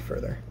before I go any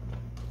further.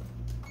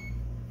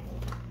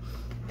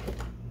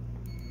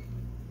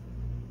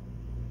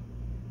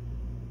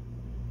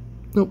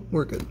 Nope,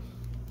 we're good.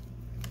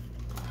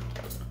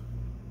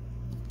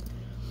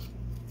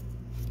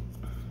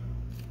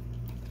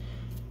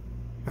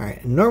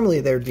 Alright, and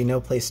normally there'd be no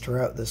place to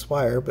route this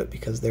wire, but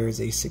because there is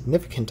a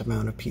significant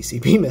amount of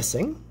PCB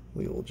missing,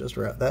 we will just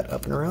route that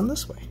up and around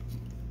this way.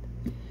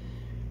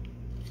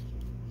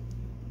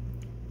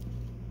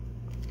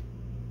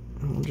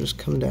 And we'll just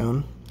come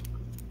down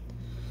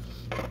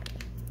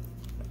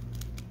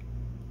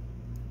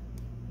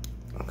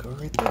go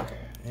right there.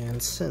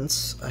 And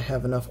since I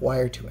have enough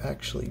wire to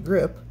actually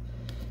grip,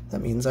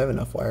 that means I have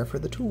enough wire for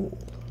the tool.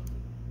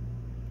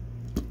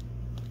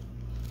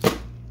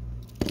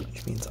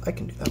 Which means I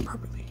can do that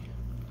properly.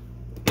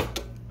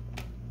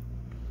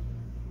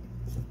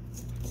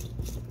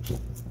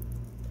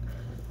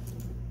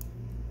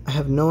 I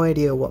have no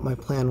idea what my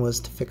plan was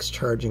to fix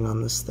charging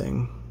on this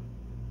thing.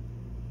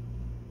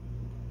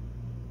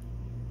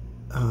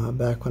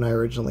 Back when I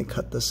originally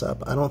cut this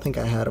up, I don't think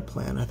I had a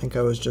plan. I think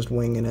I was just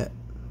winging it.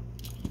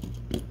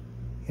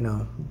 You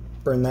know,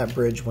 burn that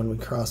bridge when we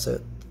cross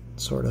it,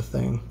 sort of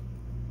thing.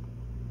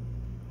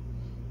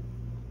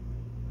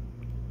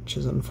 Which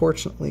is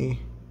unfortunately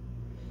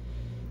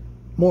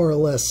more or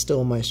less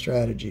still my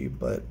strategy,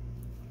 but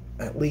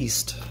at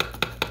least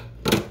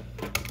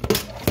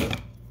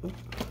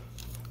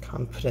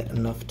confident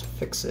enough to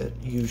fix it,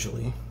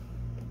 usually.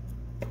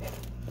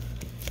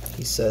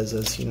 He says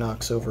as he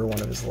knocks over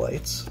one of his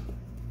lights.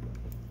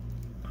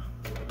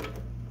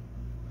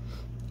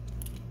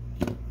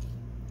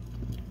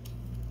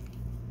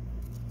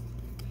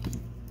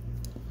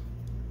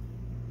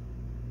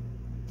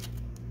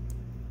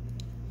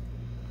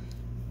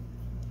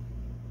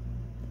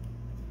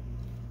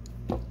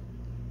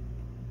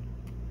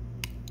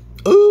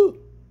 Ooh!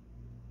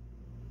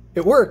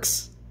 It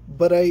works,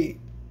 but I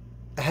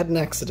had an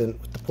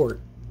accident with the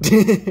port.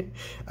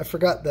 I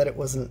forgot that it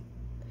wasn't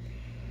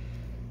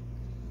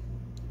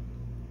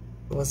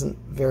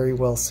very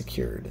well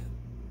secured.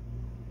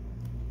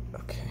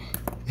 Okay.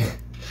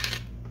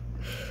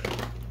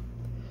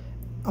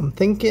 I'm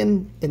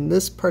thinking in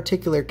this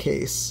particular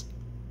case,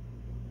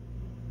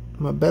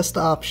 my best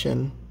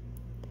option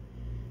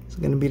is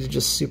going to be to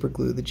just super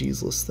glue the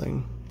Jesus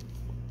thing.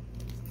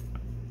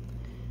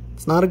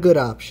 It's not a good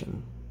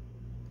option,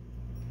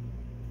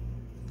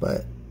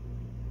 but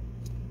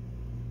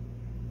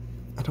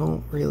I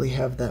don't really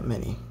have that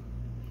many.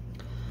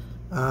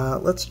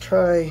 Let's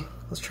try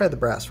the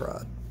brass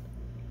rod.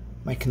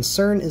 My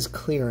concern is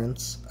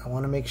clearance. I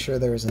want to make sure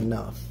there's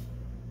enough,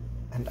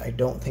 and I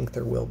don't think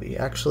there will be.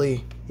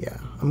 Actually, yeah,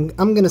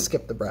 I'm gonna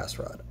skip the brass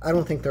rod. I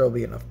don't think there will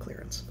be enough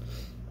clearance.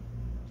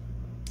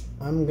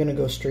 I'm gonna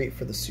go straight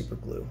for the super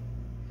glue.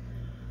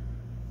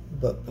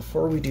 But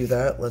before we do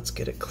that, let's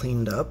get it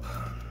cleaned up.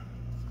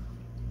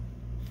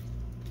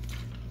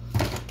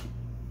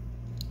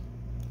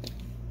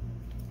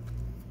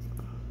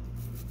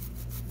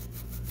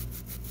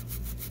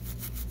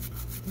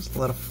 There's a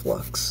lot of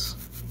flux.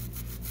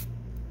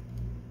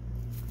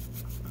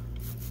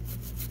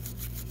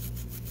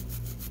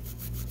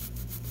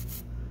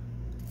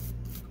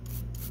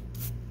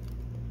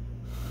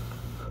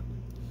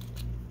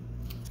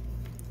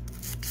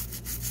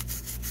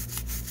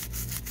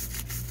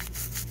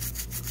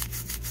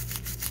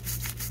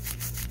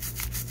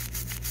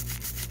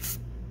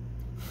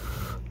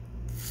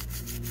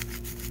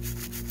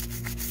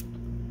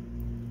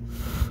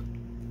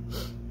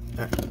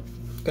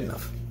 Alright, good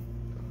enough.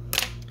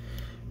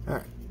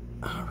 Alright.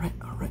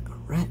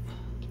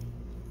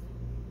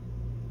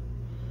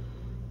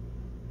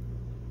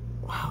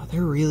 Wow,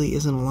 there really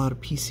isn't a lot of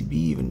PCB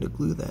even to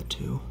glue that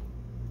to.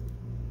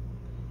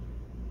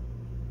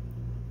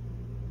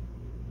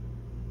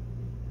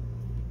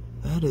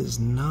 That is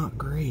not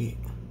great.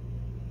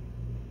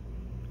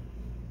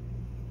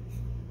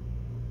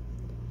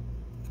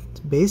 It's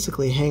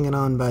basically hanging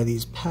on by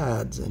these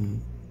pads,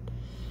 and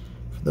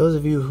for those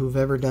of you who've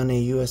ever done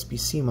a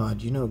USB-C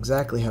mod, you know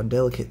exactly how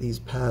delicate these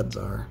pads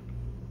are.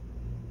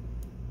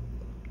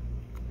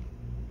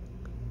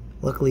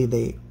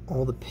 Luckily,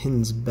 all the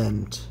pins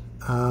bent.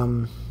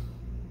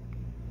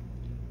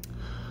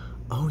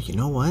 Oh, you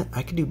know what?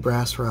 I could do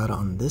brass rod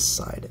on this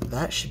side.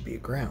 That should be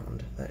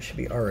ground. That should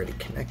be already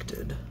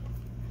connected.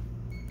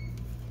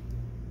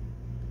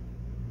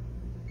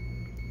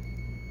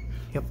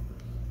 Yep.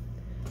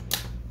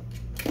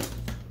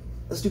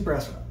 Let's do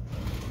brass rod.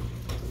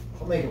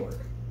 I'll make it work.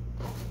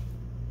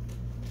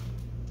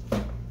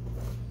 Don't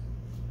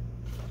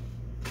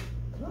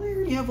I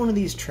already have one of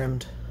these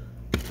trimmed?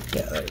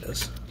 Yeah, there it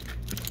is.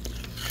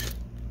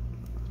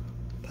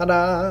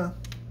 Ta-da!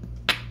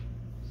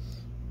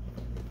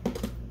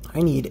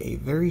 I need a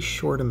very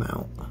short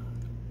amount,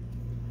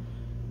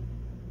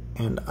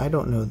 and I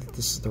don't know that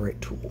this is the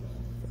right tool.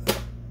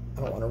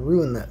 I don't want to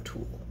ruin that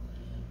tool.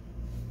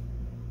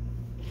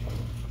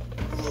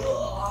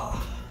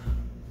 Ugh.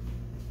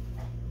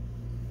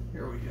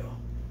 Here we go.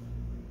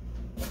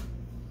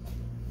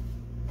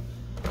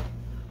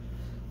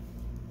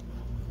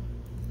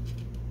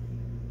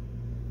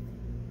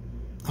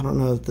 I don't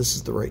know that this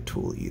is the right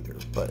tool either,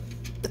 but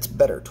it's a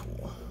better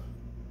tool.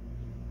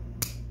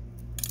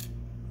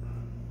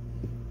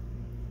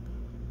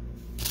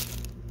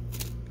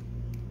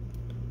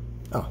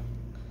 Oh.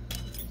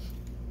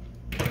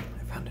 I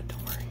found it,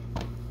 don't worry.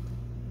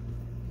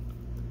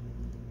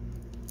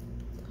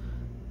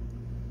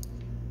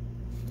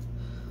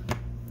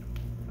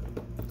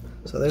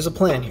 So there's a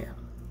plan here.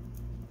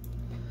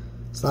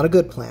 It's not a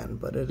good plan,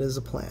 but it is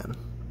a plan.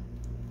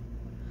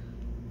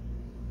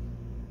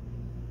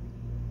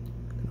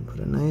 Gonna put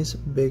a nice nice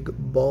big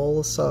ball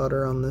of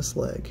solder on this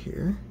leg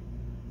here.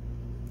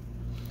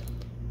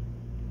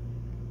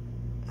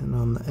 And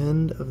on the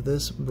end of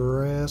this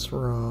brass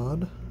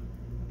rod,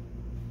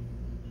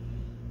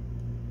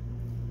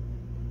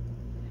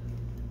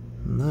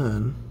 and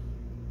then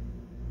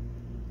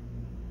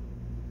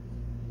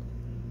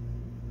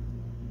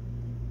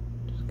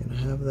just gonna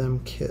have them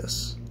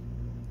kiss.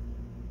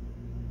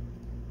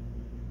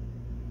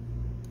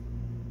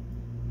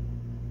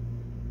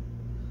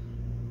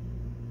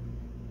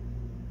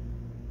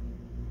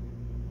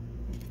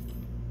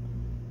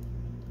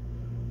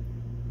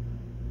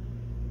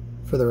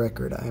 For the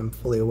record, I am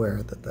fully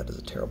aware that that is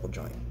a terrible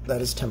joint. That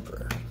is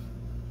temporary.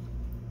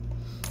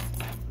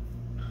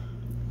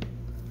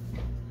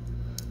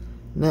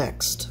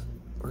 Next,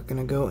 we're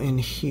gonna go in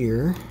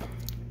here,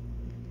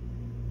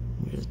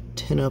 just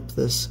tin up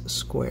this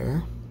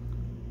square,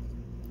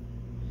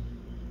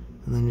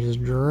 and then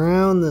just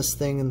drown this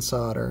thing in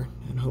solder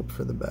and hope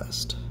for the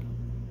best.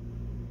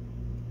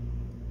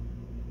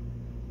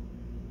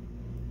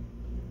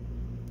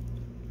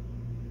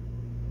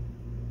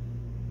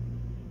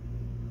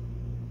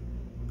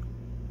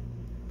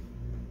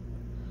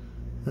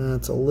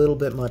 That's a little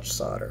bit much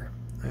solder.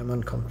 I am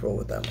uncomfortable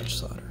with that much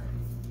solder.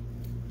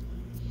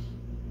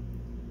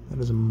 That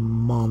is a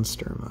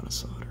monster amount of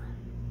solder.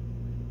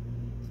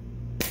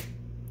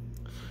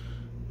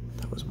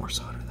 That was more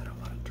solder than I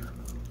wanted to remove.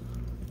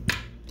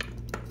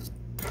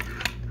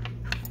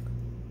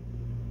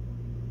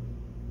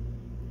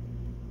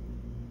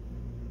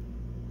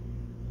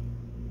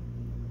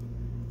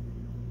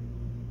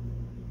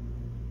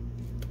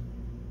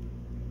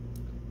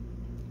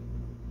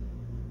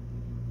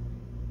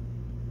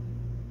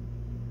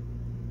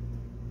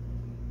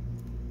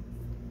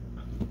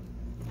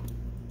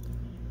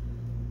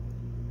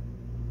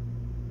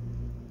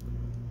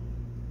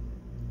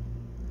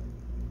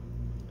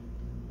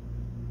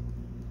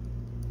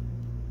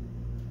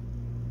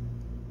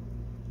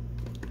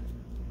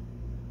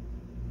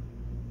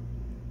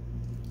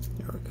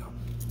 There we go.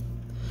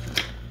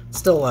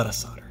 Still a lot of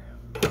solder,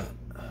 but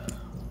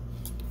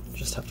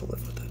just have to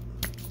live with it.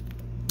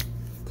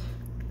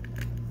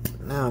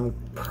 Now I'm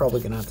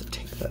probably gonna have to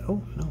take that.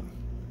 Oh no,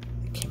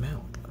 it came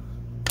out.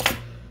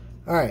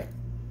 All right,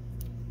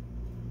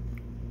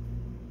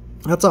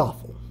 that's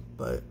awful,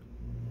 but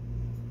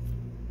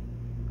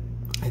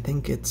I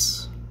think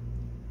it's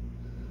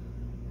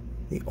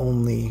the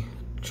only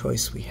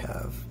choice we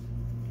have.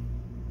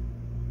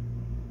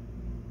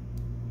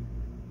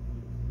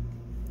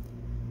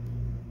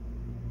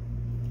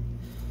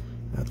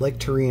 I'd like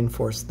to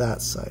reinforce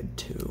that side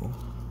too,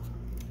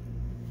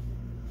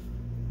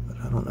 but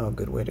I don't know a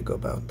good way to go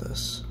about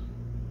this.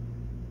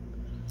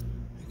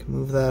 I can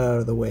move that out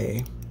of the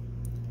way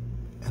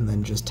and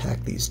then just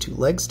tack these two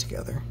legs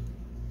together.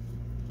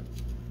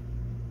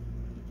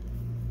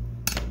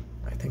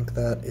 I think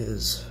that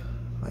is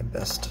my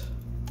best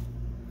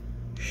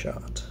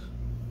shot.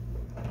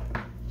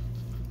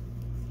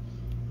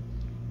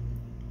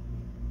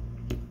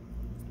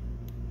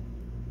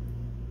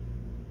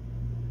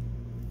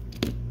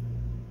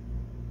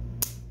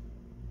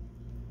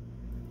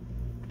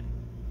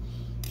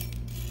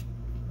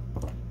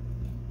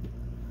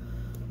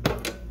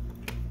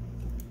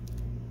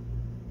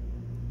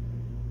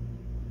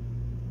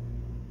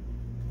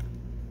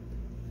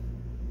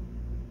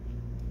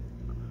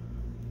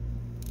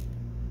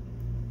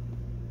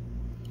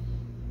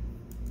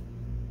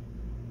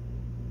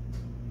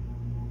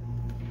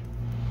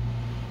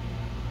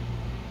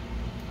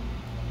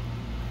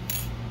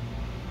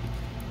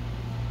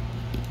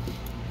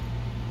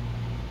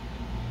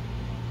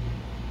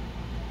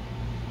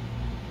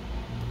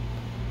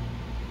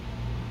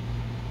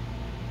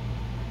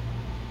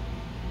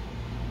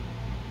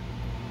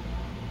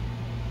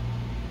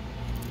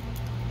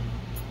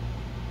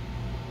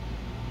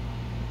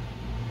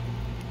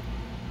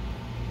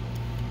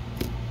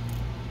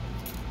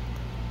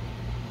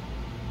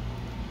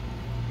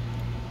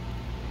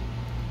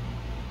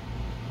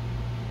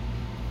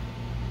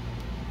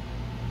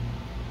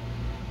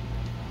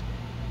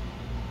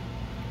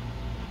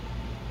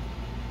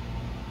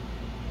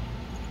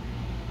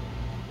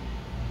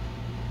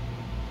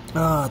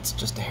 Oh, it's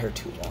just a hair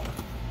too long.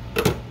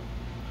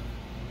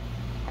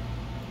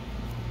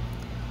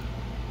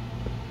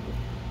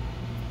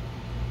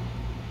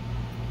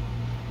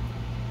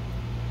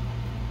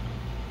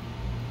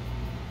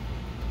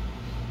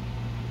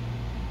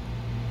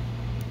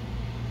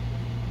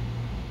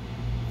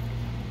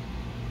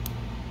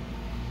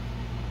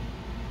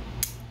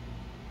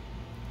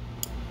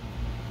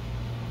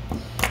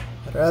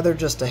 I'd rather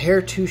just a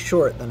hair too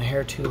short than a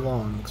hair too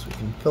long, because we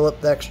can fill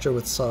up the extra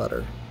with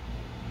solder.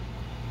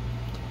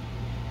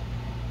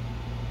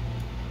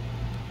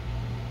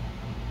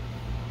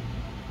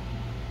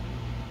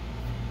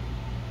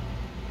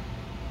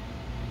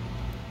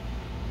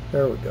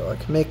 There we go, I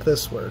can make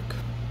this work.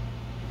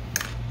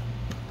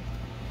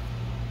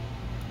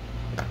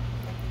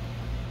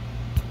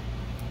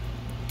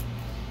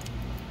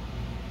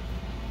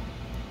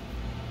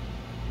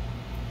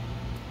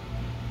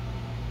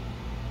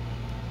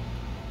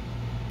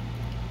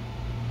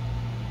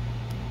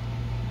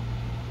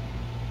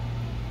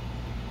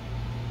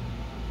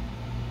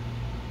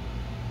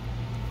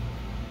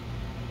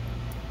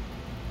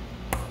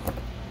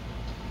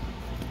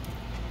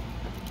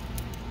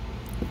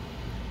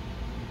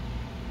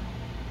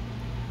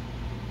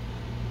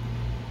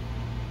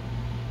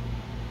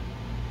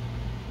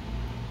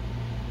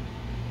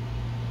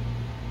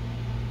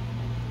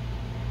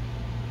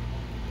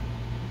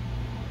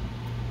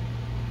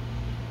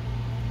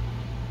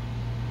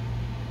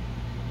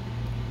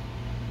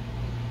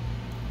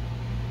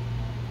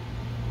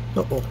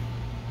 Uh-oh.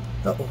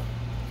 Uh-oh.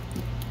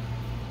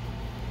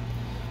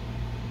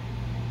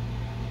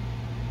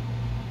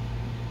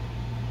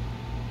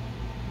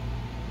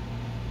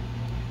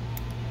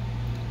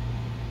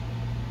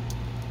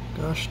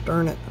 Gosh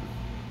darn it.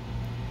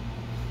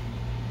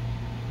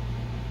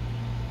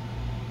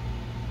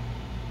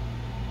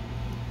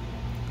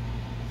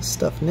 This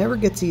stuff never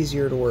gets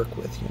easier to work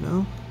with, you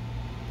know?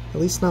 At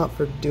least not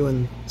for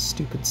doing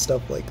stupid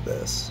stuff like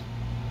this.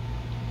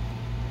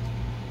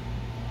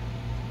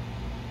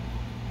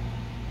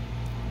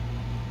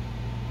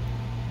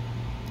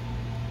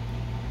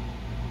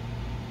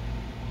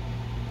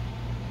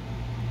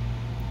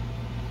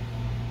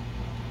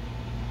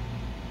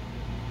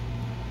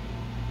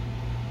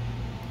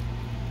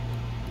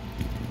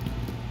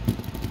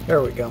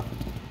 There we go.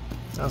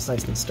 Now it's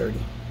nice and sturdy.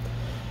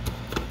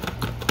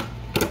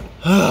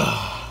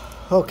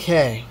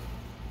 Okay.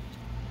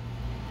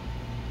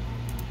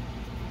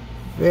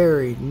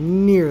 Very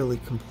nearly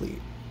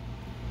complete.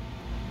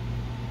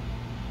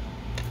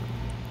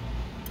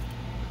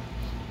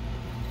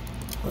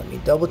 Let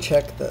me double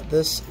check that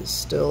this is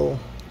still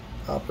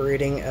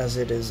operating as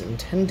it is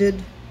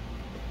intended.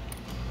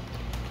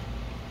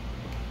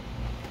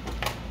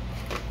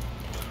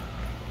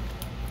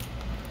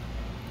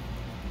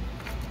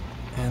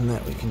 And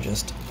that we can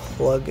just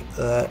plug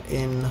that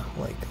in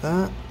like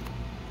that.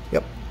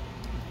 Yep.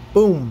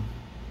 Boom.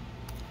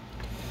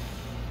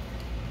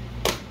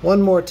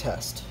 One more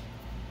test.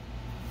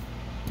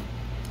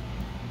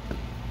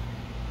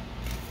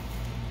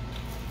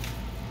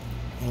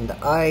 And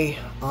I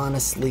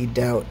honestly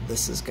doubt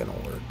this is gonna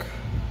work.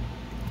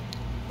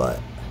 But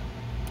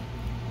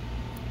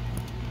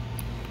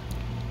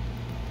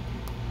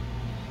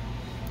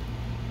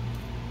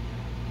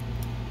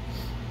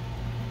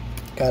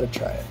gotta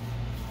try it.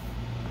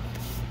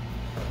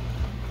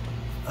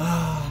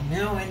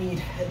 Now I need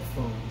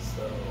headphones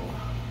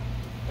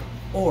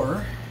though.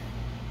 Or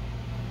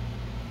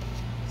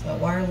is that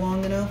wire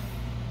long enough?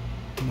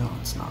 No,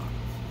 it's not.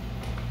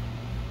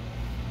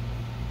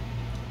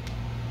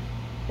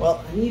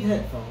 Well, I need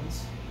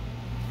headphones.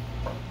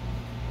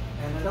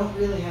 And I don't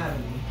really have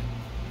any.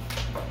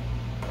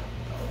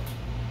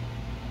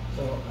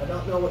 So I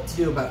don't know what to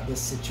do about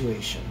this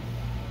situation.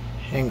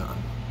 Hang on.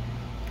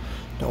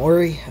 Don't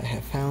worry, I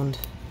have found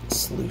a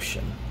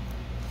solution.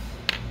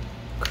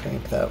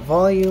 Crank that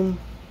volume.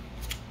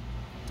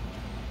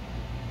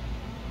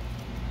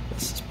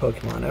 This is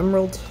Pokemon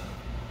Emerald.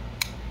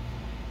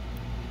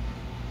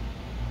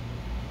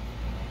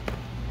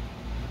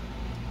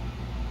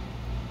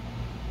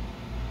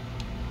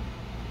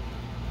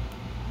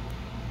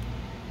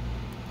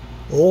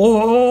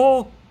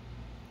 Oh!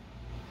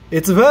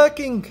 It's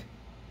working!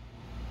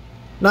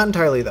 Not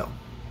entirely though.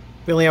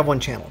 We only have one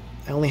channel.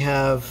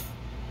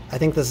 I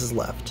think this is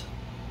left.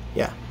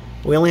 Yeah.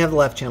 We only have the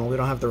left channel, we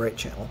don't have the right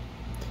channel.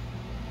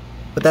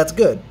 But that's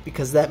good,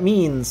 because that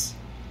means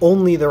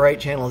only the right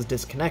channel is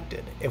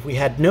disconnected. If we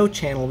had no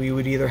channel, we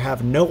would either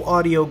have no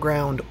audio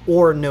ground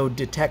or no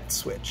detect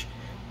switch.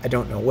 I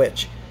don't know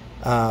which.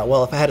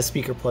 Well, if I had a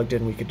speaker plugged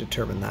in, we could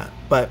determine that.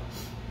 But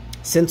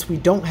since we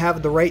don't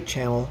have the right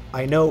channel,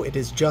 I know it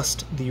is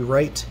just the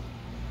right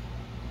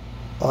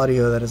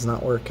audio that is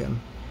not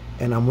working.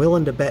 And I'm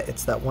willing to bet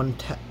it's that one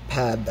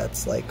pad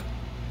that's like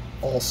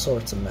all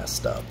sorts of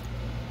messed up.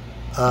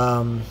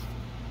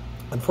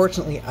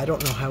 Unfortunately, I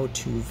don't know how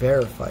to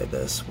verify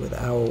this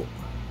without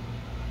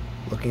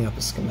looking up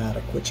a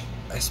schematic, which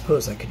I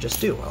suppose I could just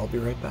do. I'll be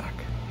right back.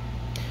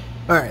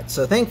 Alright,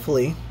 so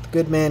thankfully, the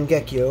good man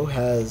Gekyo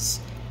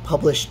has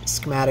published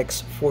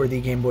schematics for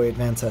the Game Boy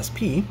Advance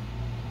SP.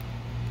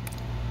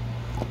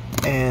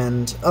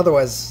 And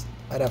otherwise,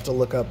 I'd have to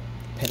look up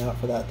the pinout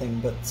for that thing,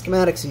 but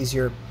schematic's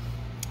easier.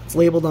 It's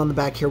labeled on the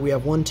back here. We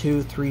have 1,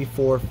 2, 3,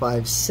 4,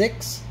 5,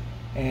 6.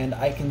 And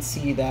I can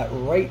see that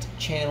right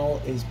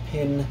channel is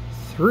pin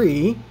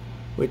 3,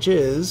 which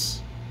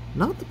is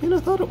not the pin I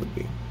thought it would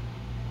be.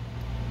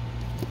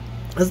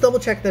 Let's double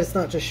check that it's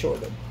not just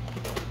shorted.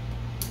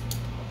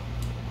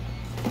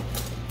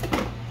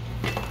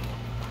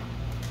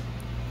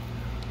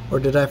 Or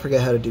did I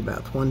forget how to do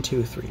math? 1,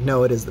 2, 3.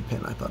 No, it is the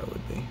pin I thought it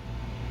would be.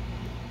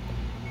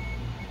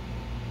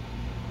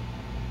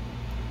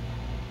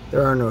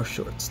 There are no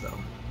shorts though.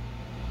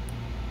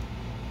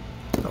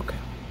 Okay.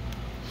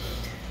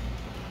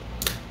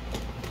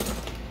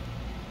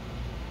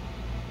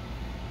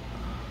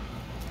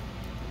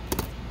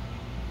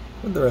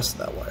 Where'd the rest of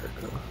that wire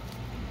go?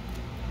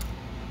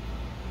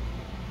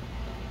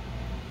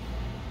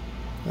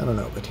 I don't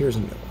know, but here's a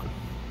new one.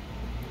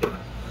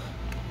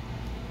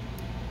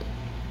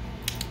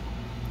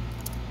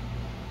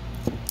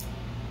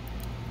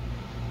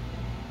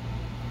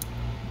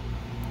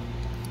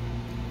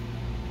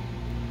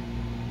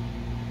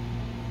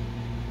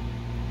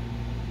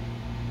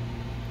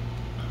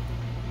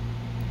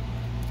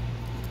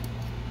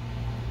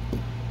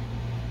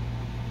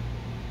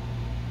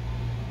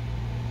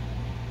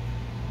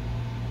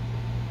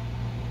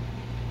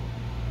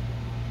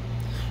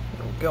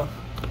 Go.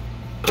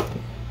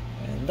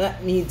 And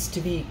that needs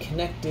to be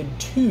connected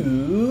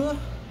to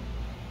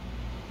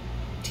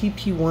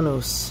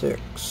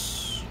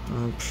TP106.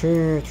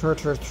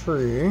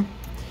 P33.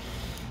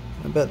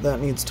 I bet that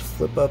needs to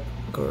flip up,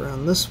 go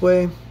around this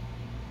way.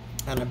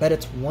 And I bet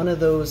it's one of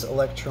those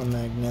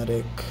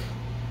electromagnetic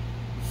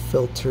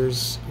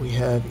filters. We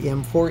have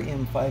EM4,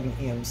 EM5, and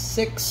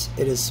EM6.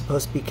 It is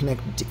supposed to be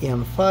connected to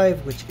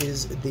EM5, which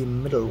is the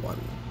middle one.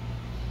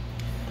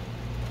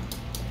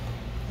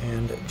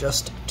 And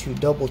just to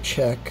double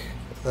check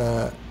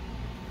that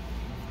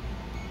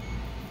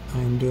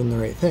I'm doing the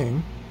right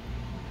thing,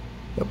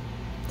 yep,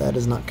 that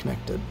is not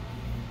connected.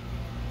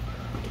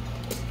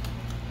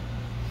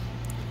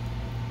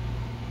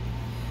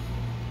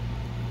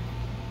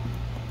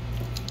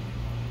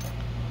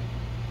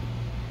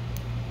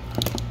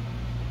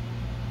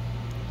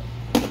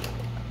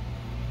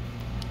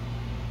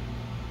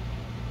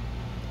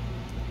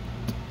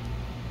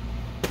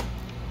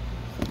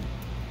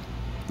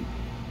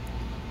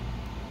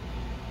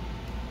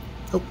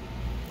 Oh,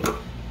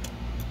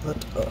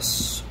 let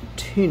us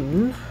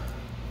tin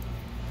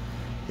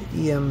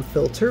the EM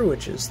filter,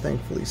 which is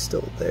thankfully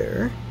still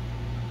there.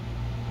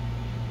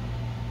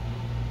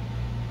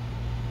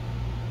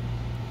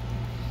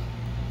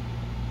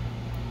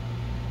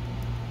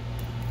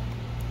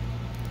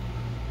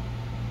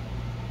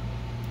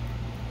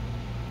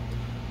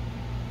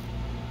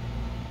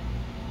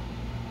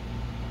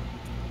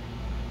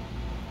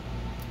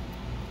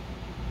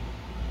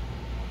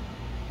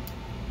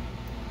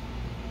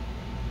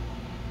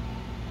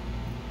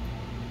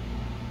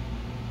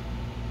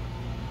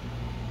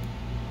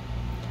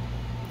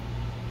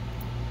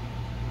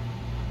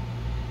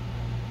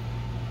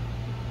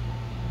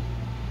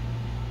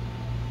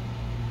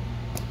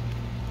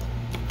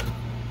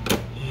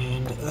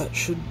 That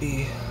should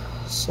be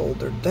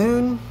soldered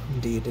down.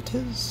 Indeed it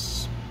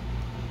is.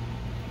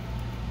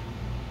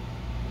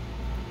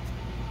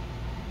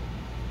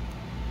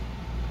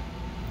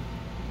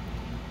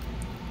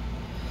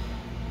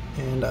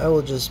 And I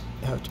will just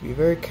have to be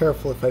very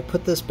careful if I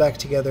put this back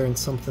together in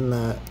something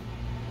that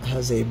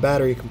has a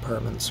battery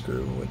compartment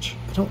screw, which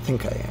I don't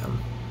think I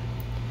am,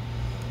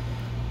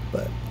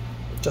 but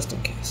just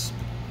in case.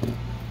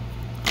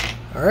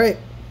 Alright,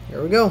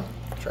 here we go.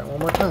 Try one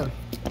more time.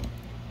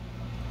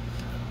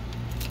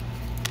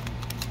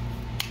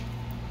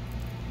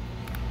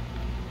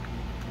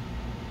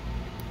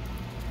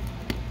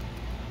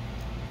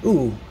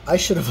 Ooh, I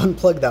should have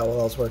unplugged that while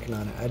I was working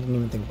on it. I didn't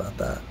even think about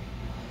that.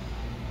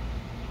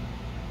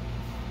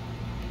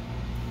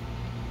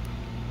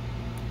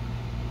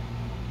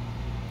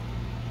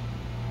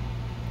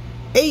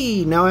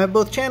 Hey, now I have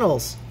both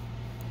channels.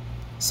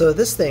 So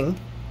this thing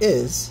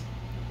is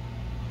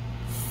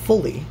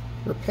fully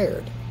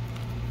repaired.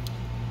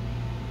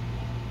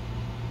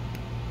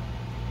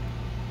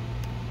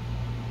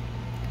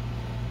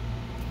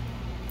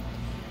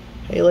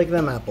 How you like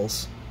them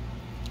apples?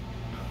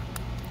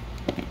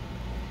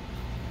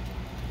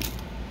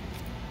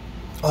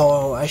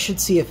 Oh, I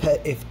should see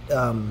if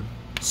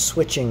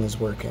switching is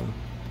working.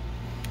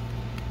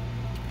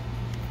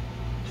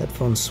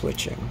 Headphone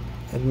switching.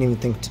 I didn't even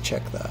think to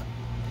check that.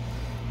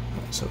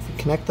 Alright, so if we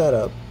connect that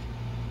up,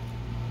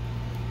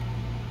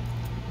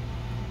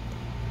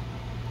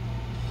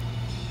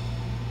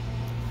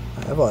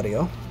 I have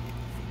audio.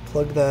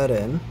 Plug that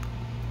in,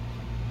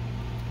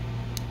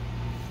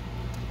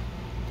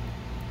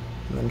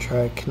 and then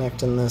try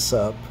connecting this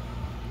up.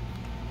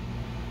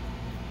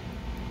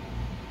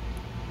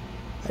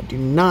 I do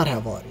not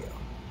have audio.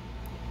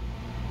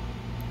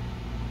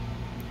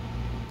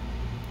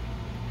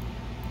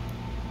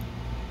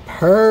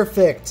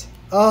 Perfect.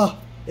 Oh,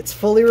 it's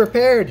fully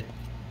repaired.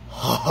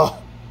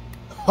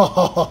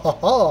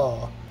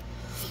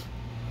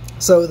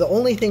 So the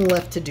only thing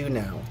left to do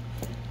now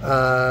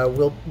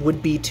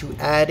would be to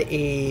add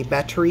a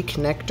battery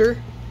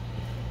connector,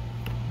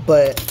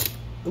 but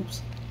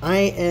oops, I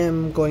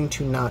am going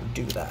to not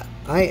do that.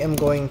 I am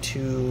going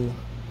to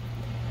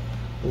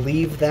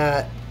leave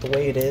that the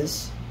way it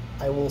is.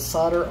 I will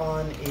solder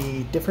on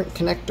a different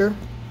connector,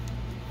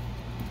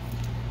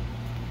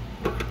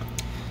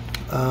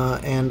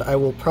 and I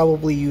will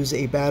probably use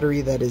a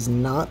battery that is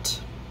not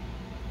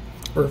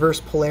reverse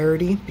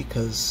polarity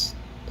because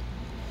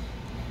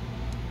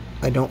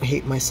I don't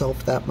hate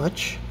myself that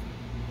much.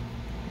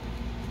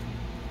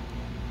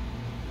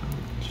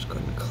 I'm just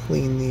going to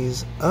clean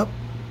these up.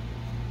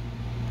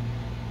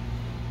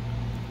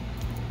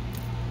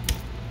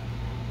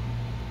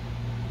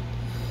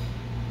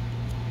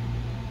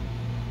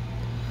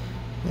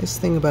 Nice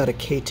thing about a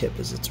K-tip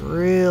is it's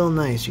real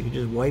nice. You can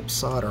just wipe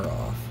solder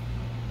off.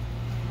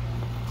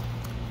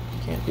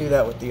 Can't do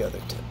that with the other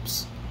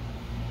tips.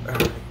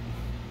 Alright.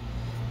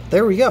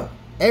 There we go.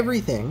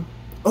 Everything.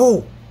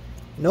 Oh!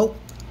 Nope.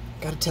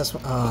 Gotta test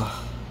one.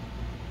 Ah.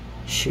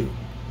 Shoot.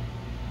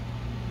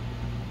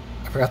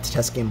 I forgot to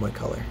test Game Boy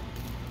Color.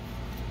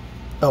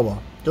 Oh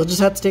well. You'll just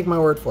have to take my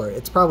word for it.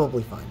 It's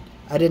probably fine.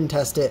 I didn't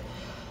test it.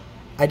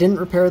 I didn't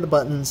repair the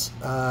buttons,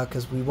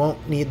 because we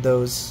won't need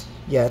those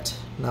yet.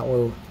 Not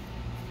with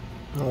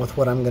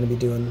what I'm going to be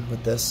doing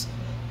with this.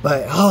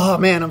 But, oh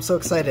man, I'm so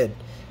excited.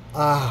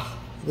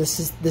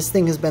 This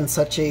thing has been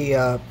such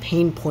a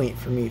pain point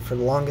for me for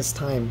the longest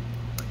time.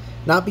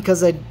 Not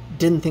because I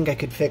didn't think I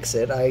could fix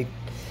it. I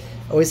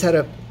always had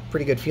a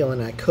pretty good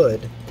feeling I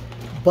could,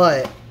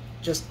 but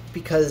just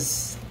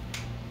because,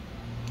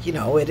 you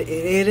know, it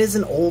is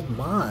an old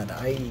mod.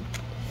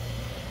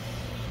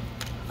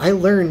 I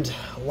learned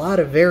a lot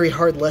of very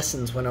hard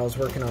lessons when I was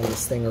working on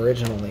this thing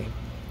originally.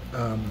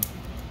 A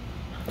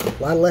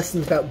lot of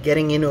lessons about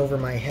getting in over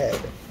my head.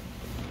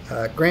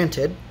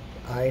 Granted,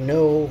 I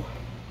know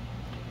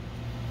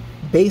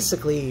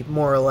basically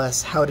more or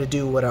less how to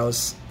do what I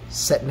was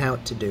setting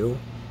out to do,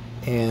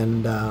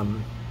 and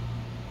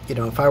you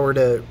know, if I were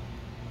to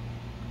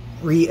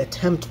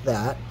reattempt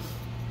that,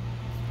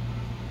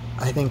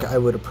 I think I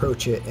would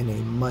approach it in a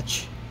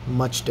much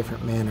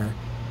different manner.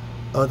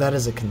 Oh, that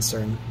is a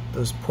concern.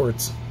 Those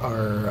ports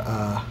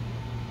are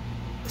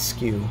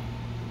askew.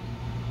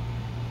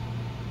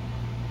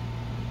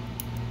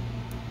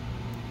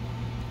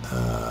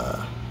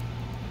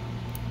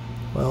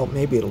 Well,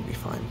 maybe it'll be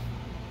fine.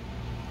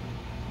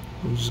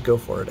 We'll just go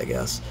for it, I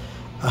guess.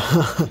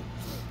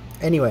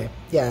 Anyway,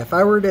 yeah, if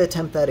I were to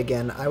attempt that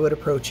again, I would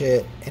approach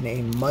it in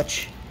a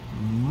much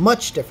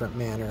different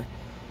manner.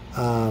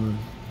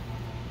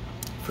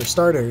 For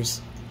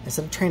starters,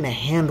 instead of trying to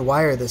hand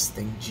wire this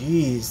thing,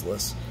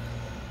 jeezless,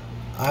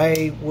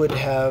 I would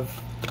have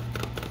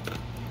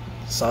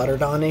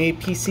soldered on a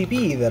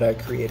PCB that I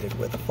created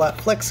with a flat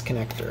flex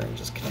connector and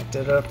just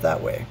connected it up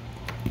that way.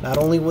 Not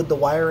only would the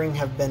wiring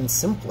have been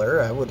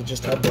simpler, I would have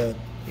just had to,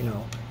 you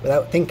know,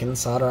 without thinking,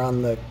 solder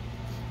on the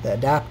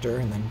adapter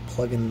and then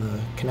plug in the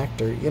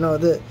connector. You know,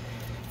 the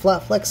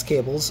flat flex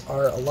cables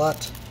are a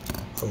lot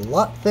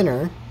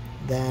thinner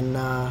than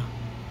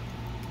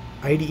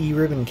IDE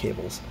ribbon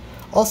cables.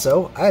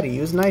 Also, I had to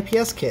use an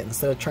IPS kit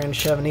instead of trying to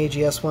shove an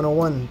AGS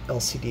 101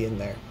 LCD in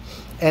there.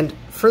 And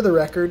for the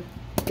record,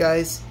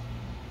 guys,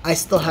 I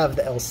still have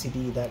the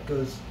LCD that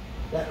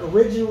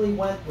originally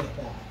went with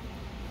that.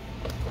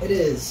 It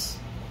is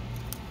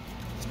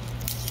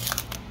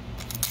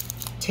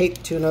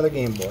taped to another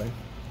Game Boy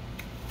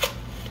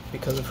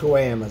because of who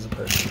I am as a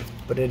person.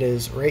 But it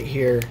is right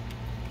here,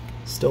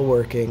 still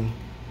working,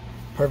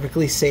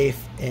 perfectly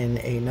safe in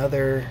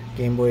another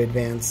Game Boy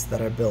Advance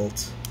that I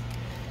built.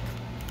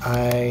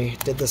 I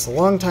did this a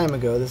long time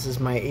ago. This is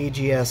my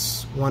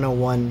AGS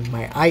 101,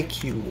 my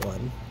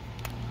IQ1,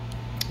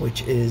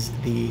 which is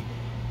the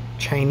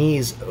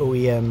Chinese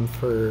OEM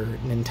for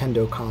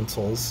Nintendo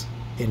consoles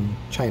in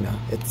China.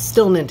 It's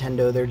still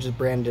Nintendo, they're just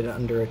branded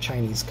under a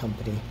Chinese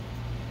company.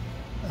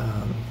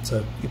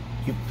 So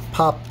you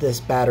pop this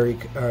battery,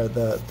 or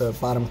the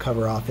bottom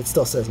cover off, it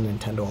still says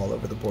Nintendo all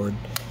over the board.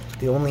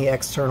 The only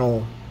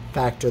external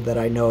factor that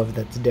I know of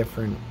that's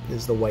different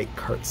is the white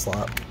cart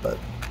slot, but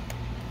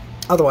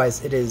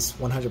otherwise it is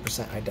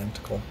 100%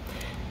 identical.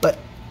 But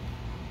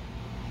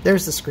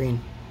there's the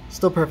screen,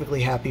 still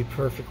perfectly happy,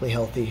 perfectly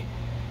healthy.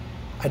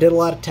 I did a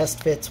lot of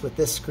test fits with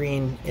this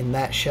screen in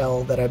that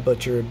shell that I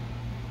butchered,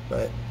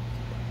 but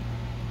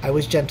I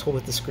was gentle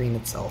with the screen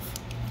itself.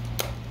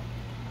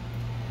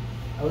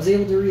 I was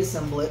able to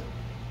reassemble it.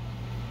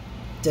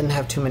 Didn't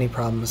have too many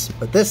problems.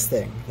 But this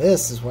thing,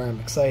 this is where I'm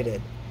excited.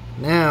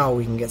 Now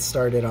we can get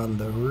started on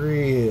the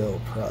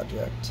real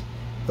project.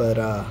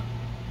 But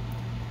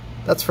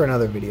that's for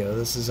another video.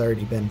 This has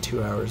already been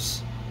 2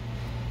 hours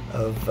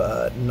of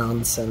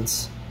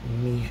nonsense.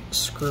 Me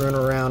screwing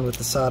around with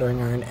the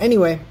soldering iron.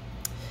 Anyway,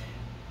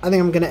 I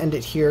think I'm going to end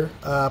it here.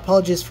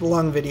 Apologies for the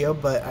long video,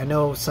 but I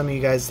know some of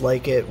you guys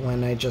like it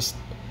when I just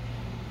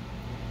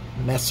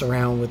mess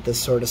around with this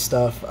sort of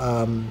stuff.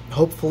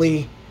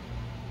 Hopefully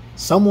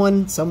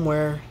someone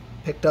somewhere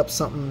picked up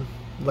something,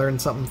 learned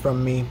something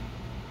from me.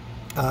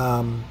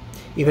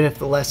 Even if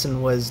the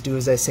lesson was do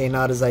as I say,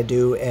 not as I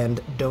do, and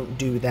don't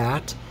do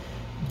that.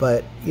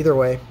 But either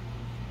way,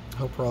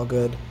 hope we're all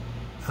good.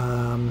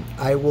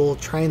 I will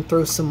try and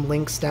throw some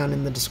links down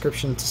in the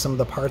description to some of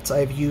the parts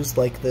I've used,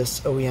 like this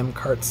OEM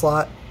cart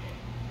slot,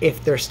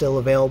 if they're still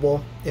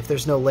available. If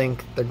there's no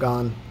link, they're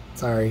gone.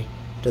 Sorry,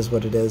 it is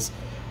what it is.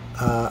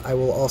 I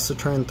will also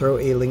try and throw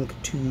a link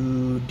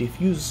to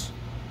diffuse.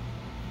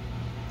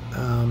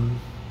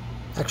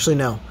 Actually,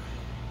 no.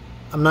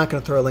 I'm not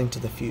going to throw a link to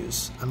the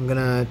fuse. I'm going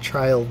to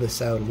trial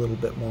this out a little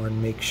bit more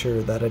and make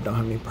sure that I don't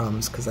have any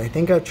problems, because I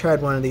think I've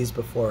tried one of these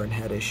before and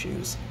had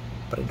issues,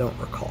 but I don't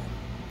recall.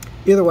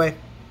 Either way,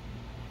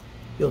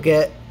 you'll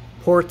get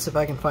ports if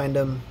I can find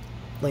them,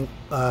 link,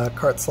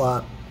 cart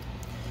slot.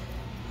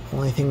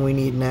 Only thing we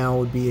need now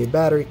would be a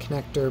battery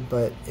connector,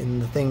 but in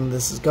the thing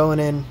this is going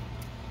in,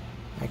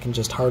 I can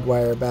just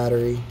hardwire a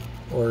battery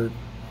or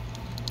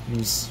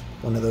use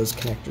one of those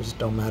connectors.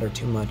 Don't matter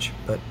too much.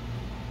 But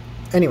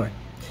anyway,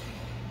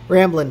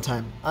 rambling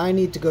time. I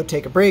need to go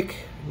take a break.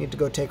 I need to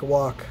go take a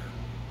walk.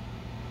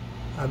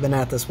 I've been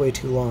at this way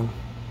too long.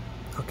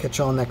 I'll catch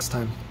y'all next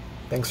time.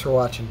 Thanks for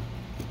watching.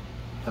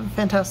 Have a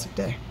fantastic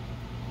day.